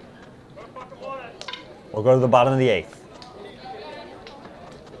 4. We'll go to the bottom of the 8th.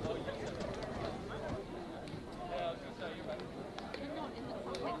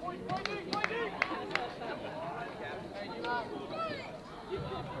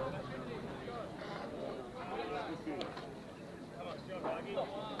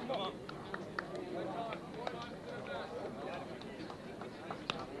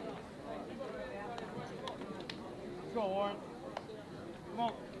 go, Warren. Come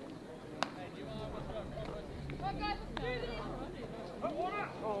on.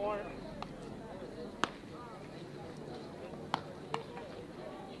 Go, Warren.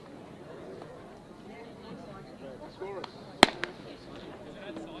 Score.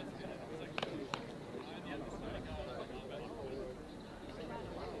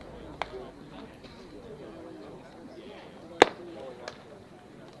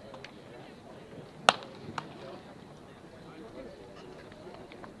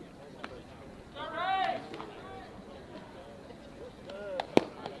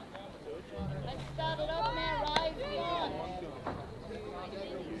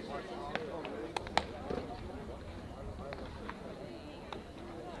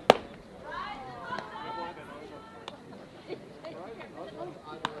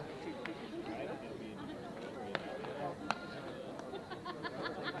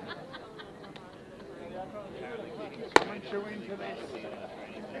 Into this.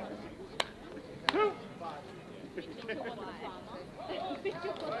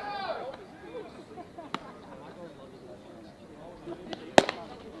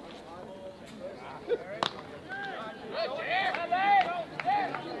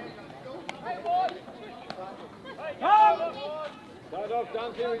 Start off,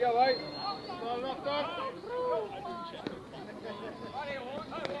 Dunk, here we go, mate. Start off, Dunk.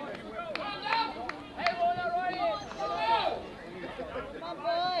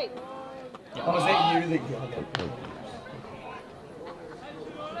 Was that you that got it?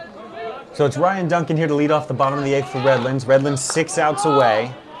 So it's Ryan Duncan here to lead off the bottom of the 8th for Redlands. Redlands 6 outs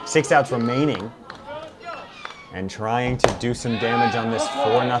away, 6 outs remaining, and trying to do some damage on this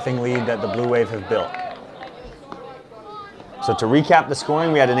 4-0 lead that the Blue Wave have built. So to recap the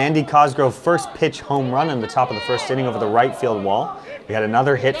scoring, we had an Andy Cosgrove first pitch home run in the top of the first inning over the right field wall. We had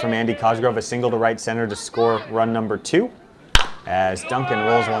another hit from Andy Cosgrove, a single to right center to score run number 2. As Duncan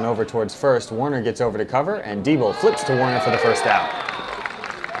rolls one over towards first, Warner gets over to cover, and Debo flips to Warner for the first out.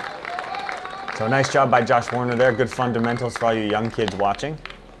 So a nice job by Josh Warner there. Good fundamentals for all you young kids watching.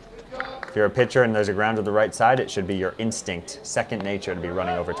 If you're a pitcher and there's a ground to the right side, it should be your instinct, second nature, to be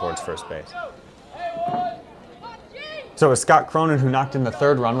running over towards first base. So it was Scott Cronin who knocked in the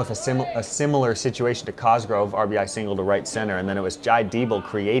 3rd run with a similar situation to Cosgrove, RBI single to right center, and then it was Jai Diebel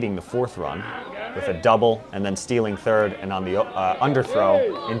creating the 4th run with a double and then stealing 3rd, and on the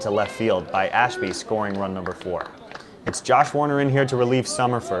underthrow into left field by Ashby, scoring run number 4. It's Josh Warner in here to relieve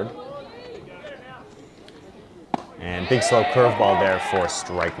Summerford. And big slow curveball there for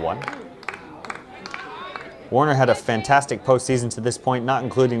strike 1. Warner had a fantastic postseason to this point, not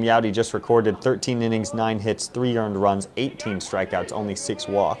including the out he just recorded. 13 innings, 9 hits, 3 earned runs, 18 strikeouts, only 6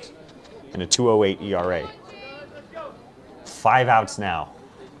 walks, and a 2.08 ERA. 5 outs now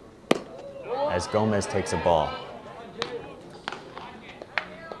as Gomez takes a ball.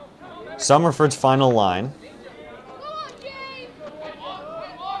 Summerford's final line.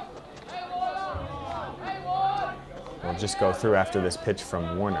 We'll just go through after this pitch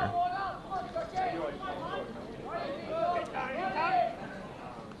from Warner.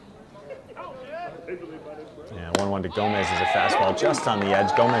 Yeah, 1-1 to Gomez is a fastball just on the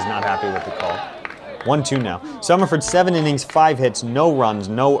edge. Gomez not happy with the call. 1-2 now. Summerford 7 innings, 5 hits, no runs,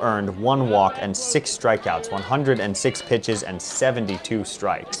 no earned, 1 walk, and 6 strikeouts. 106 pitches and 72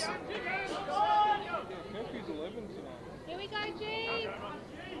 strikes.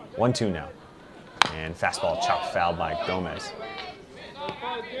 1-2 now. And fastball chopped foul by Gomez.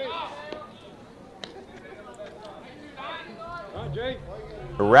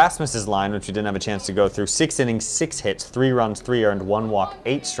 Erasmus's line, which we didn't have a chance to go through, 6 innings, 6 hits, 3 runs, 3 earned, 1 walk,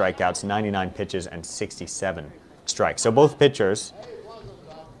 8 strikeouts, 99 pitches, and 67 strikes. So both pitchers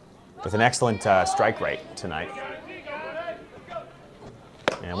with an excellent strike rate tonight.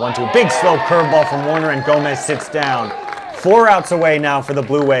 And 1-2, big slow curveball from Warner, and Gomez sits down. 4 outs away now for the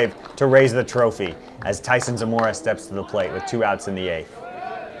Blue Wave to raise the trophy as Tyson Zamora steps to the plate with 2 outs in the 8th.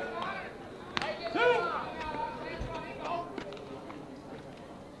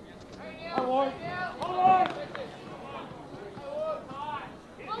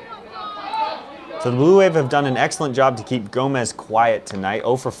 So the Blue Wave have done an excellent job to keep Gomez quiet tonight.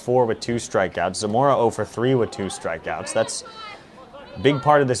 0 for 4 with 2 strikeouts. Zamora 0 for 3 with 2 strikeouts. That's a big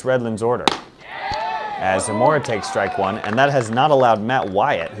part of this Redlands order, as Zamora takes strike 1, and that has not allowed Matt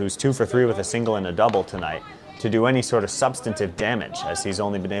Wyatt, who's 2 for 3 with a single and a double tonight, to do any sort of substantive damage, as he's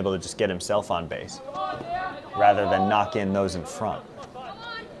only been able to just get himself on base, rather than knock in those in front.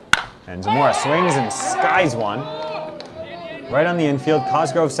 And Zamora swings and skies one. Right on the infield,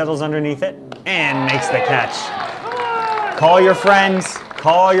 Cosgrove settles underneath it and makes the catch. Call your friends,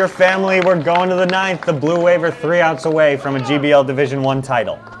 Call your family. We're going to the 9th. The Blue Wave are 3 outs away from a GBL Division I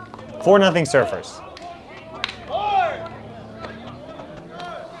title. 4-0 Surfers.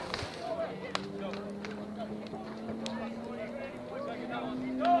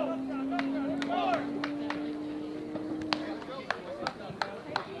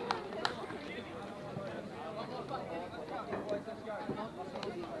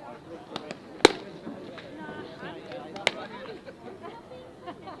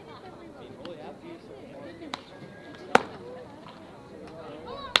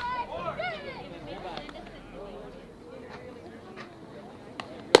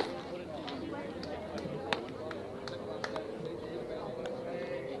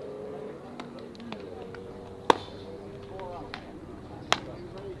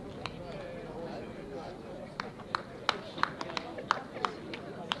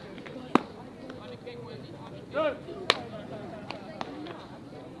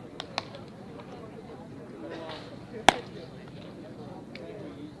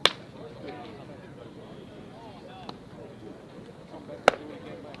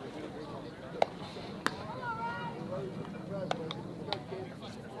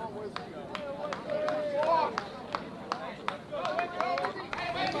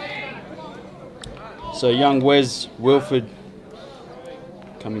 So young Wes Wilford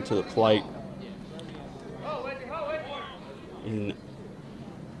coming to the plate in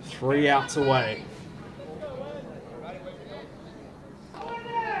 3 outs away.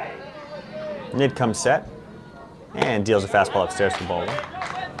 Nid comes set and deals a fastball upstairs for ball 1.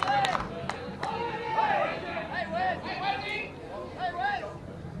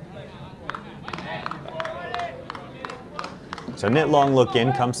 So Nit long look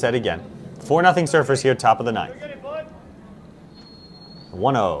in, comes set again. 4-0 Surfers here, top of the 9th.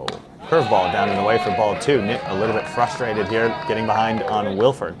 1-0. Curveball down and away for ball 2. Nit a little bit frustrated here, getting behind on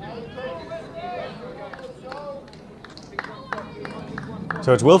Wilford.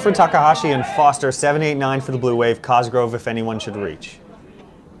 So it's Wilford, Takahashi, and Foster, 7, 8, 9 for the Blue Wave. Cosgrove if anyone should reach.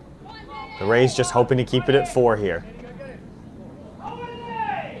 The Rays just hoping to keep it at 4 here.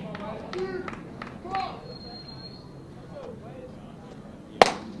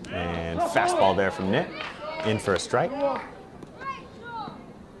 And fastball there from Nit. In for a strike.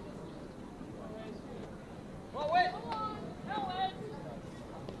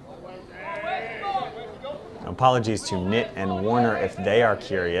 Apologies to Nit and Warner if they are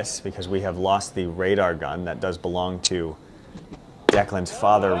curious, because we have lost the radar gun that does belong to Declan's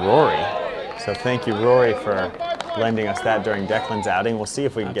father, Rory. So thank you, Rory, for lending us that during Declan's outing. We'll see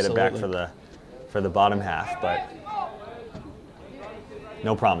if we can get it back for the bottom half, but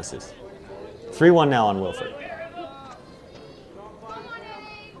no promises. 3-1 now on Wilford.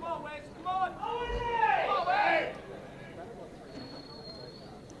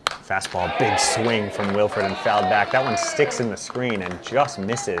 Fastball, big swing from Wilford and fouled back. That one sticks in the screen and just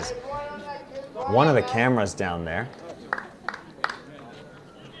misses one of the cameras down there.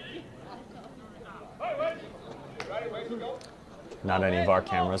 Not any of our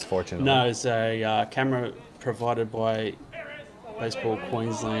cameras, fortunately. No, it's a camera provided by Baseball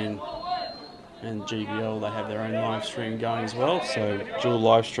Queensland and GBL. They have their own live stream going as well, so dual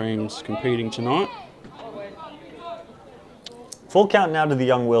live streams competing tonight. Full count now to the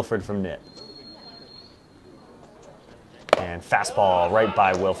young Wilford from Nit. And fastball right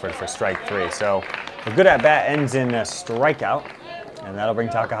by Wilford for strike 3. So a good at-bat ends in a strikeout, and that'll bring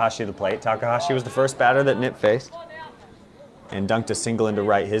Takahashi to the plate. Takahashi was the first batter that Nit faced and dunked a single into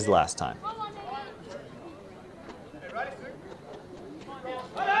right his last time.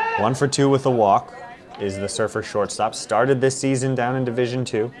 1 for 2 with a walk is the Surfer shortstop. Started this season down in Division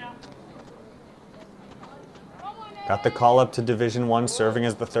II. Got the call up to Division I, serving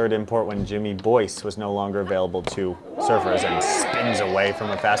as the third import when Jimmy Boyce was no longer available to Surfers, and spins away from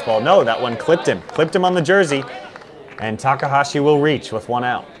a fastball. No, that one clipped him on the jersey, and Takahashi will reach with 1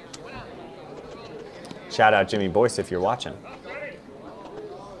 out. Shout out Jimmy Boyce if you're watching.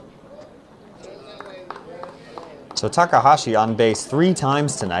 So Takahashi on base 3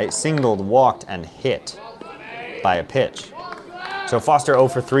 times tonight, singled, walked, and hit by a pitch. So Foster 0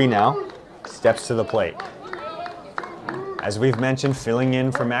 for 3 now, steps to the plate. As we've mentioned, filling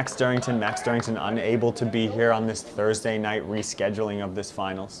in for Max Durrington. Max Durrington unable to be here on this Thursday night rescheduling of this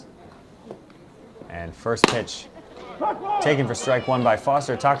finals. And first pitch taken for strike 1 by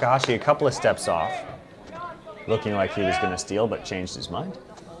Foster. Takahashi a couple of steps off, looking like he was going to steal, but changed his mind.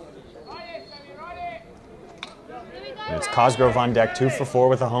 And it's Cosgrove on deck, 2 for 4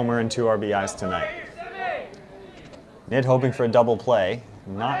 with a homer and 2 RBIs tonight. Nid hoping for a double play.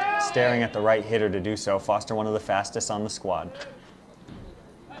 Not staring at the right hitter to do so. Foster, one of the fastest on the squad.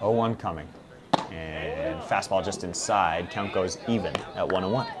 0-1 coming. And fastball just inside. Count goes even at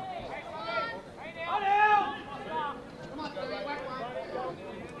 1-1.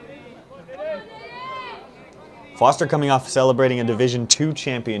 Foster coming off celebrating a Division II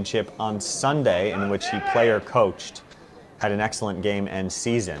championship on Sunday in which he player coached, had an excellent game and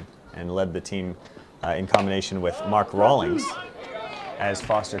season, and led the team in combination with Mark Rawlings as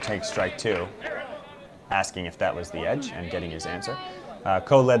Foster takes strike 2, asking if that was the edge and getting his answer.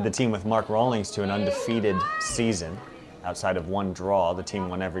 Co-led the team with Mark Rawlings to an undefeated season. Outside of one draw, the team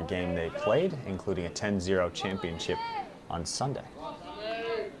won every game they played, including a 10-0 championship on Sunday.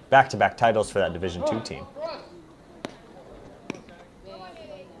 Back-to-back titles for that Division II team.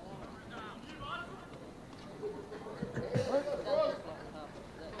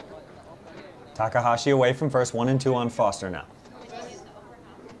 Takahashi away from first, 1-2 on Foster now.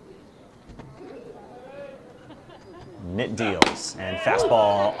 Nit deals, and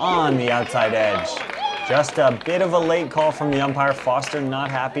fastball on the outside edge. Just a bit of a late call from the umpire. Foster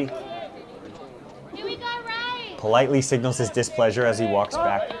not happy. Politely signals his displeasure as he walks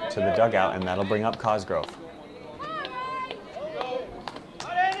back to the dugout, and that'll bring up Cosgrove.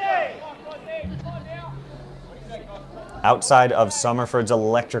 Outside of Summerford's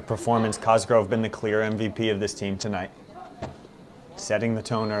electric performance, Cosgrove been the clear MVP of this team tonight. Setting the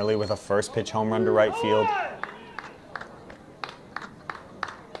tone early with a first pitch home run to right field.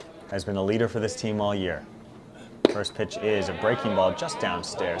 Has been a leader for this team all year. First pitch is a breaking ball just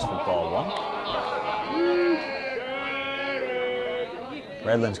downstairs for ball 1.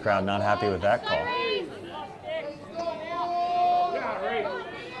 Redlands crowd not happy with that call.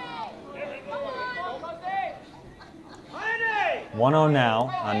 1-0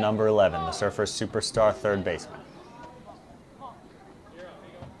 now on number 11, the Surfers' superstar third baseman.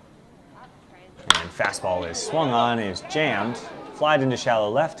 And fastball is swung on, is jammed, flied into shallow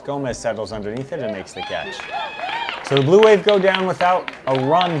left. Gomez settles underneath it and makes the catch. So the Blue Wave go down without a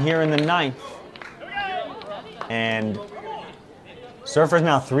run here in the 9th. And Surfers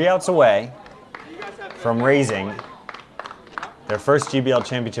now 3 outs away from raising their first GBL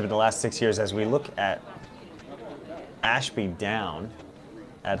championship in the last 6 years as we look at Ashby down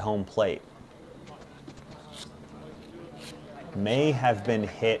at home plate. May have been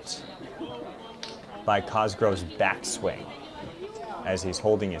hit by Cosgrove's backswing as he's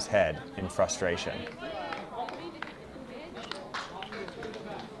holding his head in frustration.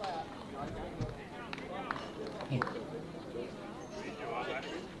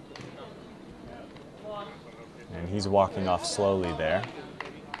 And he's walking off slowly there.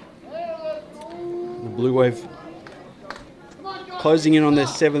 The Blue Wave closing in on their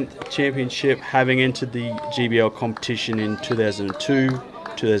 7th championship, having entered the GBL competition in 2002,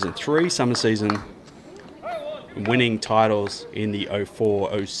 2003 summer season, winning titles in the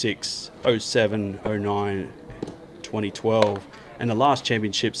 04, 06, 07, 09, 2012, and the last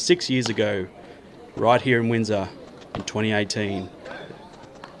championship 6 years ago, right here in Windsor in 2018.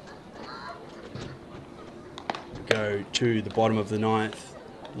 Go to the bottom of the 9th,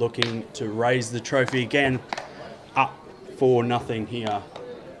 looking to raise the trophy again, up 4-0 here.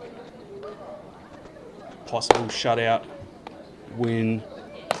 Possible shutout win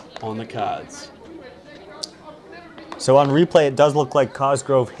on the cards. So on replay, it does look like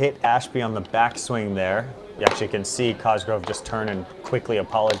Cosgrove hit Ashby on the backswing there. You actually can see Cosgrove just turn and quickly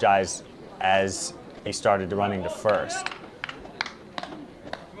apologize as he started running to first.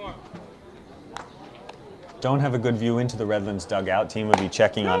 Don't have a good view into the Redlands dugout. Team would be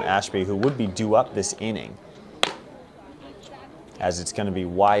checking on Ashby, who would be due up this inning, as it's going to be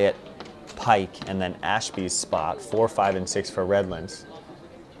Wyatt, Pike, and then Ashby's spot, 4, 5, and 6 for Redlands,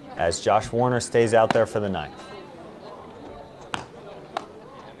 as Josh Warner stays out there for the 9th.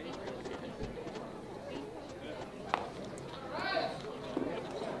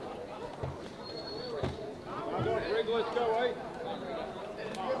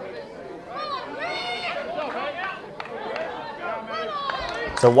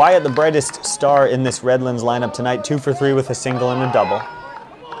 So Wyatt, the brightest star in this Redlands lineup tonight, 2 for 3 with a single and a double.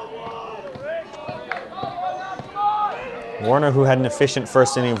 Warner, who had an efficient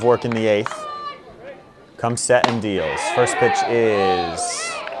first inning of work in the 8th, comes set and deals. First pitch is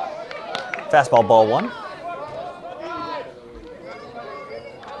fastball, ball 1.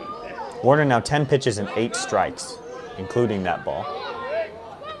 Warner now 10 pitches and 8 strikes, including that ball.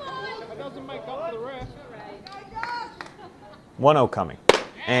 1-0 coming.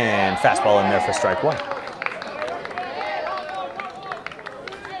 And fastball in there for strike 1.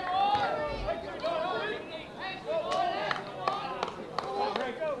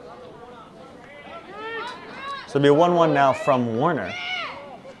 So it'll be a 1-1 now from Warner.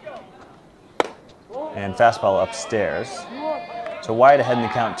 And fastball upstairs. So Wyatt ahead in the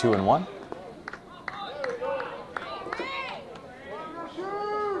count 2-1.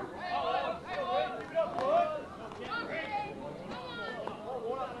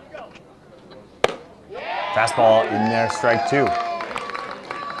 Fastball in there, strike 2.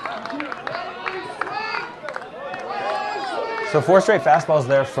 So 4 straight fastballs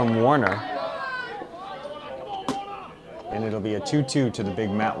there from Warner. And it'll be a 2-2 to the big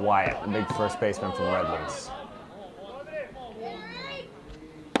Matt Wyatt, the big first baseman from Redlands.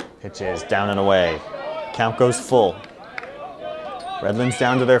 Pitch is down and away. Count goes full. Redlands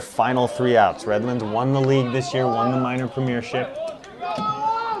down to their final 3 outs. Redlands won the league this year, won the minor premiership.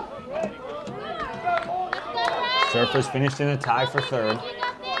 Surfers finished in a tie for 3rd.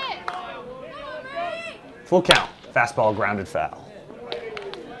 Full count. Fastball grounded foul.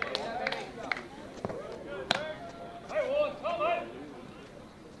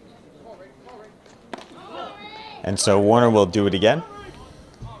 And so Warner will do it again.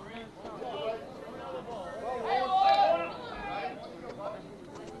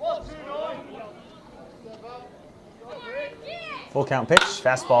 Full count pitch,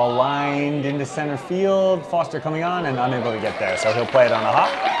 fastball lined into center field. Foster coming on and unable to get there, so he'll play it on a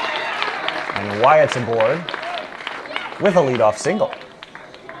hop. And Wyatt's aboard with a leadoff single.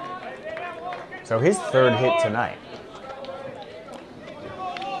 So his 3rd hit tonight.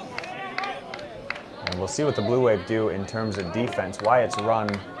 And we'll see what the Blue Wave do in terms of defense. Wyatt's run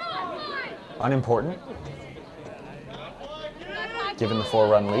unimportant, given the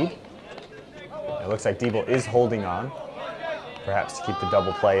 4-run lead. It looks like Diebel is holding on, perhaps to keep the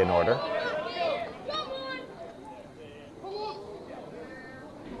double play in order.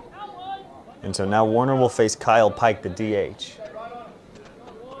 And so now Warner will face Kyle Pike, the DH.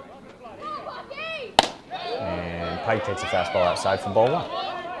 And Pike takes a fastball outside for ball 1.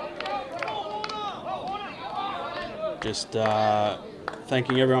 Just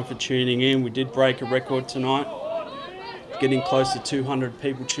thanking everyone for tuning in. We did break a record tonight. Getting close to 200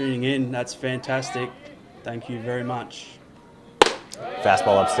 people tuning in. That's fantastic. Thank you very much.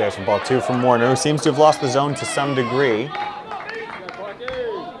 Fastball upstairs for ball 2 from Warner, who seems to have lost the zone to some degree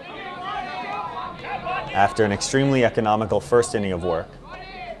after an extremely economical first inning of work.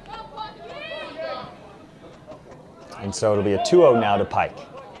 And so it'll be a 2-0 now to Pike.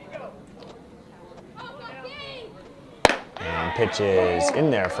 And pitch is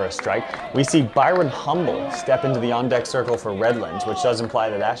in there for a strike. We see Byron Humble step into the on-deck circle for Redlands, which does imply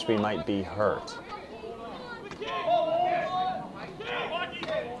that Ashby might be hurt.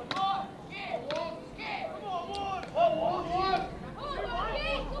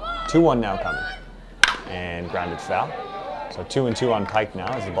 2-1 now coming. And grounded foul. So 2-2 on Pike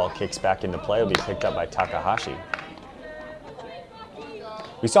now as the ball kicks back into play. It'll be picked up by Takahashi.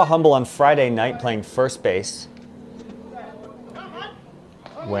 We saw Humble on Friday night playing first base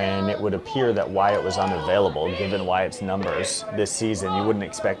when it would appear that Wyatt was unavailable. Given Wyatt's numbers this season, you wouldn't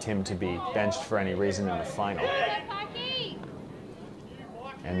expect him to be benched for any reason in the final.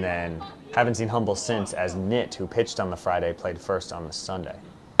 And then haven't seen Humble since, as Nit, who pitched on the Friday, played first on the Sunday.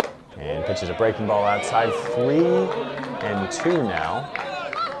 And pitches a breaking ball outside, 3-2 now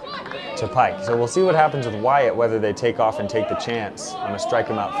to Pike. So we'll see what happens with Wyatt, whether they take off and take the chance on a strike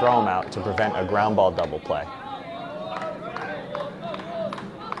him out, throw him out to prevent a ground ball double play.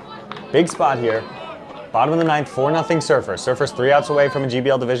 Big spot here. Bottom of the 9th, 4-0 Surfers. Surfers 3 outs away from a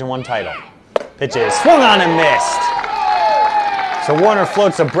GBL Division I title. Pitches swung on and missed. So Warner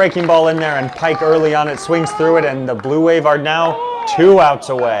floats a breaking ball in there, and Pike early on it swings through it, and the Blue Wave are now 2 outs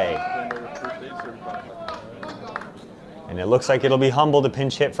away. And it looks like it'll be Humble to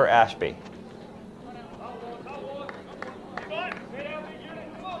pinch hit for Ashby.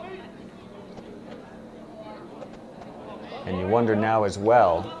 And you wonder now as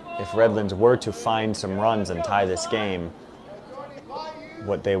well, if Redlands were to find some runs and tie this game,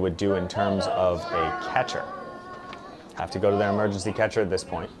 what they would do in terms of a catcher. Have to go to their emergency catcher at this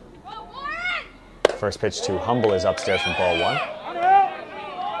point. First pitch to Humble is upstairs from ball 1.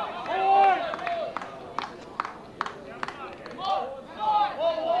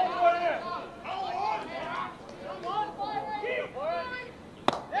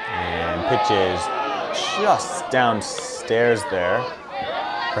 And pitch is just downstairs there.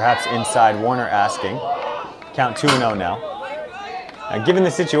 Perhaps inside, Warner asking. Count 2-0 now. Given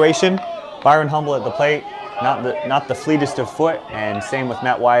the situation, Byron Humble at the plate, not the fleetest of foot, and same with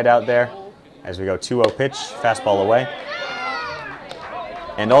Matt Wyatt out there. As we go 2-0 pitch, fastball away.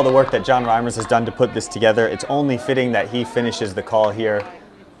 And all the work that John Reimers has done to put this together, it's only fitting that he finishes the call here,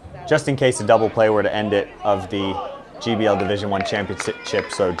 just in case a double play were to end it of the GBL Division I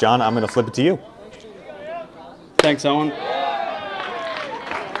championship. So John, I'm going to flip it to you. Thanks, Owen.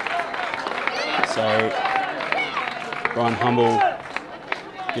 So, Brian Humble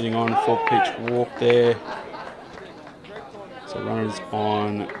getting on for pitch walk there. So runners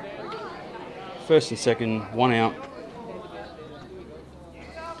on first and second, 1 out.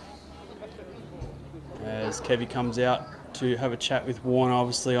 As Kevy comes out to have a chat with Warner,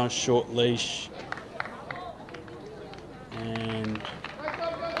 obviously on a short leash. And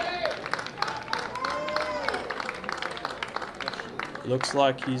looks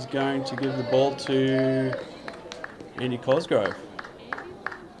like he's going to give the ball to Andy Cosgrove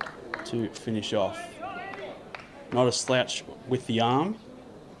to finish off. Not a slouch with the arm.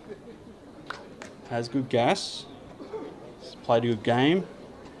 Has good gas. He's played a good game.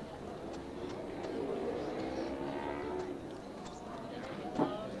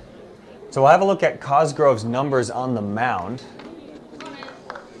 So we'll have a look at Cosgrove's numbers on the mound.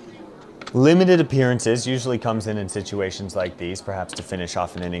 Limited appearances usually comes in situations like these, perhaps to finish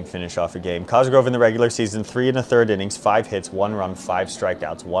off an inning, finish off a game. Cosgrove in the regular season, 3 1/3 innings, 5 hits, 1 run, 5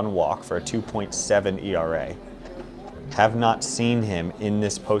 strikeouts, 1 walk for a 2.7 ERA. Have not seen him in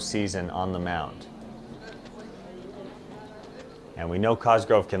this postseason on the mound. And we know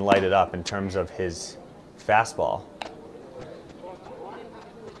Cosgrove can light it up in terms of his fastball.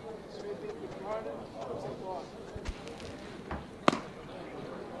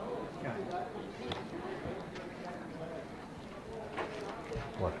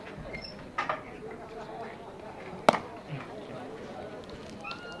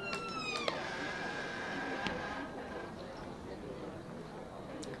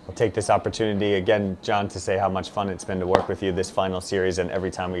 Take this opportunity again, John, to say how much fun it's been to work with you this final series and every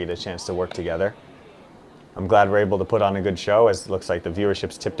time we get a chance to work together. I'm glad we're able to put on a good show, as it looks like the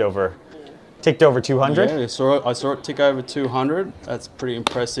viewership's ticked over 200. Yeah, I saw it tick over 200. That's pretty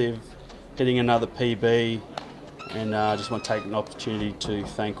impressive. Hitting another PB, and I just want to take an opportunity to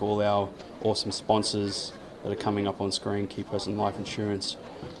thank all our awesome sponsors that are coming up on screen. Key Person Life Insurance,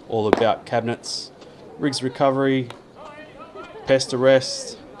 All About Cabinets, Riggs Recovery, Pest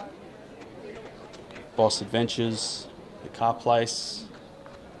Arrest, Boss Adventures, The Car Place,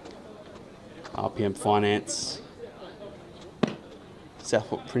 RPM Finance,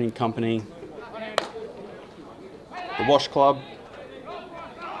 Southport Printing Company, The Wash Club,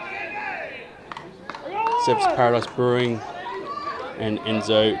 Seb's Paradise Brewing, and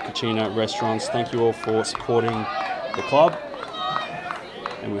Enzo Cucina Restaurants. Thank you all for supporting the club,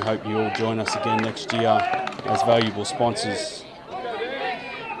 and we hope you all join us again next year as valuable sponsors.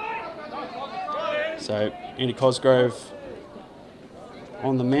 So Andy Cosgrove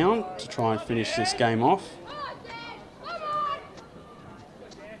on the mound to try and finish this game off.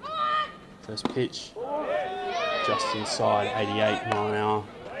 First pitch, just inside 88 mile an hour.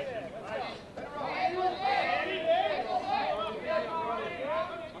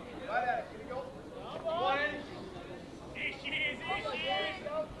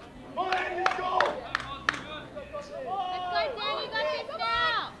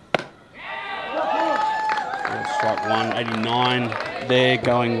 Strike one, 89 there,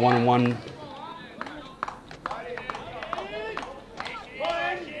 going 1-1.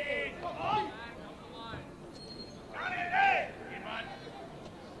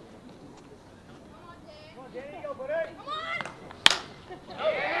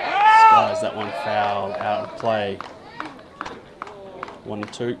 Skies that one foul, out of play.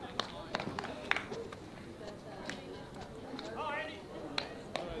 1-2.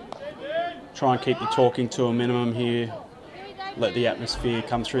 Try and keep the talking to a minimum here. Let the atmosphere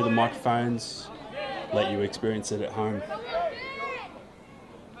come through the microphones. Let you experience it at home.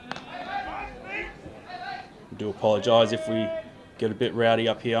 I do apologise if we get a bit rowdy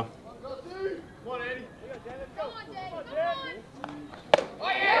up here.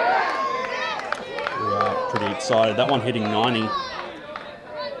 We are pretty excited. That one hitting 90.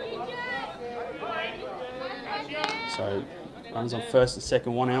 So runs on first and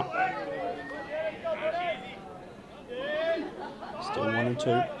second, 1 out. Still 1 and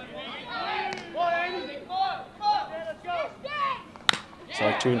 2.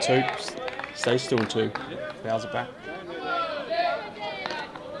 So 2 and 2. Stays 2 and 2. Fouls it back.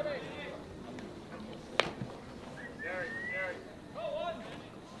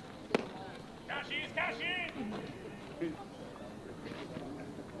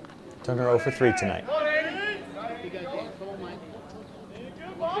 Turner 0 for 3 tonight. Come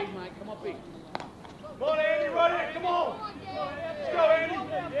on, mate. Come on, big. Come on, Andy, run it, come on! Let's go, Andy!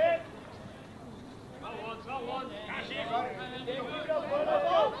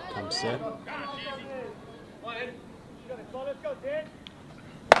 Come set.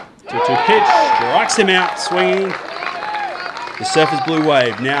 2-2 pitch. Strikes him out, swinging. The Surfers Blue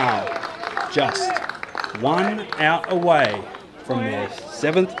Wave now just 1 out away from their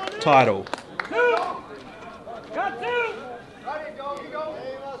 7th title.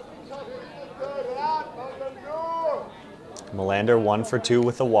 Melander 1 for 2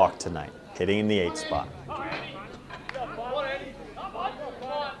 with a walk tonight, hitting in the 8th spot.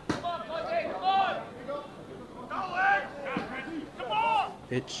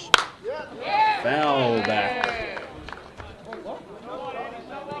 Pitch. Foul back.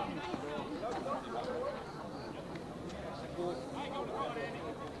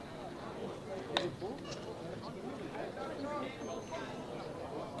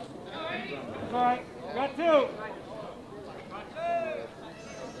 Got 2.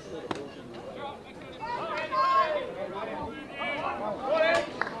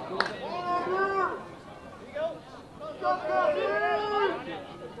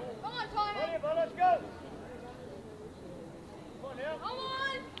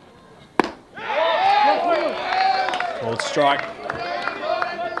 Old strike.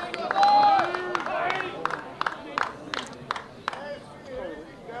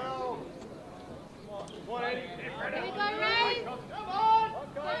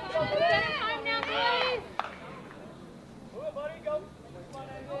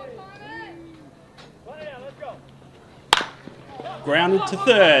 Grounded to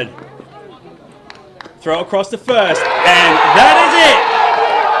third. Throw across to first, and that is it!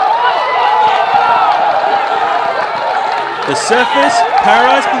 The Surfers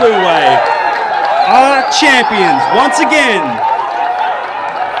Paradise Blue Wave are champions once again.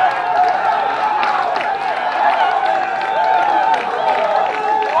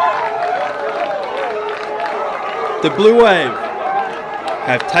 The Blue Wave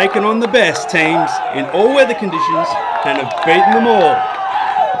have taken on the best teams in all weather conditions and have beaten them all.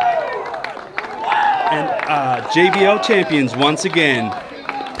 And are GBL champions once again.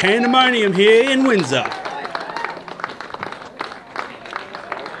 Pandemonium here in Windsor.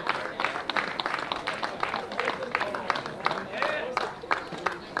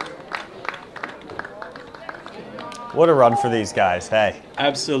 What a run for these guys, hey.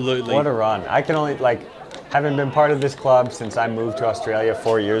 Absolutely. What a run. I can only, having been part of this club since I moved to Australia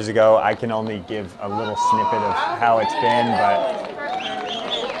 4 years ago, I can only give a little snippet of how it's been,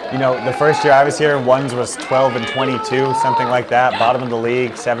 but, you know, the first year I was here, ones was 12 and 22, something like that, bottom of the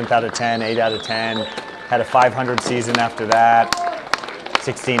league, 7th out of 10, 8 out of 10, had a 500 season after that,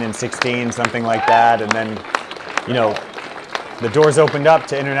 16 and 16, something like that, and then, you know, the doors opened up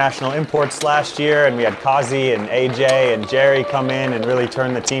to international imports last year, and we had Kazi and AJ and Jerry come in and really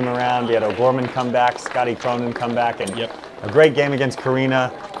turn the team around. We had O'Gorman come back, Scotty Cronin come back, and a great game against Karina,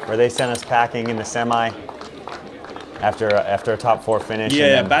 where they sent us packing in the semi after a top 4 finish.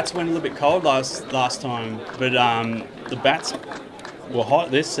 Yeah, bats went a little bit cold last time, but the bats were hot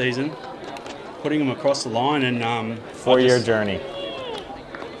this season, putting them across the line, and 4-year journey.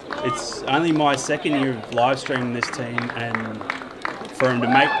 It's only my 2nd year of live streaming this team, and for them to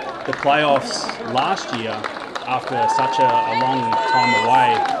make the playoffs last year after such a long time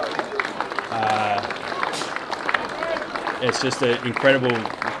away, it's just incredible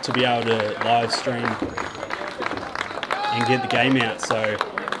to be able to live stream and get the game out. So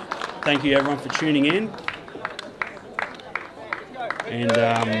thank you everyone for tuning in. And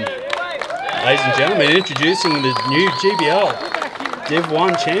ladies and gentlemen, introducing the new GBL Div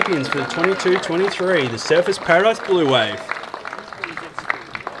 1 champions for the 22-23, the Surfers Paradise Blue Wave.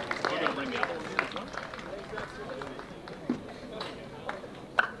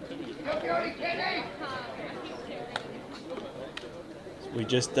 We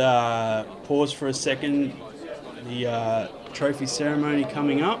just pause for a second. The trophy ceremony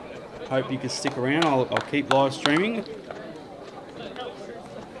coming up. Hope you can stick around. I'll keep live streaming.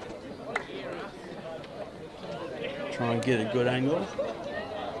 Try and get a good angle.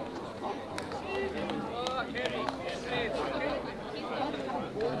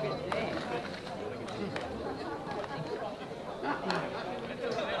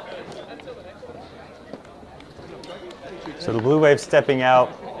 So the Blue Wave stepping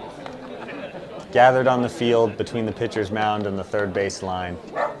out, gathered on the field between the pitcher's mound and the third base line.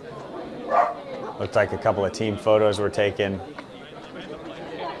 Looked like a couple of team photos were taken.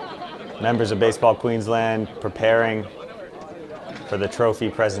 Members of Baseball Queensland preparing for the trophy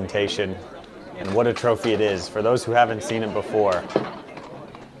presentation. And what a trophy it is. For those who haven't seen it before,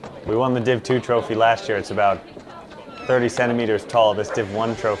 we won the Div 2 trophy last year. It's about 30 centimeters tall. This Div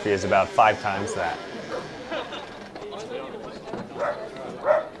 1 trophy is about 5 times that.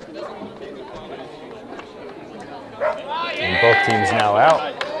 And both teams now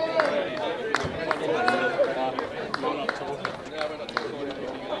out.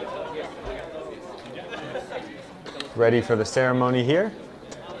 ready for the ceremony here.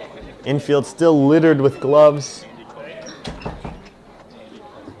 Infield still littered with gloves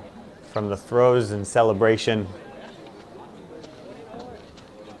from the throws and celebration.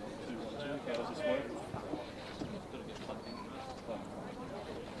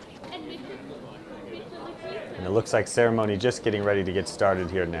 And it looks like ceremony just getting ready to get started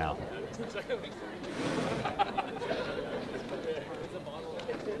here now.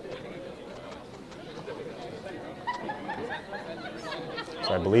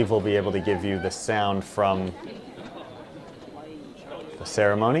 So I believe we'll be able to give you the sound from the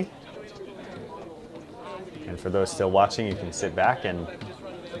ceremony. And for those still watching, you can sit back and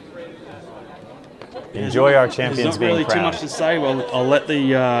enjoy our champions being There's not really too crowned. much to say. Well, I'll let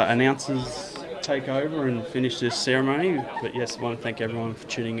the announcers take over and finish this ceremony. But yes, I want to thank everyone for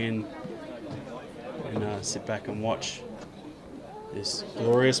tuning in and sit back and watch this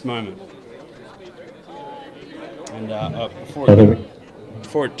glorious moment. And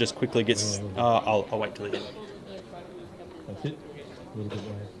before it just quickly gets, I'll wait till the end. That's it. A little bit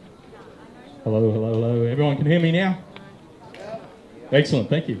lower. Hello, hello, hello. Everyone can hear me now? Excellent,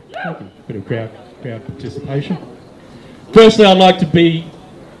 thank you. Thank you. Bit of crowd participation. Firstly, I'd like to be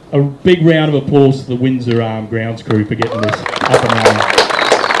a big round of applause to the Windsor grounds crew for getting this up and running.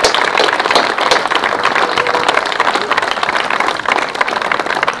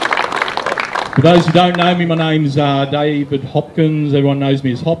 For those who don't know me, my name's David Hopkins. Everyone knows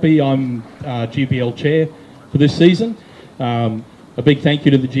me as Hoppy. I'm GBL chair for this season. A big thank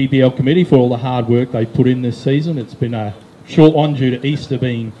you to the GBL committee for all the hard work they put in this season. It's been a short one due to Easter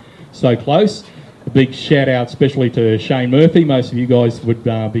being so close. A big shout out especially to Shane Murphy. Most of you guys would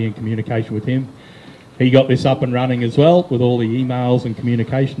be in communication with him. He got this up and running as well with all the emails and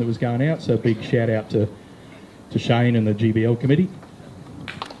communication that was going out. So a big shout out to Shane and the GBL committee.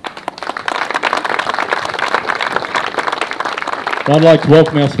 I'd like to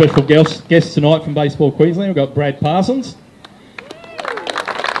welcome our special guests tonight from Baseball Queensland. We've got Brad Parsons.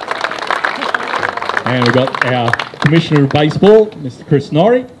 And we've got our Commissioner of Baseball, Mr. Chris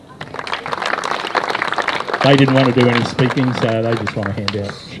Norrie. They didn't want to do any speaking, so they just want to hand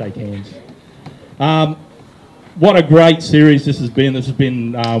out, shake hands. What a great series this has been. This has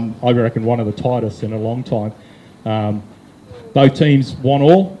been, I reckon, one of the tightest in a long time. Both teams won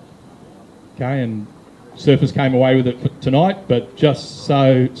all, okay, and Surfers came away with it tonight, but just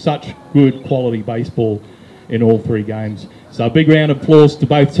such good quality baseball in all three games. So a big round of applause to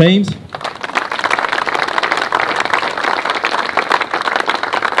both teams.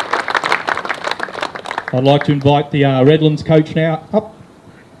 I'd like to invite the Redlands coach now up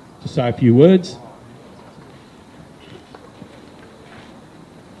to say a few words.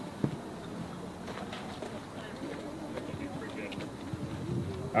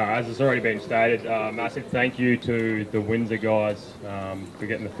 As it's already been stated, massive thank you to the Windsor guys for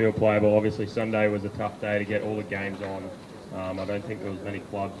getting the field playable. Obviously Sunday was a tough day to get all the games on. I don't think there was many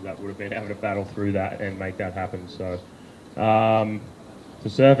clubs that would have been able to battle through that and make that happen. So to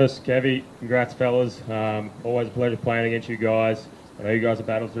Surface, Kevy, congrats fellas. Always a pleasure playing against you guys. I know you guys have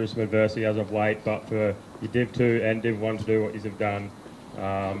battled through some adversity as of late, but for your Div 2 and Div 1 to do what you have done,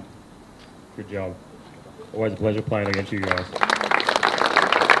 good job. Always a pleasure playing against you guys.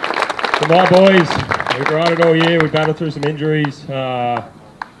 For my boys, we've grinded all year, we've battled through some injuries, but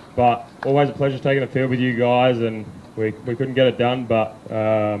always a pleasure taking the field with you guys, and we couldn't get it done, but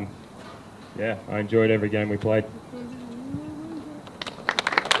yeah, I enjoyed every game we played.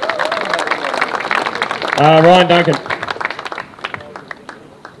 Ryan Duncan,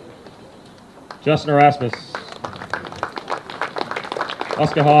 Justin Erasmus,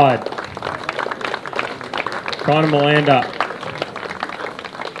 Oscar Hyde, Connor Melander,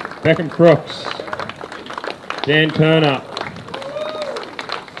 Beckham Crooks, Dan Turner,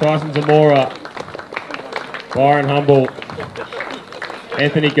 Tyson Zamora, Byron Humble,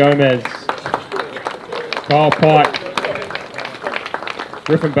 Anthony Gomez, Kyle Pike,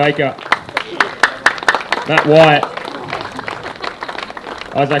 Griffin Baker, Matt Wyatt,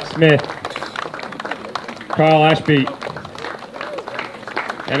 Isaac Smith, Kyle Ashby,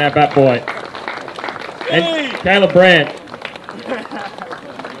 and our bat boy, and Caleb Brandt.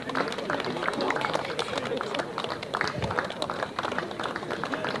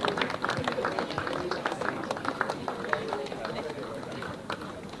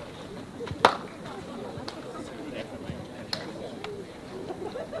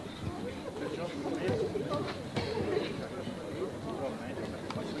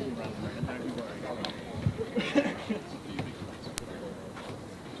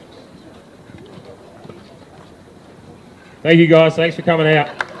 Thank you guys, thanks for coming out.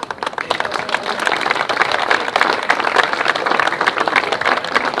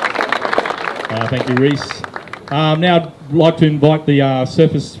 Thank you, Reese. Now I'd like to invite the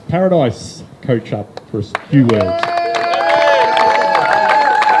Surfers Paradise coach up for a few words.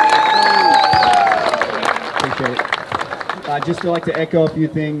 Appreciate it. Just like to echo a few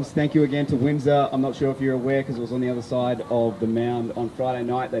things. Thank you again to Windsor. I'm not sure if you're aware because it was on the other side of the mound on Friday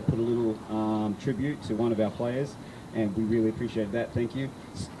night. They put a little tribute to one of our players, and we really appreciate that. Thank you.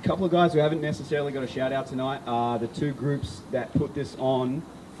 A couple of guys who haven't necessarily got a shout out tonight are the two groups that put this on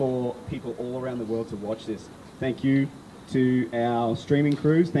for people all around the world to watch this. Thank you to our streaming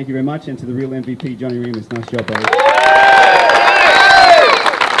crews. Thank you very much. And to the real MVP, Johnny Remus. Nice job, buddy.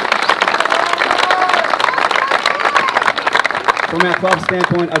 From our club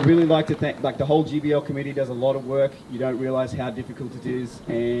standpoint, I'd really like to thank, the whole GBL committee does a lot of work. You don't realise how difficult it is,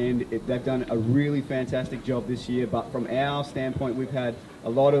 and they've done a really fantastic job this year. But from our standpoint, we've had a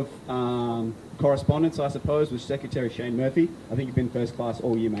lot of correspondence, I suppose, with Secretary Shane Murphy. I think you've been first class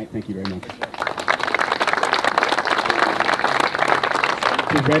all year, mate. Thank you very much.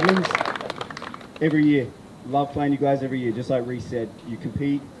 To Redlands, every year. Love playing you guys every year. Just like Reece said, you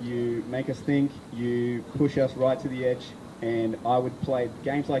compete, you make us think, you push us right to the edge. And I would play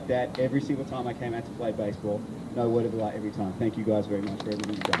games like that every single time I came out to play baseball. No word of a lie every time. Thank you guys very much for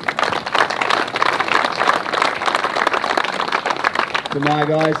everything you've done. To my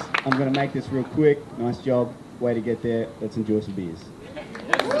guys, I'm going to make this real quick. Nice job. Way to get there. Let's enjoy some beers.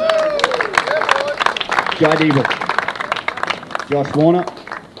 Jai Deeble, Josh Warner,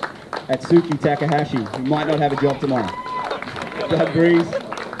 Atsuki Takahashi, who might not have a job tomorrow. Doug Breeze,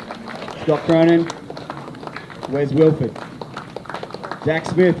 Scott Cronin, Wes Wilford, Jack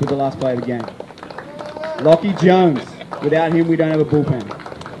Smith with the last play of the game. Lockie Jones, without him we don't have a bullpen.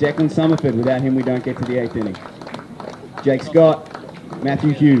 Declan Summerford, without him we don't get to the 8th inning. Jake Scott,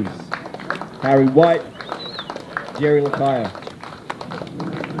 Matthew Hughes, Harry White, Jerry Lacayo,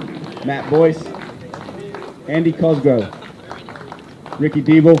 Matt Boyce, Andy Cosgrove, Ricky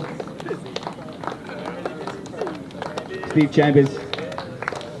Deeble, Steve Chambers,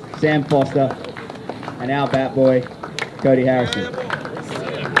 Sam Foster, and our bat boy, Cody Harrison.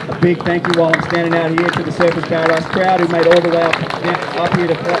 A big thank you while I'm standing out here to the Surfers Paradise crowd who made all the way up here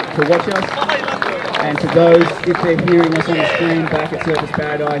to watch us. And to those, if they're hearing us on the screen back at Surfers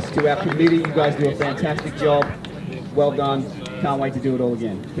Paradise, to our committee, you guys do a fantastic job. Well done. Can't wait to do it all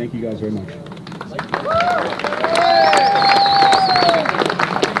again. Thank you guys very much.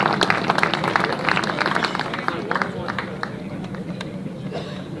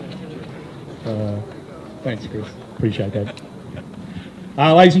 Thanks, Chris. Appreciate that.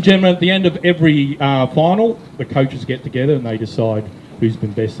 Ladies and gentlemen, at the end of every final, the coaches get together and they decide who's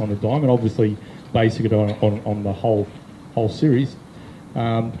been best on the diamond. Obviously, basing it on the whole series.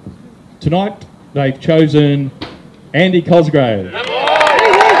 Tonight, they've chosen Andy Cosgrove.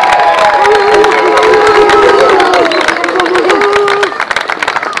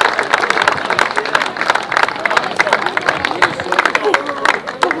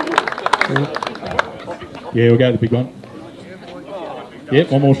 Yeah, we'll go to the big one.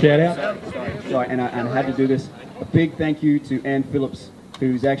 Yep, one more shout out. Sorry, and I had to do this. A big thank you to Ann Phillips,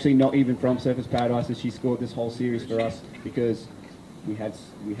 who's actually not even from Surfers Paradise, and she scored this whole series for us because we had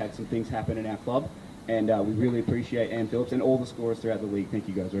some things happen in our club, and we really appreciate Ann Phillips and all the scorers throughout the league. Thank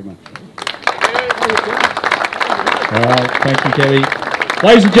you guys very much. All right, thank you, Kelly.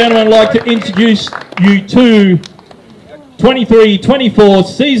 Ladies and gentlemen, I'd like to introduce you to 23-24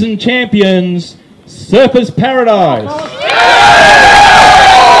 season champions, Surfers Paradise.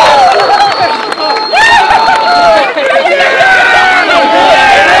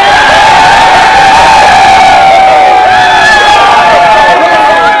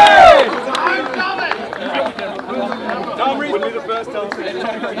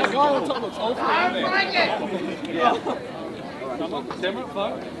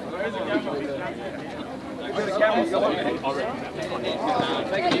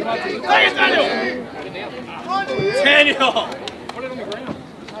 Daniel! Put it on the ground.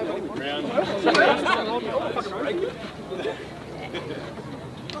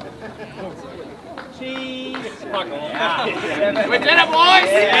 Cheese. We did it, boys!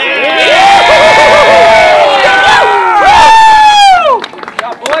 Good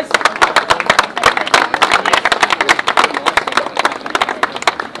job, boys.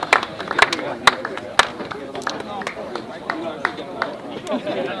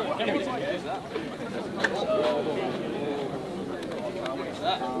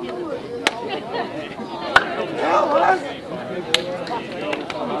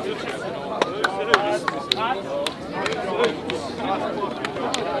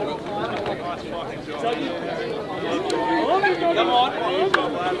 Come on.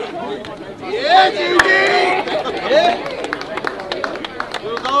 Yeah, Judy! Yeah!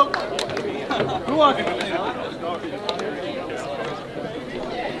 Go on!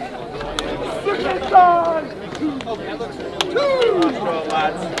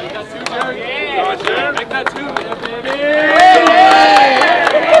 Make that two,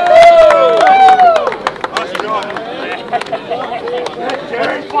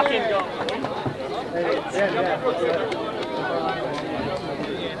 Jerry fucking go.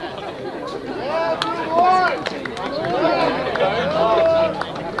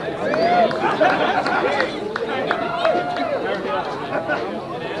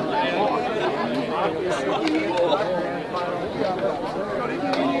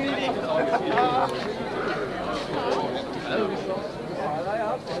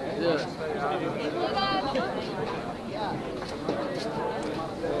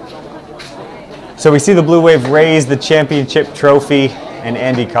 So we see the Blue Wave raise the championship trophy, and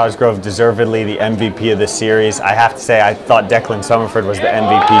Andy Cosgrove deservedly the MVP of the series. I have to say, I thought Declan Summerford was the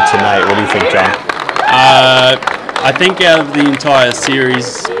MVP tonight. What do you think, John? I think out of the entire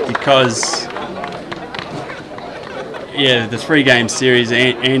series, because the 3-game series,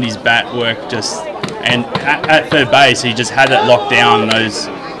 Andy's bat work just, and at third base he just had it locked down. Those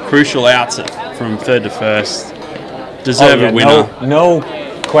crucial outs from third to first. Deserved winner. No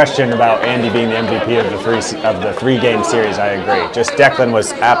question about Andy being the MVP of the 3-game series. I agree. Just Declan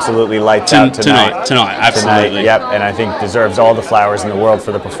was absolutely lights out tonight. Tonight, absolutely. Yep, and I think deserves all the flowers in the world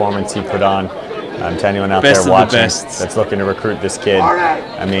for the performance he put on. To anyone out Best there watching the that's looking to recruit this kid.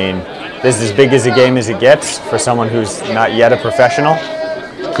 I mean, this is as big as a game as it gets for someone who's not yet a professional.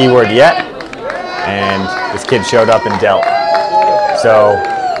 Keyword yet. And this kid showed up and dealt. So,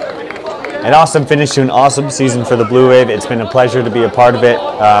 an awesome finish to an awesome season for the Blue Wave. It's been a pleasure to be a part of it.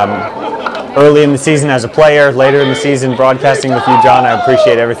 Early in the season as a player, later in the season broadcasting with you, John. I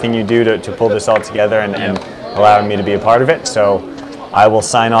appreciate everything you do to pull this all together and allowing me to be a part of it. So I will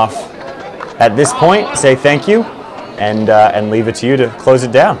sign off at this point, say thank you, and leave it to you to close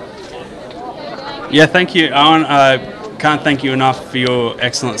it down. Yeah, thank you, Owen. I can't thank you enough for your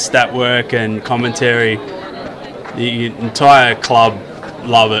excellent stat work and commentary. The entire club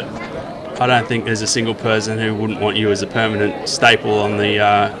love it. I don't think there's a single person who wouldn't want you as a permanent staple on the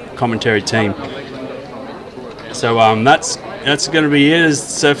commentary team. So that's going to be it as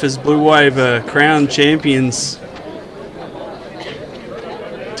Surfers Blue Wave crown champions.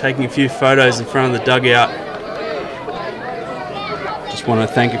 Taking a few photos in front of the dugout. Just want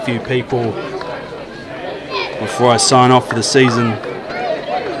to thank a few people before I sign off for the season.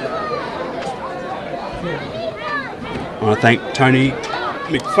 I want to thank Tony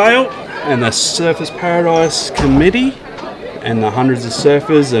McPhail and the Surfers Paradise Committee and the hundreds of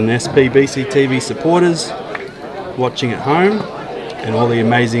surfers and SPBC TV supporters watching at home, and all the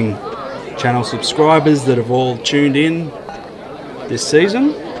amazing channel subscribers that have all tuned in this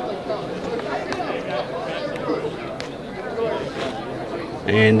season.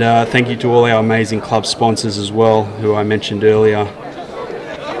 And thank you to all our amazing club sponsors as well, who I mentioned earlier.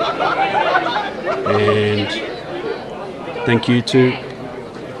 And thank you to,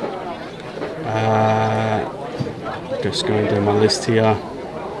 just going down my list here.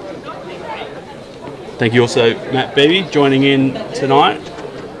 Thank you also Matt Beebe joining in tonight,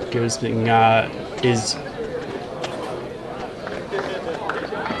 giving his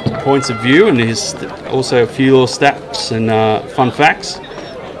points of view and his also a few little stats and fun facts.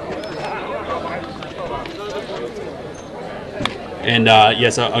 And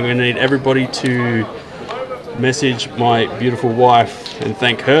yes, I'm going to need everybody to message my beautiful wife and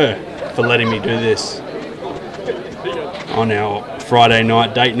thank her for letting me do this on our Friday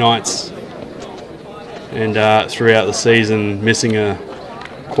night date nights and throughout the season, missing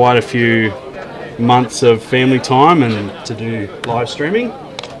quite a few months of family time and to do live streaming.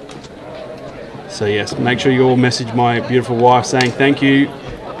 So yes, make sure you all message my beautiful wife saying thank you.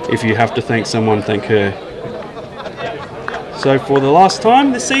 If you have to thank someone, thank her. So for the last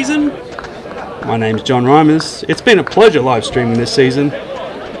time this season, my name's John Reimers. It's been a pleasure live streaming this season.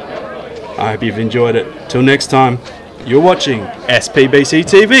 I hope you've enjoyed it. Till next time, you're watching SPBC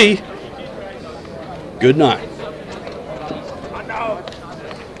TV. Good night.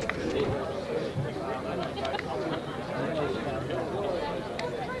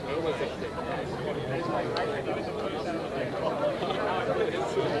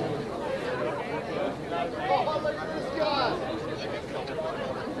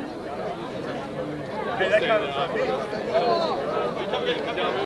 Hey, that kind of stuff.